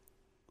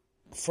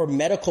for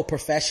medical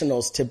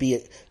professionals to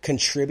be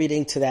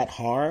contributing to that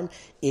harm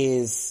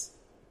is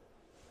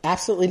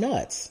absolutely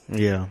nuts.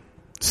 Yeah.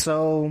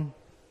 So,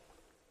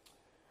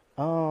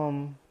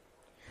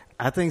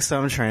 I think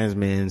some trans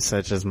men,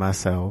 such as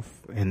myself,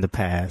 in the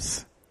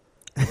past,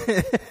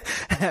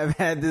 have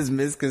had this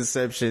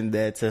misconception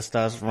that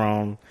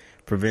testosterone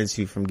prevents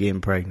you from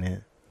getting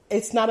pregnant.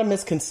 It's not a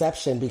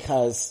misconception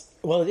because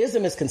Well, it is a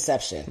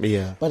misconception.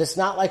 Yeah. But it's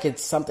not like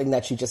it's something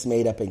that you just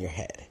made up in your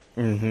head.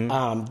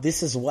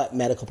 This is what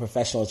medical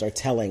professionals are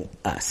telling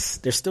us.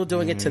 They're still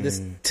doing it to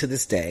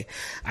this day.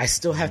 I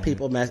still have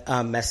people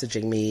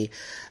messaging me.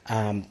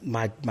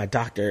 My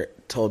doctor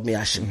told me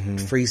I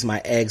should freeze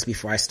my eggs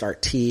before I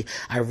start T.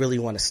 I really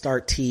want to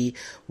start T.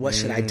 What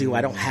should I do?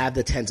 I don't have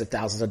the tens of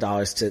thousands of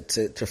dollars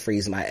to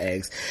freeze my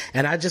eggs.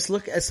 And I just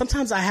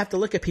sometimes I have to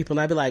look at people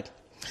and I'd be like,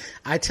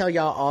 I tell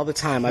y'all all the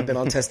time, I've been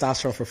on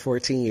testosterone for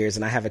 14 years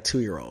and I have a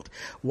 2-year-old.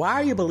 Why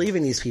are you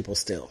believing these people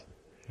still?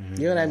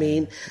 You know what I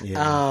mean?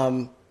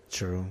 Yeah.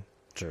 True.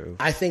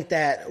 I think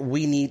that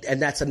we need,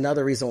 and that's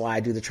another reason why I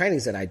do the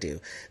trainings that I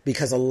do,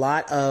 because a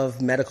lot of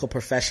medical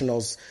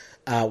professionals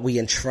we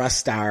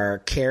entrust our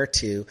care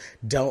to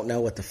don't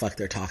know what the fuck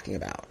they're talking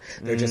about.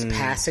 They're just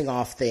passing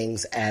off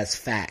things as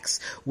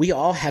facts. We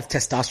all have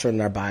testosterone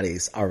in our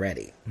bodies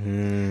already.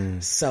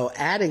 So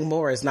adding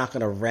more is not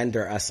going to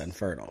render us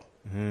infertile.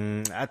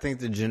 I think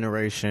the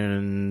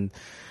generation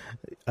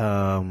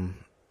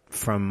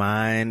from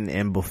mine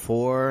and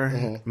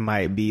before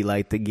might be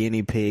like the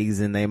guinea pigs,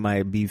 and they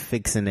might be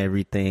fixing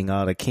everything,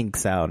 all the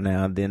kinks out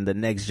now. Then the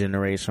next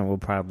generation will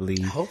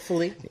probably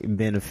hopefully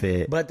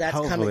benefit. But that's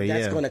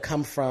going to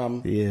come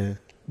from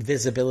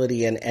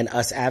visibility and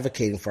us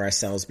advocating for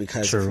ourselves,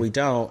 because if we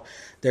don't,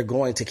 they're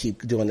going to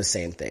keep doing the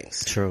same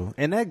things. True.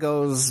 And that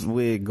goes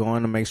with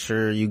going to make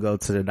sure you go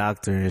to the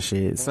doctor and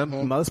shit.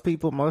 Most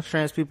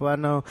trans people I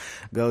know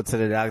go to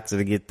the doctor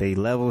to get their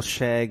levels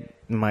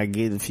checked, might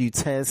get a few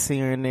tests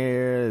here and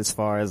there as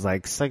far as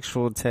like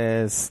sexual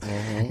tests,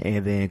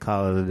 and then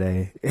call it a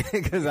day.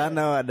 Cause I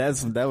know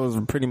that was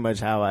pretty much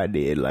how I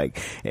did.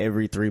 Like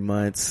every 3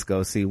 months,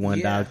 go see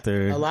one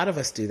doctor. A lot of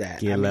us do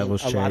that. Get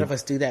levels checked. A lot of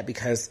us do that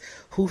because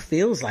who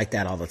feels like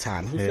that all the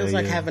time? Who feels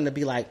like having to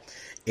be like,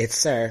 it's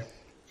sir,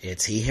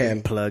 it's he,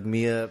 him. Plug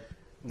me up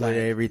with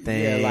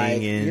everything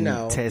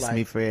and test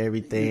me for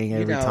everything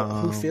every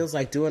time. Who feels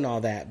like doing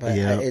all that? But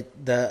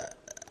the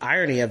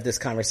irony of this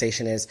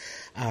conversation is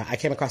I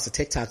came across a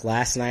TikTok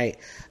last night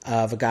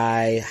of a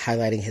guy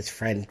highlighting his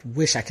friend,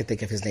 wish I could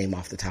think of his name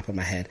off the top of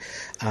my head,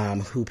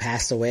 who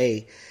passed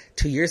away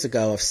 2 years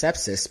ago of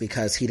sepsis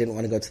because he didn't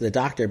want to go to the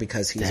doctor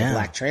because he was a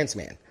black trans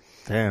man.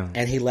 Damn.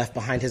 And he left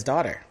behind his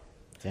daughter.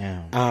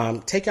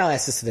 Damn. Take y'all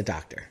asses to the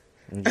doctor.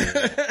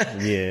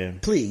 Yeah.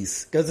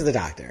 Please go to the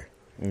doctor.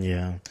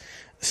 Yeah.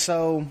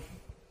 So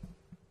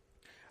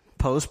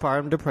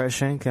postpartum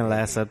depression can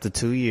last up to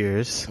 2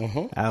 years.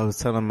 I was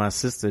telling my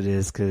sister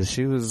this because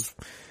she was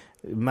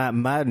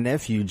my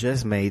nephew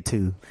just made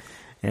 2.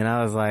 And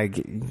I was like,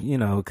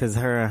 because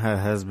her and her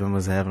husband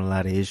was having a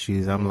lot of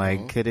issues. I'm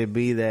like, could it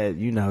be that,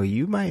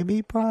 you might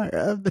be part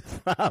of the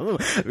problem?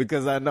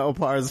 Because I know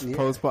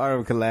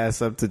postpartum can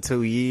last up to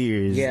 2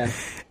 years. Yeah.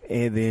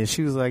 And then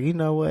she was like, you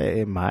know what?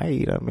 It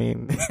might. I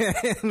mean,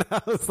 and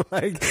I was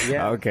like,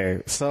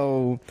 okay.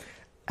 So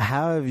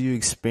how have you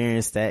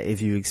experienced that,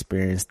 if you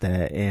experienced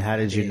that, and how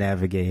did you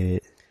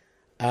navigate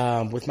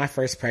it? With my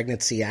first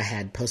pregnancy, I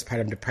had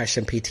postpartum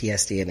depression,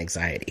 PTSD, and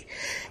anxiety.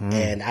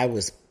 And I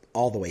was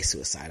all the way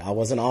suicidal. I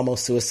wasn't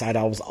almost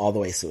suicidal. I was all the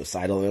way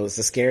suicidal. It was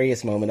the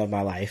scariest moment of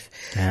my life.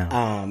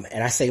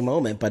 And I say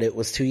moment, but it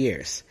was 2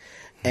 years.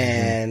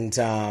 And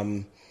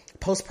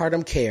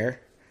postpartum care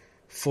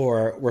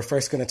we're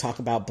first going to talk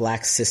about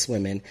black cis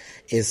women,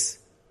 is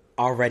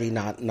already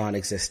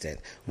non-existent.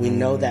 We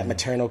know that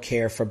maternal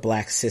care for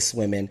black cis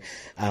women,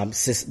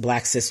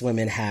 black cis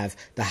women have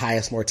the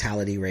highest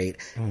mortality rate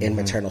in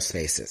maternal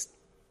spaces.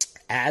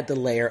 Add the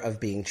layer of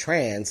being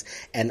trans,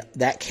 and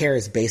that care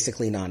is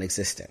basically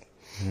non-existent.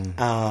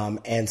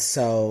 And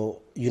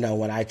so,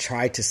 when I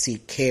tried to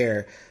seek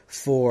care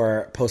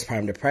for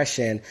postpartum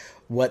depression,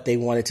 what they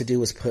wanted to do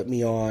was put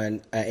me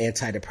on an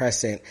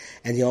antidepressant,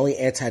 and the only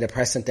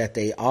antidepressant that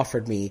they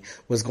offered me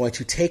was going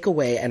to take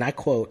away, and I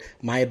quote,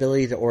 my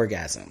ability to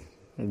orgasm.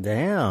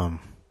 Damn.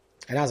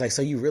 And I was like,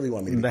 so you really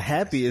want me to be the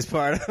happiest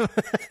part of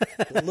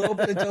a little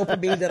bit of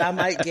dopamine that I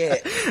might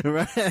get.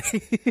 Right.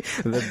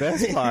 The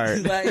best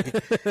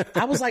part.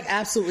 I was like,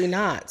 absolutely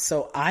not.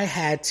 So I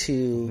had to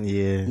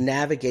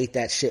navigate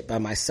that shit by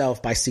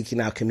myself by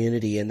seeking out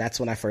community. And that's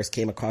when I first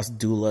came across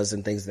doulas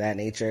and things of that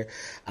nature.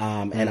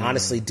 And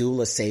honestly,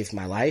 doulas saved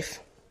my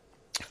life.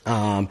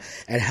 And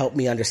helped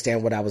me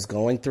understand what I was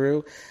going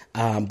through.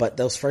 But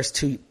those first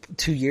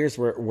two years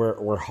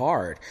were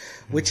hard,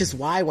 which is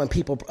why when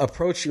people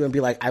approach you and be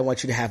like, I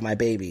want you to have my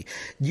baby,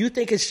 you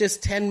think it's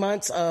just 10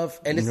 months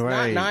and it's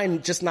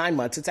not just 9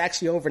 months. It's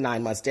actually over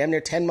 9 months, damn near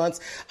 10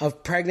 months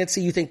of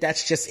pregnancy. You think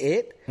that's just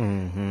it?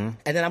 And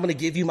then I'm going to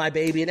give you my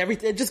baby and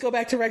everything. Just go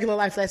back to regular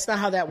life. That's not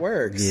how that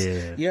works.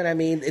 Yeah. You know what I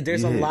mean?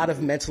 There's a lot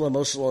of mental,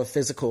 emotional, and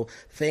physical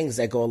things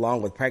that go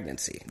along with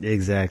pregnancy.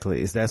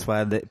 Exactly. That's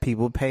why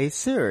people pay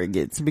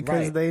surrogates,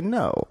 because they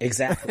know.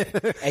 Exactly.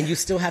 And you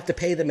still have to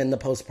pay them in the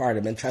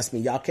postpartum, and trust me,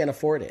 y'all can't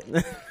afford it.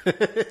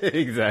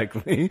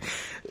 Exactly.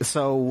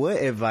 So what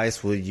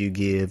advice would you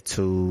give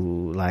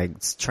to like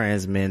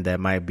trans men that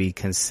might be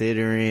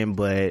considering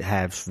but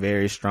have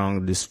very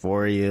strong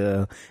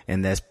dysphoria,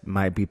 and that's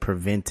might be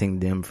preventing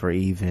them from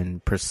even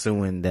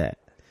pursuing that?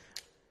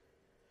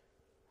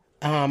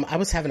 I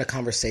was having a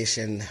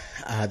conversation.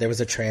 There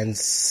was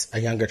a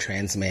younger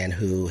trans man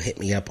who hit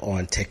me up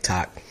on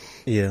TikTok.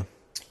 Yeah.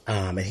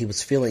 And he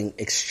was feeling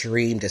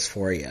extreme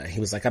dysphoria. He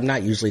was like, I'm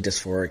not usually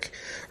dysphoric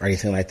or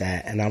anything like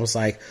that. And I was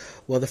like,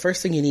 well, the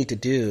first thing you need to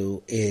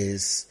do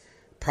is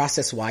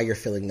process why you're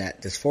feeling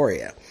that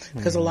dysphoria.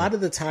 Because a lot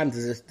of the time,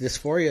 the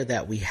dysphoria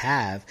that we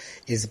have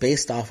is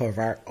based off of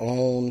our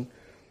own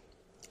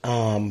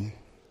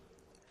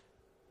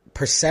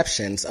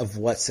perceptions of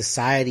what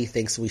society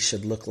thinks we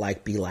should look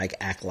like, be like,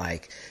 act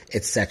like,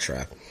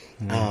 etc.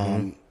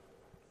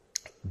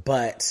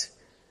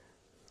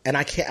 And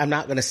I'm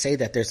not going to say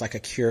that there's like a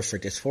cure for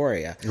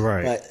dysphoria,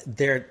 right? But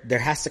there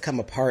has to come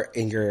a part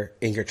in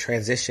your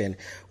transition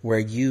where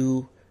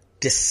you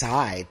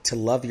decide to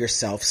love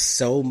yourself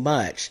so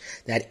much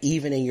that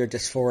even in your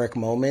dysphoric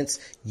moments,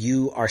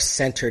 you are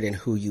centered in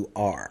who you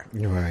are.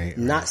 Right.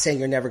 Not saying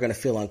you're never going to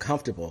feel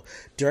uncomfortable.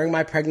 During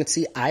my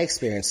pregnancy, I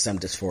experienced some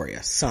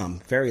dysphoria,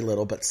 very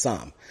little, but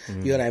some.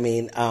 You know what I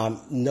mean?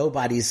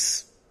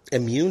 Nobody's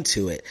immune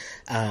to it.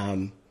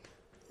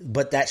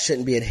 But that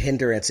shouldn't be a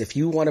hindrance. If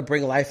you want to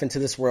bring life into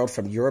this world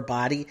from your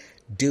body,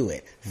 do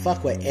it.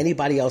 Fuck what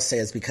anybody else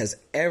says, because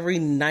every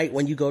night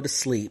when you go to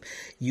sleep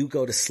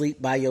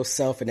by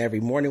yourself, and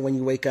every morning when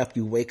you wake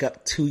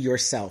up to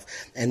yourself.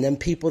 And then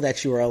people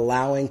that you are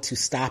allowing to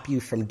stop you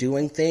from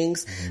doing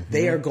things,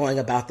 they are going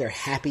about their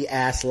happy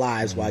ass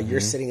lives while you're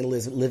sitting and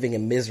living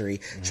in misery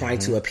trying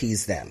to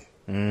appease them.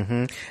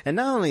 And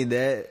not only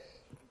that,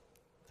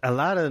 a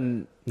lot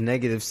of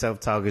negative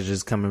self-talk is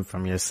just coming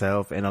from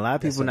yourself, and a lot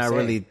of people not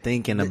really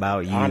thinking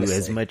about you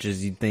as much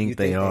as you think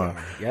they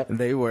are. Yep.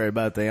 They worry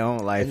about their own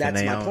life, and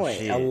that's their my own point.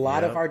 shit. A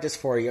lot of our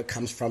dysphoria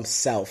comes from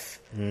self.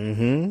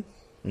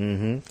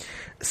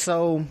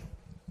 So,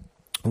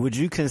 would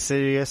you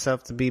consider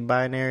yourself to be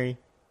binary?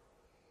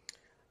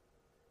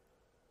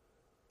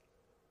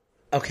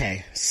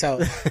 Okay,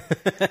 so,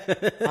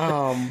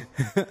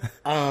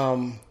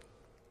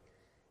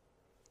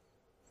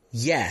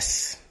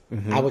 yes.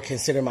 I would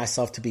consider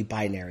myself to be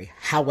binary.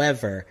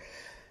 However,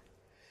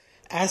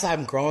 as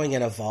I'm growing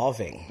and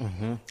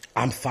evolving,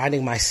 I'm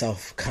finding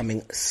myself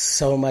coming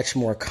so much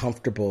more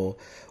comfortable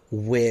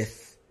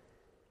with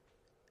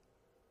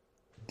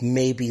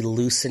maybe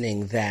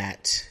loosening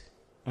that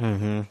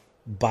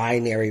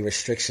binary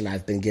restriction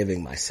I've been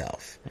giving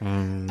myself.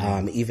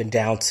 Even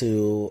down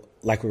to,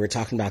 like we were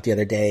talking about the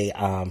other day,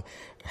 how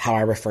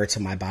I refer to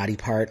my body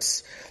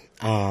parts.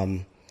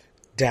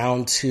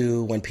 Down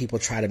to when people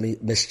try to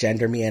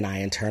misgender me and I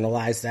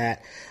internalize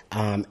that,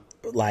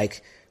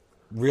 like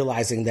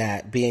realizing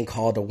that being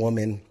called a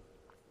woman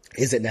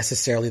isn't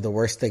necessarily the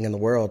worst thing in the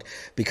world,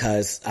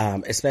 because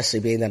especially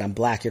being that I'm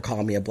black, you're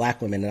calling me a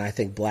black woman, and I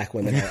think black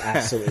women are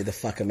absolutely the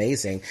fuck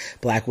amazing.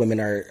 Black women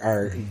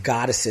are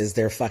goddesses.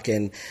 They're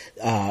fucking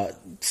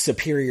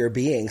superior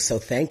beings, so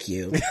thank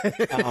you.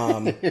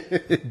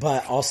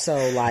 But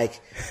also, like,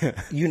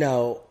 you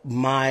know,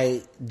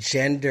 my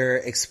gender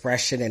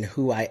expression and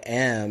who I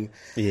am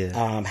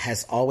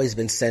has always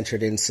been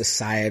centered in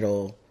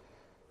societal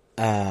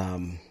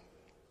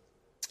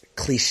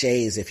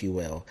cliches, if you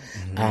will.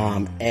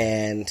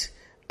 And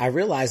I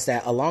realized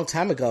that a long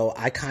time ago,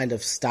 I kind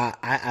of stopped.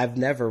 I've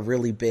never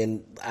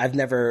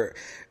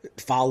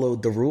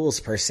followed the rules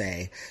per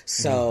se.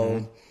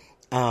 So,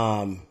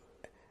 am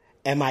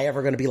I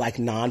ever going to be like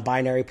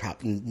non-binary?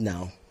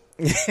 No.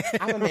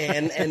 I'm a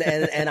man,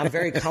 and I'm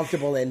very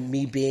comfortable in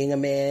me being a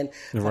man,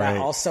 but I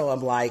also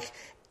am like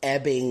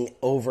ebbing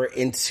over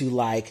into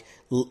like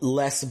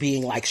less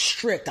being like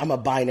strict. I'm a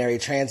binary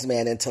trans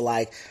man into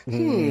like,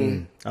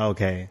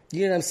 okay.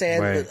 You know what I'm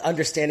saying? Right.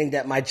 Understanding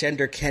that my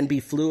gender can be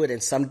fluid,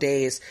 and some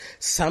days,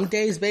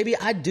 baby,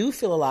 I do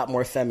feel a lot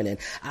more feminine.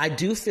 I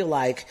do feel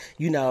like,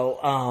 you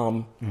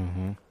know,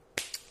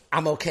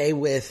 I'm okay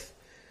with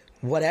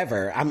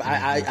whatever.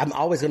 I'm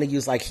always going to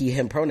use like he,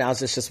 him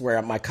pronouns. It's just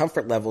where my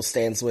comfort level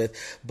stands with,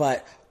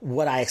 but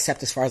what I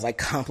accept as far as like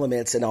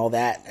compliments and all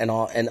that and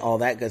all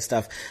that good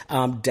stuff,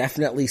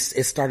 definitely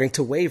is starting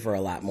to waver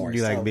a lot more.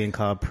 You like being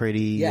called pretty?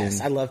 Yes,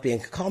 I love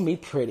call me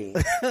pretty.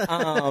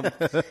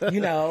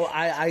 You know,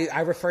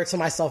 I refer to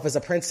myself as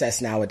a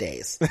princess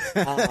nowadays,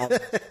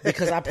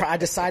 because I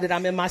decided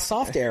I'm in my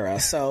soft era.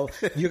 So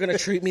you're going to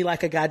treat me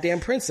like a goddamn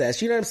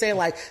princess. You know what I'm saying?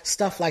 Like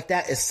stuff like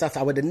that is stuff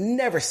I would have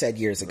never said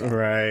years ago.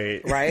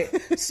 Right.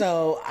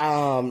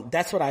 So,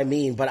 that's what I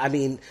mean. But I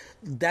mean,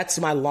 that's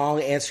my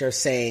long answer of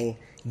saying,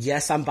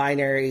 yes, I'm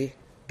binary,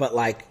 but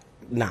like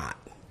not.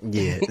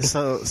 Yeah.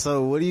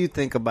 So what do you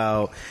think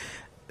about,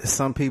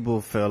 some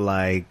people feel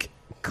like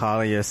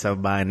calling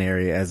yourself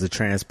binary as a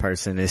trans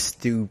person is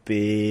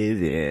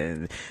stupid,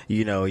 and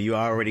you know, you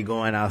already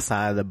going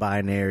outside the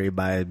binary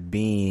by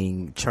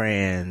being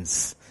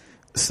trans.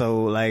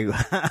 So, like,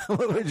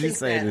 what would you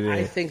say to that?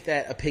 I think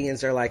that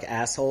opinions are like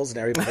assholes, and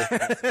everybody.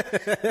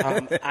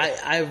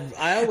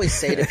 I always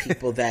say to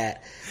people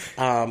that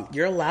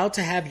you're allowed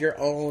to have your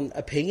own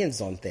opinions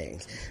on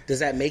things. Does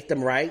that make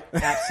them right?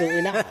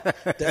 Absolutely not.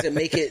 Does it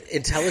make it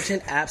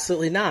intelligent?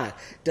 Absolutely not.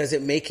 Does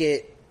it make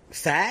it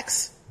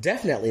facts?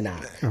 Definitely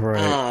not.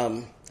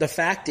 Right. The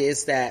fact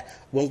is that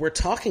when we're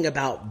talking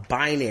about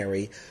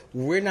binary,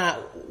 we're not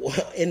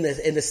in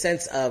the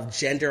sense of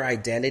gender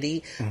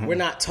identity. We're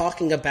not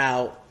talking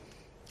about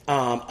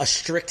a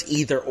strict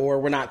either or.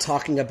 We're not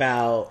talking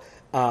about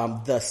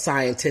the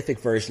scientific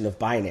version of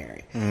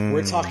binary.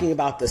 We're talking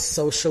about the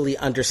socially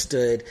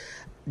understood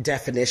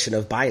definition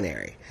of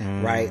binary,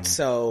 right?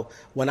 So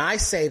when I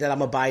say that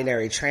I'm a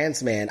binary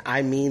trans man,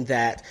 I mean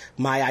that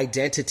my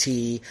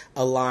identity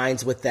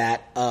aligns with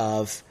that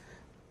of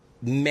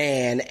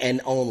man and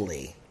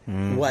only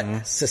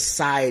what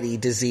society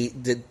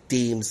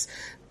deems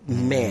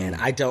man.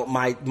 I don't,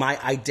 my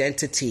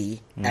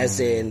identity as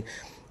in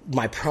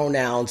my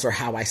pronouns or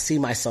how I see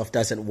myself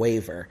doesn't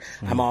waver.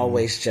 I'm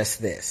always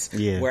just this.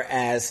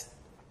 Whereas,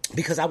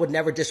 because I would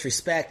never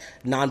disrespect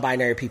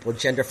non-binary people,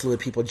 gender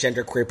fluid people,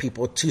 genderqueer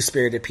people,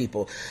 two-spirited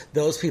people.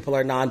 Those people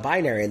are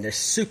non-binary and they're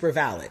super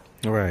valid.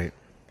 Right.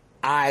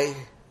 I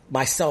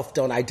myself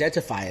don't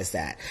identify as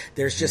that.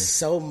 There's just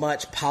so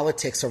much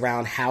politics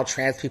around how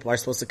trans people are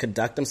supposed to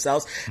conduct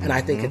themselves, and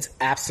I think it's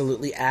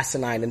absolutely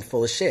asinine and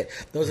full of shit.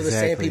 Those are the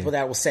same people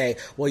that will say,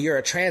 well, you're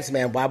a trans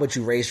man, why would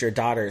you raise your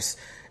daughters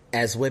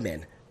as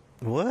women?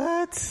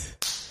 What?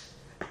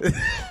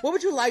 What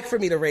would you like for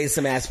me to raise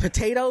them as?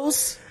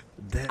 Potatoes?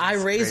 I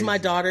raise my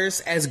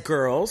daughters as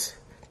girls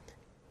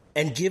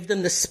and give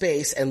them the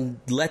space and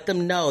let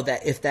them know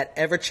that if that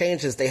ever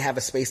changes, they have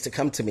a space to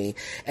come to me.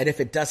 And if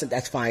it doesn't,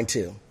 that's fine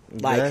too.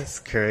 Like, that's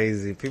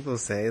crazy. People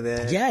say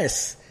that.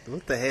 Yes.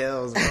 What the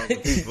hell is wrong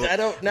with people? I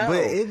don't know.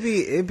 But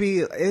it'd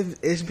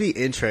be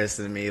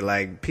interesting to me.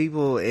 Like,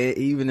 people,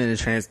 even in the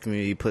trans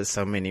community, put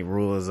so many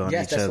rules on each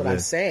other. Yes, that's what I'm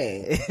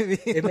saying.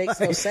 It makes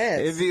no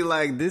sense. It'd be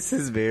like, this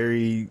is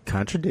very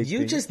contradicting.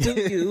 You just do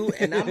you,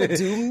 and I'm gonna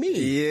do me.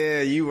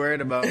 Yeah, you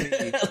worried about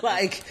me.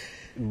 Like,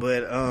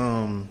 but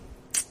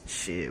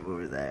shit, what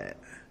was that?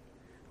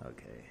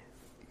 Okay.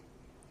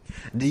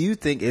 Do you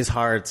think it's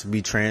hard to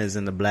be trans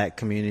in the black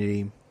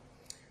community?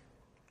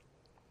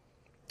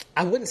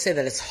 I wouldn't say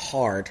that it's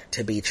hard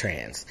to be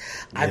trans.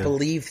 I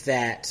believe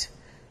that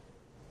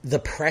the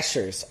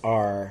pressures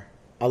are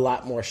a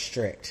lot more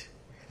strict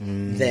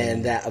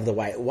than that of the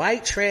white.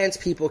 White trans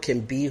people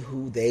can be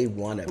who they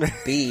want to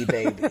be,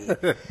 baby.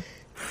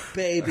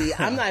 Baby,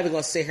 I'm not even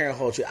going to sit here and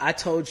hold you.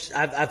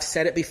 I've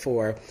said it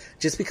before.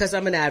 Just because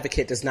I'm an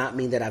advocate does not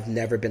mean that I've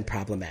never been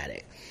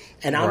problematic.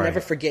 And I'll never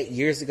forget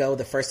years ago,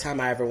 the first time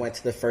I ever went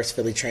to the first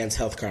Philly Trans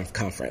Health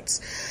Conference.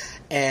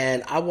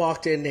 And I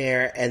walked in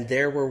there and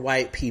there were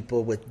white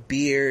people with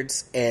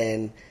beards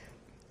and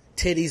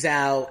titties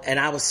out. And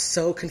I was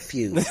so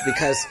confused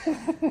because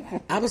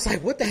I was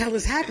like, what the hell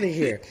is happening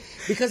here?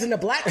 Because in the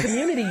black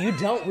community, you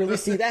don't really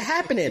see that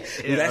happening.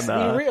 Let's be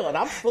real. And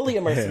I'm fully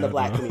immersed in the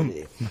black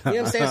community. You know what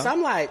I'm saying? So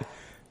I'm like,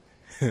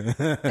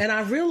 and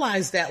I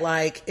realized that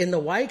like in the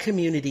white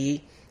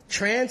community,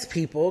 trans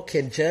people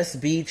can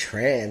just be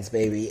trans,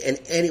 baby, in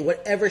any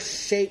whatever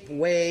shape,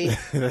 way,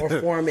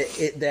 or form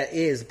that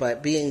is.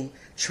 But being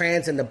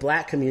trans in the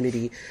black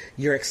community,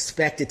 you're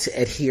expected to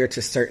adhere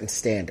to certain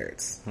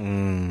standards. You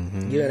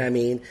know what I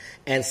mean?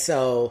 And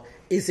so,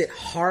 is it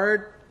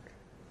hard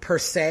per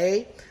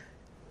se?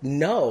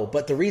 No,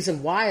 but the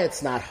reason why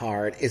it's not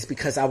hard is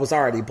because I was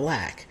already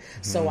black,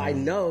 so I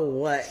know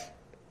what.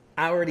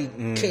 I already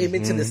came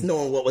into this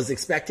knowing what was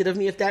expected of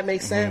me, if that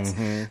makes sense.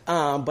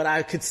 But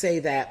I could say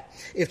that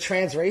if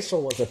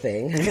transracial was a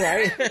thing,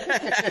 right?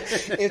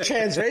 If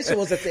transracial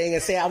was a thing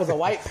and say I was a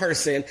white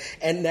person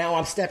and now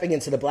I'm stepping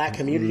into the black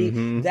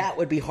community, that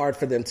would be hard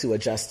for them to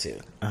adjust to,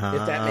 if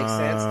that makes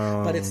sense.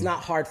 But it's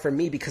not hard for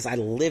me because I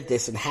live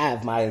this and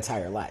have my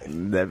entire life.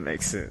 That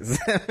makes sense.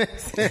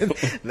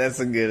 That's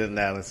a good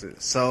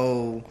analysis.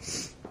 So,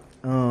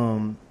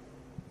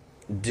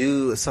 we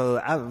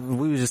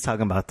were just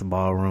talking about the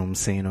ballroom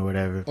scene or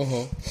whatever.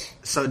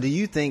 So do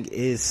you think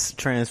it's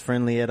trans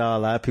friendly at all? A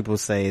lot of people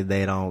say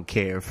they don't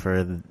care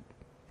for the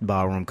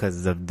ballroom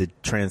because of the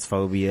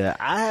transphobia.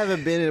 I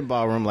haven't been in a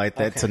ballroom like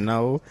that to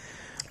know.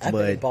 I've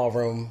been in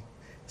ballroom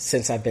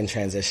since I've been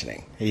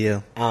transitioning.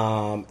 Yeah.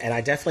 And I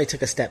definitely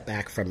took a step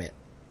back from it.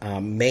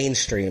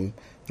 Mainstream.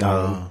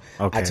 Okay.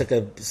 I took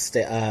a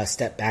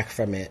step back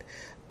from it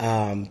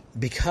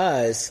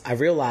because I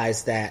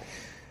realized that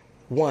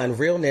one,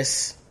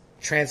 realness,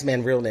 trans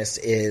man realness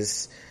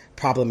is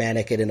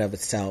problematic in and of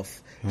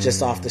itself,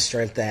 just off the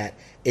strength that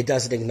it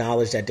doesn't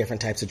acknowledge that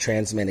different types of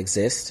trans men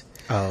exist.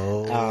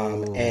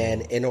 And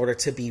in order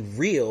to be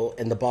real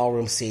in the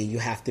ballroom scene, you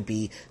have to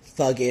be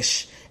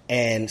thuggish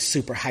and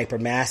super hyper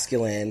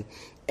masculine.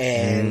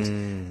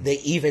 And they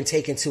even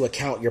take into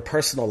account your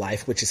personal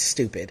life, which is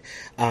stupid.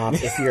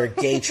 If you're a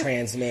gay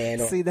trans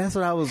man, or see, that's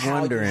what I was how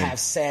wondering. You have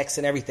sex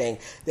and everything,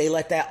 they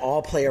let that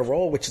all play a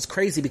role, which is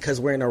crazy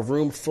because we're in a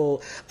room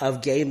full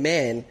of gay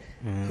men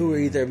who are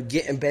either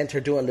getting bent or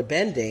doing the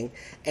bending,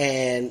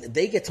 and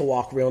they get to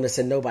walk realness,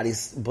 and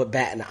nobody's but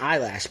batting an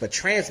eyelash. But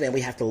trans men,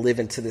 we have to live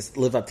up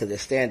to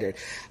this standard,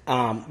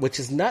 which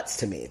is nuts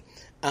to me.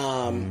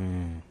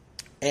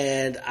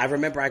 And I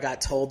remember I got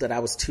told that I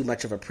was too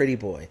much of a pretty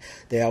boy.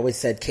 They always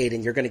said,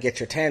 Kayden, you're going to get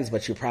your 10s,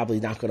 but you're probably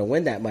not going to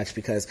win that much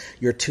because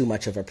you're too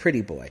much of a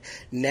pretty boy.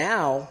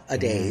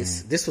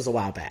 Nowadays, this was a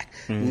while back.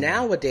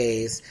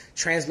 Nowadays,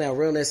 trans male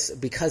realness,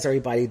 because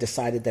everybody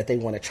decided that they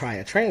want to try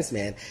a trans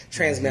man,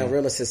 trans male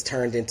realness has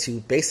turned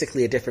into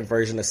basically a different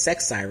version of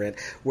sex siren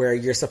where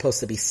you're supposed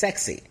to be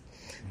sexy.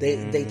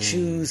 They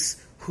choose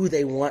who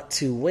they want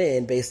to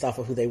win based off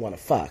of who they want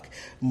to fuck,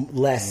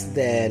 less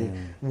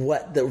than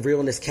what the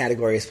realness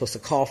category is supposed to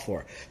call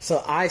for.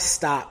 So I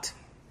stopped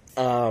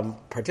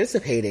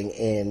participating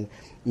in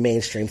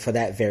mainstream for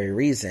that very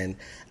reason.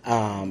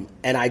 And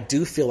I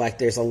do feel like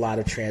there's a lot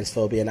of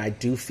transphobia, and I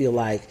do feel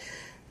like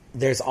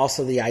there's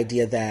also the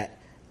idea that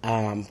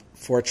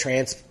for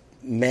trans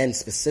men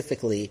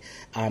specifically,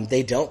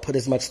 they don't put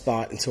as much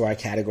thought into our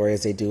category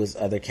as they do as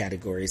other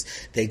categories.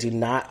 They do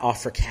not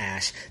offer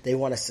cash. They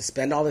want us to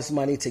spend all this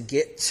money to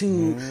get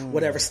to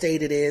whatever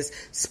state it is,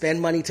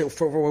 spend money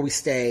for where we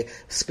stay,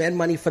 spend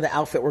money for the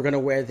outfit we're going to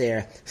wear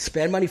there,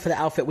 spend money for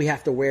the outfit we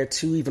have to wear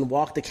to even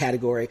walk the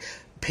category,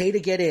 pay to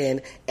get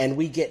in, and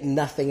we get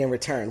nothing in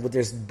return. But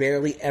there's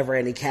barely ever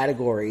any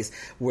categories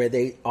where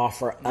they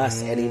offer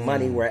us any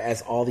money,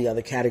 whereas all the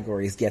other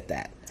categories get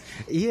that.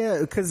 Yeah,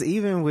 because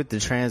even with the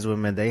trans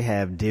women, they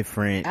have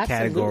different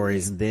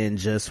categories than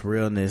just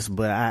realness.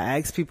 But I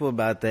ask people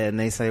about that, and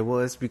they say, well,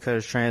 it's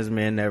because trans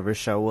men never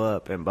show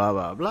up and blah,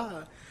 blah,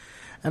 blah.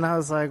 And I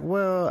was like,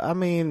 well, I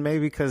mean,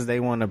 maybe because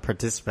they want to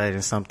participate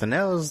in something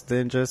else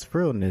than just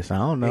realness. I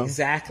don't know.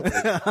 Exactly.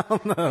 I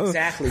don't know.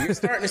 Exactly. You're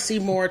starting to see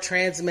more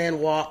trans men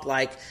walk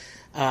like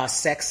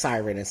sex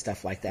siren and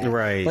stuff like that.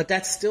 Right. But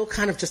that's still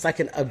kind of just like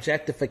an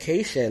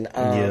objectification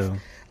of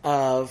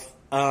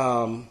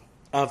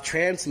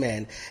trans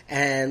men.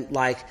 And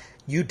like,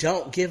 you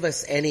don't give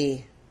us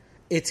any,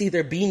 it's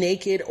either be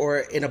naked or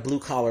in a blue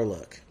collar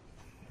look.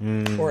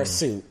 Or a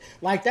suit.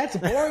 Like, that's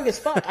boring as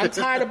fuck. I'm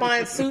tired of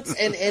buying suits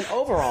and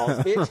overalls,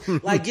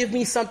 bitch. Like, give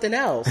me something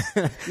else.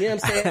 You know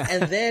what I'm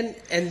saying?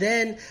 And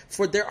then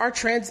there are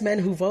trans men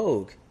who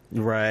Vogue.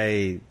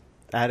 Right.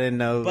 I didn't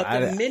know.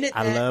 But the minute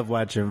I love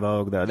watching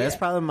Vogue, though. That's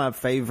probably my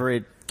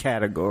favorite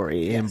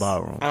category in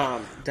ballroom.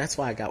 That's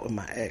why I got with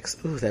my ex.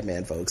 Ooh, that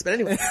man Vogues. But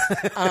anyway,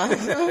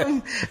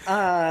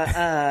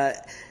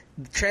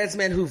 trans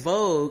men who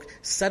Vogue,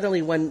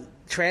 suddenly when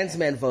trans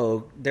men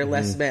Vogue, they're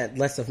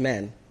less of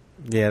men.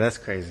 Yeah, that's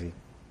crazy.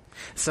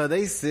 So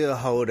they still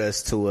hold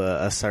us to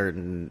a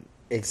certain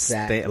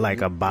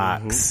like a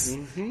box.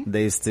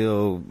 They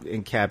still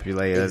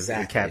encapsulate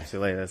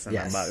us in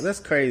a box. That's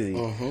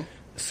crazy.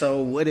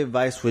 So what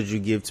advice would you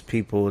give to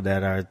people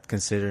that are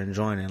considering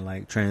joining,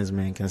 like trans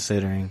men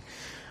considering?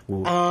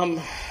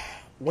 When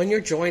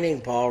you're joining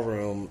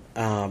ballroom,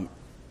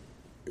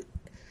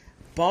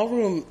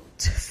 ballroom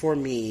for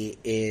me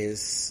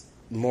is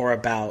more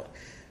about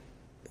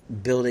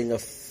building a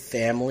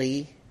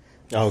family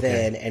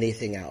than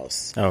anything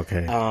else.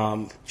 Okay.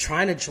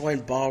 Trying to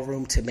join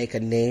ballroom to make a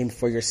name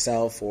for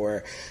yourself,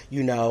 or,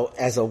 you know,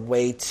 as a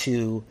way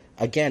to,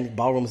 again,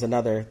 ballroom is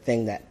another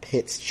thing that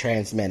pits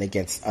trans men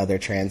against other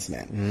trans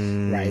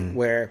men, right?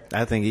 Where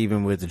I think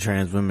even with the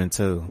trans women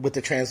too. With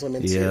the trans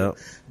women too.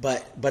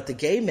 But the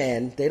gay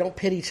men, they don't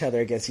pit each other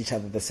against each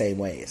other the same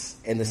ways,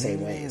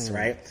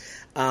 right?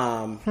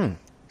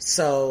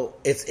 So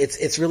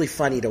it's really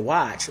funny to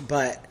watch,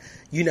 but,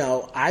 you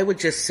know, I would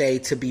just say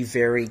to be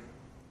very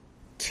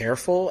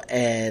careful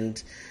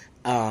and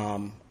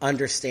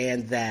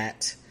understand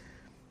that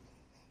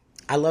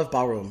I love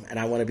ballroom, and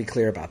I want to be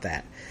clear about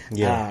that.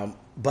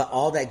 But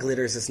all that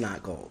glitters is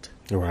not gold.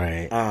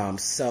 Right.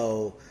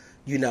 So,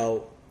 you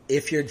know,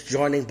 if you're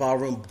joining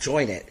ballroom,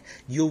 join it.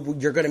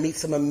 You're going to meet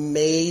some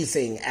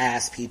amazing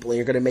ass people, and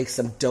you're going to make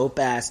some dope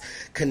ass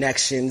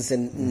connections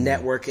and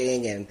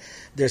networking, and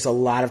there's a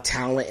lot of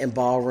talent in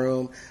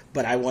ballroom,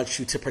 but I want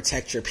you to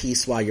protect your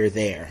peace while you're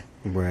there.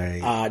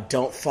 Right.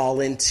 Don't fall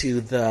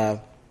into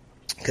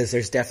because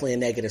there's definitely a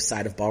negative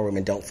side of ballroom,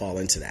 and don't fall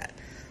into that.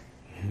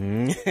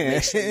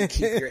 Make sure you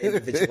keep your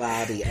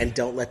individuality and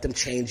don't let them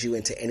change you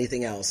into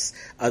anything else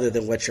other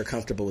than what you're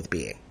comfortable with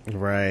being.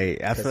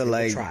 Right. I feel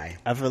like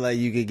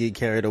you could get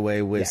carried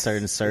away with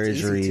certain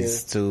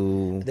surgeries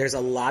too. There's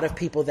a lot of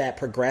people that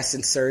progress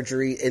in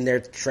surgery in their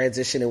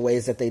transition in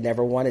ways that they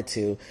never wanted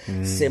to,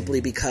 simply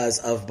because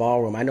of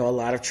ballroom. I know a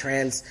lot of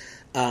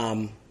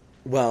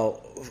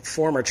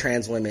former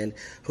trans women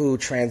who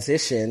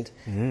transitioned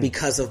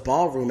because of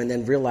ballroom, and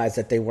then realized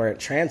that they weren't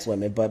trans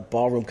women, but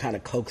ballroom kind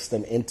of coaxed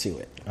them into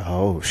it.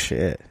 Oh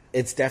shit.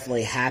 It's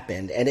definitely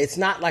happened. And it's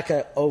not like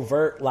a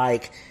overt,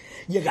 like,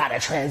 you gotta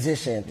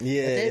transition.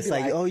 Yeah, it's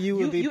like, oh, you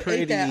would be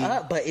pretty. Ate that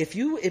up, but if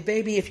you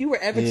were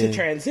ever to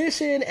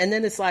transition, and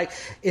then it's like,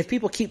 if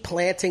people keep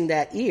planting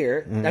that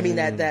ear, I mean,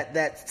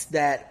 that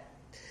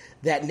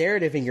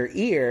narrative in your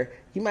ear,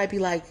 you might be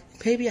like,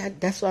 maybe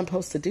that's what I'm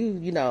supposed to do,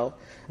 you know.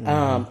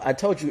 I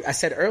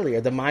said earlier,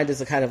 the mind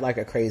is a kind of like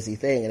a crazy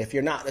thing. And if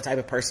you're not the type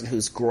of person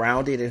who's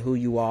grounded in who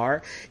you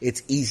are,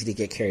 it's easy to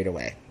get carried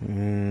away.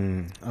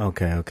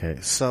 Okay.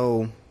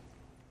 So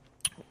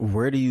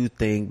where do you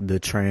think the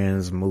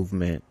trans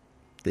movement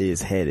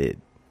is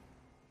headed?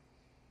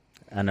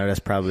 I know that's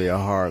probably a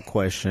hard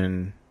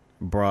question,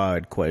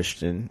 broad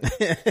question.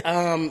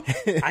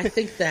 I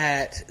think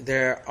that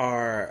there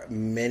are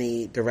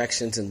many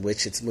directions in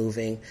which it's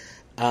moving.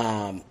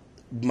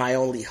 My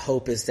only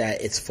hope is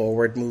that it's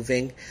forward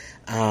moving.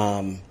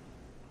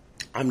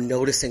 I'm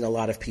noticing a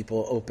lot of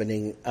people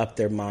opening up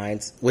their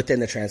minds within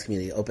the trans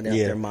community, opening up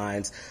their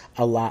minds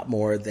a lot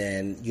more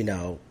than,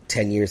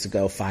 10 years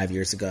ago, 5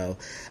 years ago.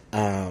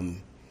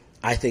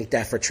 I think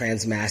that for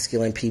trans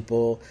masculine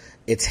people,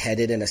 it's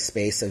headed in a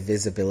space of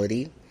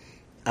visibility.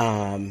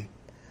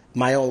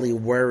 My only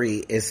worry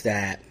is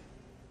that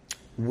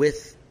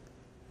with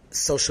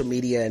social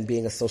media and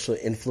being a social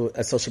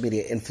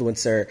media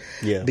influencer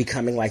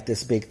becoming like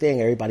this big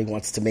thing, everybody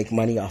wants to make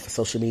money off of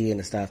social media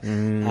and stuff.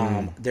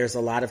 There's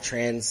a lot of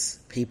trans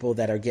people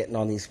that are getting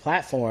on these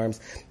platforms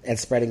and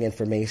spreading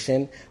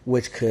information,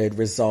 which could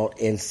result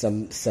in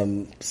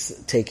some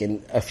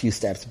taking a few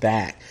steps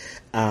back.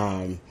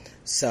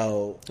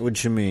 So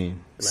what you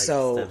mean? Like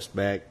steps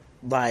back?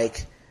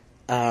 Like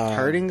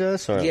hurting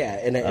us? Or?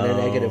 Yeah, in a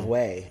negative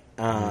way.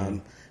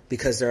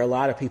 Because there are a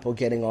lot of people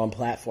getting on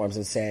platforms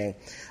and saying,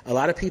 a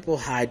lot of people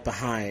hide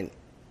behind,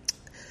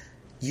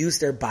 use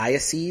their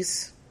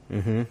biases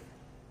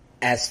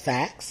as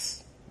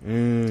facts,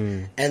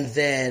 and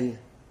then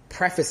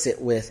preface it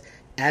with,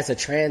 as a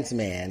trans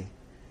man,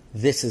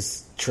 this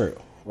is true,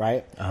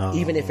 right?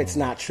 Even if it's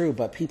not true,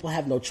 but people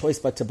have no choice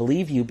but to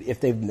believe you if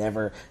they've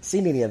never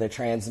seen any other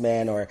trans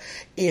men, or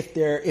if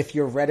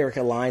your rhetoric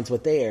aligns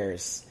with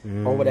theirs,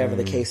 or whatever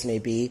the case may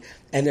be.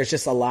 And there's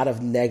just a lot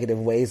of negative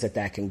ways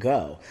that can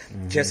go.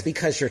 Just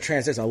because you're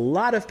trans, there's a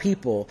lot of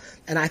people,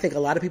 and I think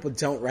a lot of people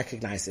don't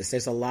recognize this.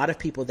 There's a lot of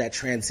people that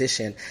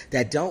transition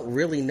that don't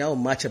really know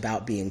much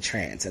about being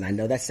trans. And I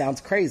know that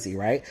sounds crazy,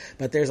 right?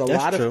 But there's a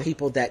lot of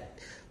people that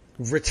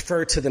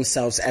refer to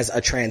themselves as a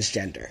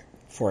transgender,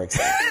 for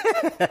example.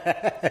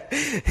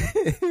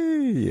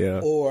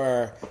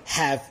 Or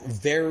have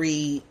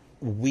very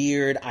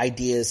weird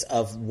ideas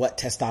of what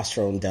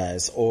testosterone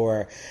does,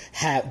 or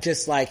have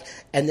just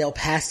and they'll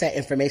pass that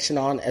information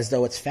on as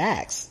though it's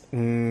facts. Right.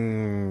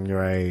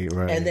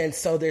 And then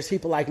so there's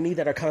people like me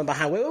that are coming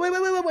behind,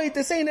 wait,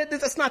 this ain't it,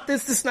 that's not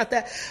this is not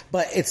that.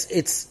 But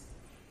it's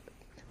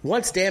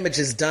once damage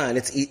is done,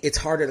 it's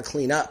harder to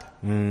clean up.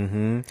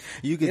 You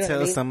can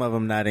tell some of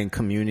them not in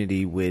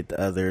community with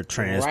other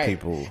trans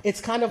people. It's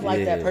kind of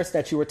like that person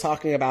that you were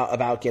talking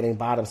about getting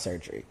bottom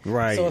surgery.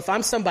 Right. So if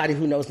I'm somebody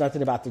who knows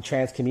nothing about the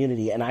trans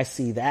community and I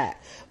see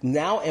that,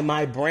 now in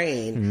my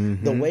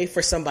brain, the way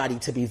for somebody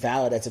to be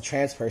valid as a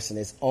trans person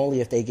is only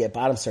if they get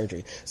bottom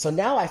surgery. So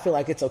now I feel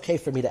like it's okay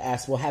for me to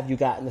ask, well, have you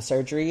gotten the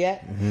surgery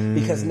yet?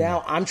 Because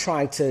now I'm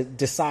trying to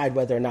decide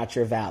whether or not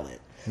you're valid.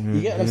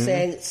 You get what I'm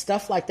saying?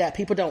 Stuff like that.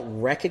 People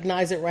don't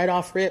recognize it right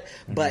off rip,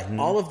 but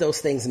all of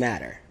those things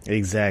matter.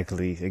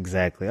 Exactly.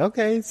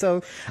 Okay,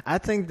 so I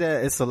think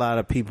that it's a lot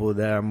of people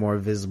that are more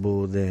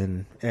visible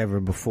than ever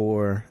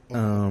before.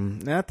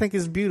 And I think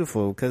it's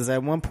beautiful because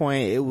at one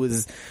point it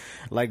was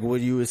like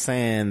what you were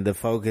saying, the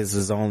focus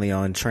was only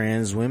on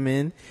trans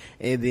women,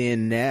 and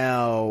then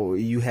now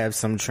you have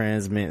some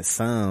trans men,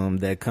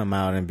 that come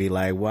out and be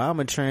like, well, I'm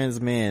a trans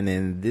man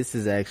and this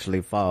is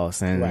actually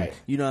false. And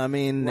you know what I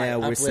mean? Now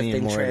we're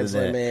seeing more trans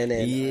of that. women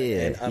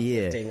and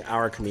uplifting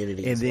our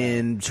community. And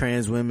then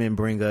trans women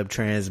bring up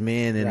trans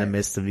men in the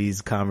midst of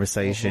these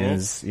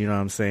conversations. You know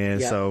what I'm saying?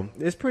 Yep. So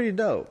it's pretty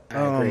dope. I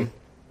agree.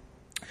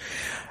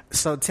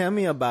 So tell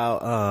me about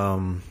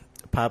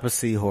Papa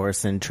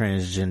Seahorse and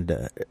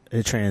transgender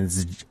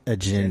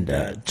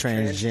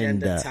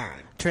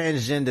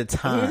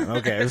time.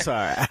 Okay, I'm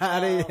sorry.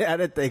 How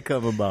did they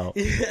come about?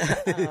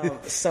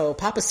 So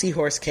Papa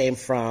Seahorse came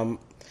from,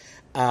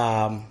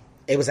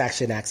 it was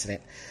actually an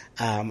accident.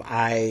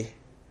 I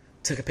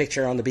took a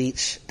picture on the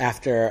beach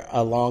after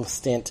a long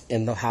stint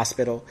in the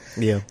hospital.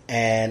 Yeah.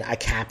 And I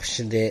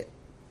captioned it,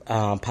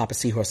 Papa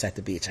Seahorse at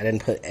the beach. I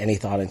didn't put any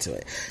thought into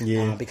it.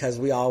 Yeah. Because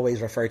we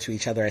always refer to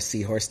each other as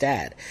Seahorse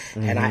Dad.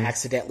 And I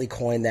accidentally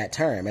coined that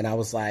term. And I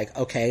was like,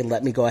 okay,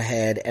 let me go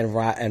ahead and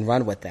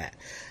run with that.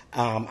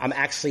 I'm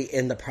actually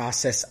in the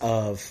process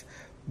of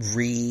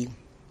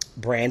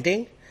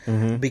rebranding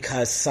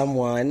because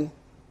someone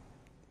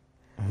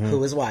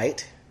who is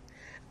white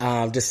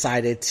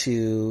decided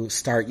to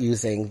start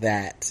using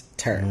that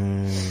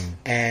term.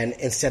 And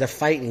instead of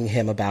fighting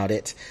him about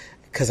it,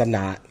 because I'm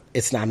not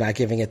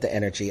giving it the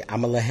energy,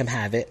 I'm gonna let him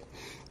have it,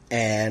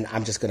 and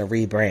I'm just gonna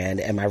rebrand.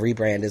 And my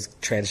rebrand is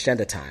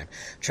Transgender Time.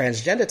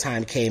 Transgender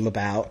Time came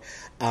about.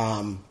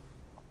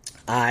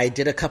 I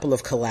did a couple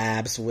of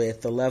collabs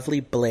with the lovely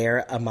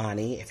Blair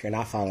Amani. If you're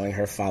not following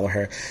her, follow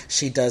her.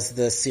 She does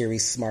the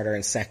series Smarter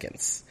in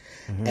Seconds.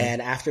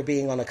 And after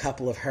being on a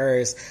couple of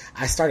hers,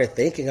 I started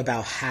thinking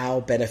about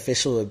how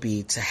beneficial it would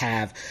be to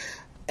have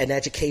an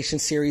education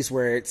series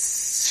where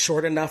it's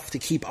short enough to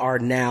keep our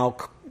now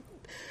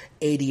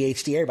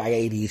ADHD,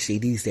 everybody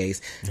ADHD these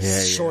days,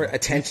 short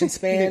attention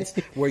spans,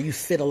 where you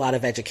fit a lot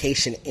of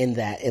education in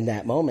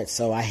that moment.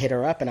 So I hit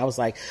her up and I was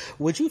like,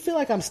 would you feel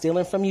like I'm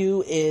stealing from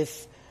you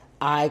if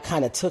I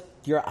kind of took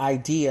your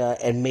idea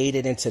and made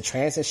it into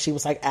trans. And she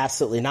was like,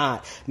 absolutely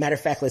not. Matter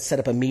of fact, let's set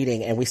up a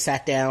meeting. And we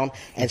sat down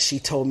and she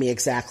told me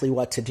exactly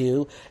what to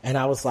do. And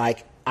I was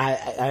like,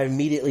 I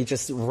immediately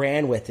just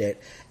ran with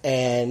it.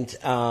 And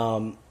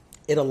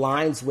it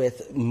aligns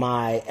with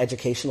my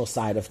educational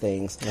side of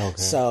things. Okay.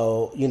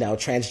 So,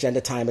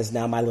 Transgender Time is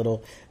now my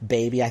little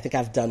baby. I think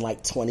I've done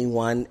like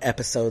 21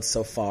 episodes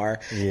so far.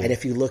 Yeah. And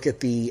if you look at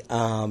the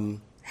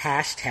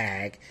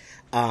hashtag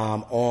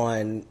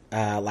on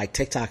like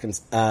TikTok, and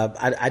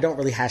I don't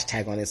really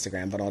hashtag on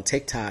Instagram, but on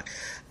TikTok,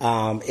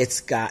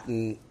 it's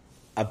gotten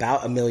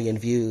about 1 million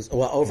views,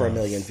 over 1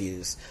 million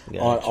views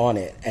on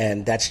it.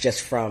 And that's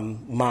just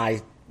from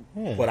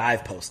what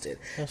I've posted.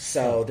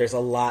 So there's a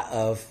lot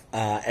of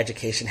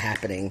education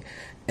happening,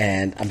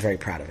 and I'm very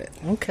proud of it.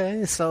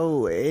 Okay,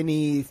 so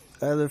any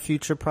other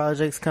future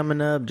projects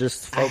coming up?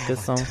 Just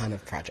focus on a ton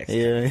of projects.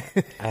 Yeah,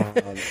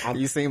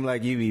 you seem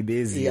like you be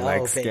busy,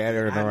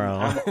 scattering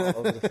around. I'm all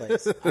over the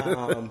place.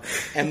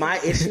 And my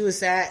issue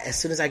is that as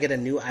soon as I get a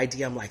new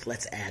idea, I'm like,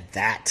 let's add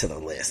that to the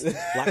list.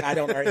 Like I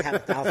don't already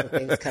have 1,000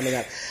 things coming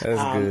up.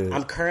 That's good.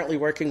 I'm currently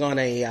working on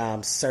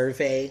a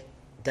survey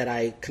that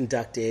I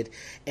conducted,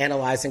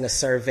 analyzing a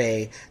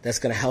survey that's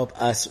going to help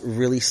us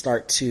really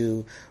start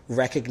to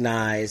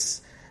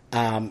recognize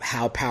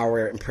how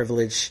power and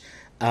privilege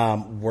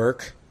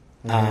work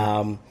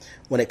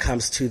when it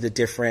comes to the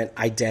different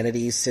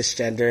identities,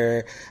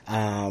 cisgender,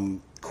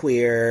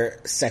 queer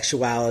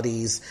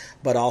sexualities,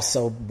 but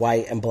also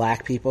white and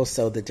black people.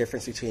 So the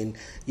difference between,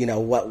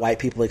 what white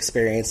people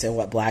experience and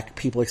what black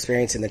people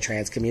experience in the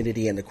trans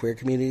community and the queer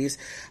communities.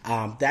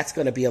 That's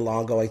going to be a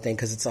long going thing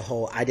because it's a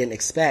whole, I didn't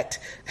expect,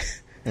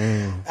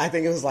 I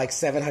think it was like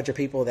 700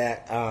 people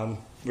that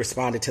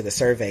responded to the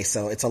survey.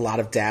 So it's a lot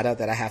of data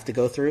that I have to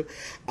go through.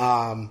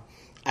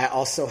 I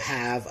also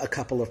have a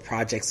couple of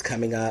projects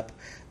coming up.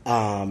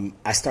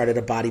 I started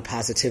a body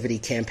positivity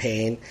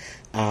campaign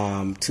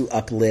to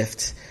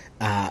uplift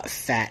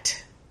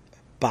fat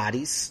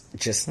bodies,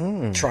 just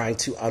trying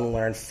to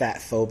unlearn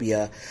fat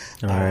phobia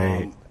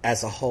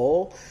as a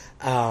whole.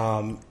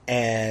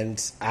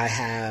 And I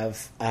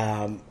have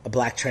a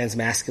Black trans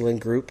masculine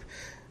group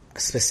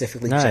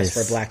specifically just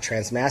for Black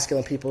trans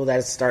masculine people that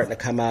is starting to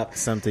come up.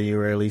 Something you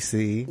rarely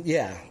see.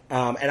 Yeah.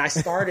 And I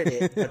started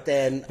it, but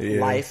then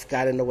life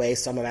got in the way,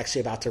 so I'm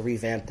actually about to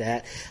revamp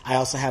that. I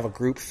also have a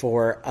group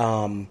for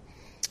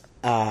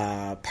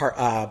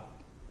partner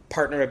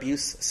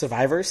abuse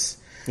survivors.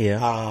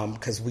 Yeah.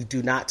 Because we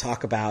do not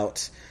talk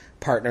about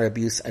partner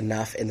abuse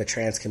enough in the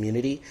trans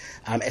community,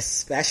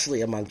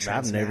 especially among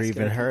trans. I've never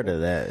even heard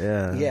of that.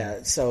 Yeah.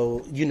 Yeah.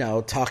 So,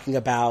 talking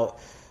about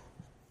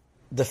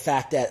the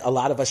fact that a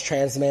lot of us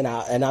trans men,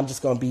 and I'm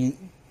just going to be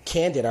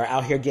candid, are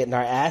out here getting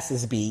our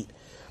asses beat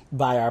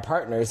by our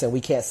partners, and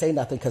we can't say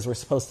nothing because we're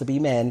supposed to be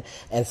men,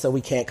 and so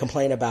we can't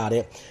complain about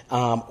it.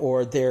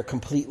 Or they're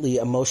completely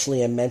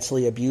emotionally and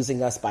mentally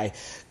abusing us by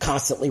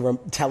constantly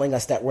telling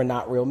us that we're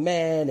not real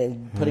men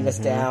and putting us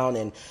down,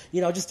 and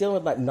just dealing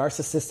with like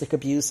narcissistic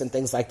abuse and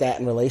things like that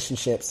in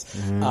relationships.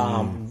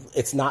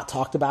 It's not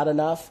talked about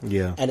enough,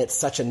 and it's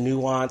such a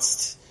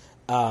nuanced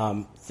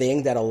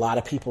thing that a lot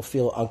of people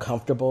feel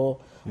uncomfortable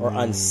or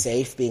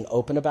unsafe being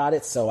open about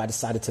it. So I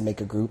decided to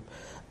make a group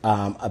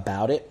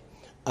about it.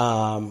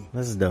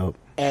 That's dope.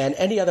 And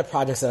any other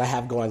projects that I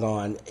have going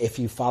on, if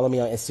you follow me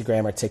on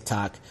Instagram or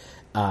TikTok,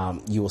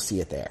 you will see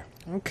it there.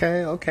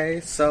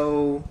 Okay.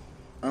 So,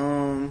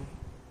 that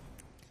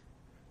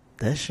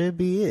should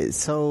be it.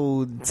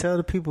 So tell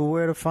the people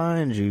where to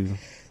find you.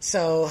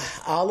 So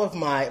all of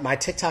my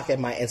TikTok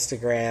and my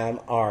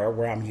Instagram are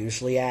where I'm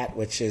usually at,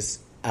 which is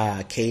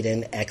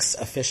Kayden X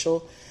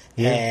Official,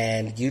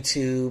 and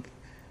YouTube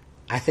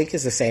I think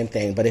is the same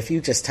thing, but if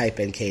you just type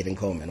in Kayden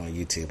Coleman on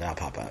YouTube, I'll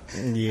pop up.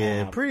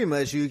 Yeah, pretty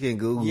much you can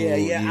Google.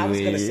 Yeah, I was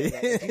going to say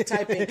that. If you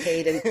type in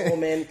Kayden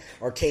Coleman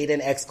or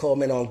Kayden X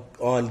Coleman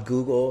on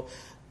Google,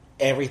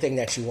 everything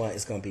that you want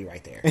is going to be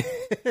right there.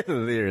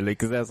 Literally,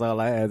 because that's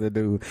all I had to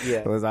do.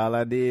 Yeah. All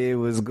I did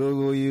was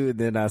Google you, and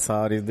then I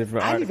saw these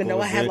different articles. I didn't even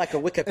know I had like a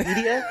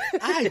Wikipedia.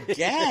 I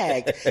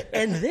gagged.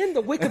 And then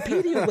the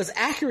Wikipedia was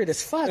accurate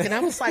as fuck. And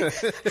I was like,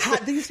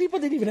 these people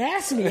didn't even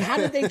ask me. How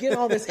did they get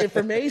all this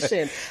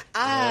information?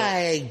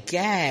 I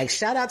gagged.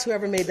 Shout out to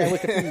whoever made that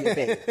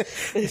Wikipedia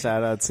thing.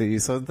 Shout out to you.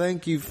 So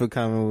thank you for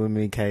coming with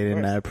me, Kayden.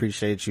 Right. I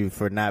appreciate you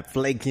for not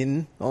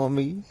flaking on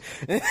me.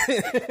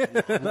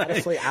 I'm not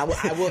a flake.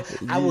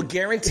 I will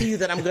guarantee you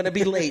that I'm going to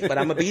be late, but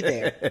I'm going to be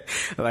there.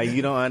 Like,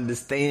 you don't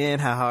understand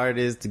how hard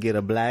it is to get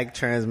a black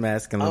trans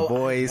masculine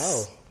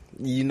voice.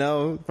 You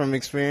know, from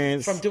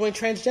experience. From doing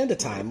transgender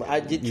time.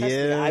 Trust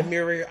me, I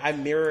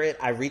mirror it.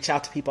 I reach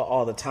out to people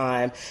all the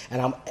time.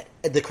 And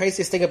the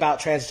craziest thing about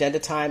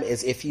transgender time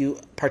is if you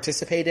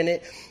participate in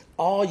it,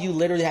 All you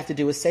literally have to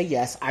do is say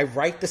yes. I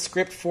write the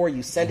script for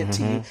you, send it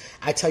to you.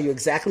 I tell you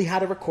exactly how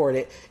to record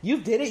it. You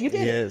did it. You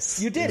did Yes,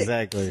 it. You did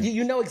exactly. it.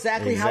 You know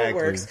exactly how it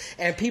works.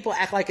 And people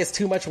act like it's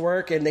too much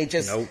work and they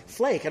just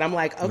flake. And I'm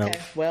like, okay,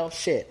 well,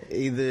 shit.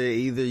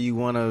 Either you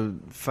want to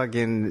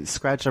fucking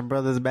scratch your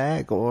brother's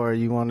back, or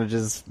you want to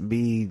just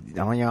be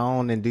on your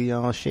own and do your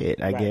own shit.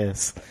 I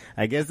guess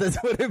that's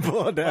what it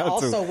boiled down to.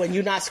 Also, when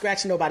you're not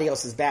scratching nobody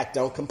else's back,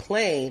 don't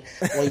complain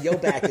when your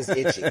back is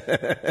itchy.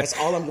 That's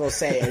all I'm gonna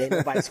say. And ain't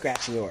nobody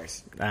scratching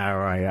yours. All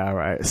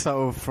right.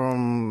 So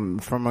from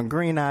a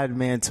green-eyed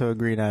man to a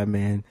green-eyed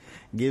man,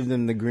 give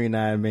them the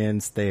green-eyed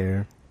man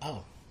stare.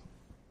 Oh.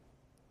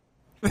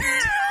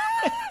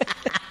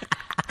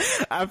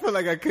 I feel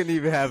like I couldn't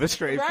even have a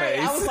straight face.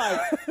 I was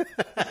like,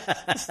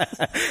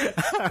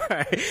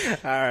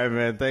 all right,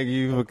 man. Thank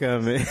you for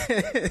coming.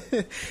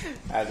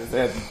 I just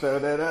had to throw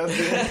that out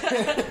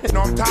there.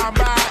 No time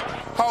back.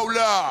 Hold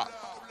up.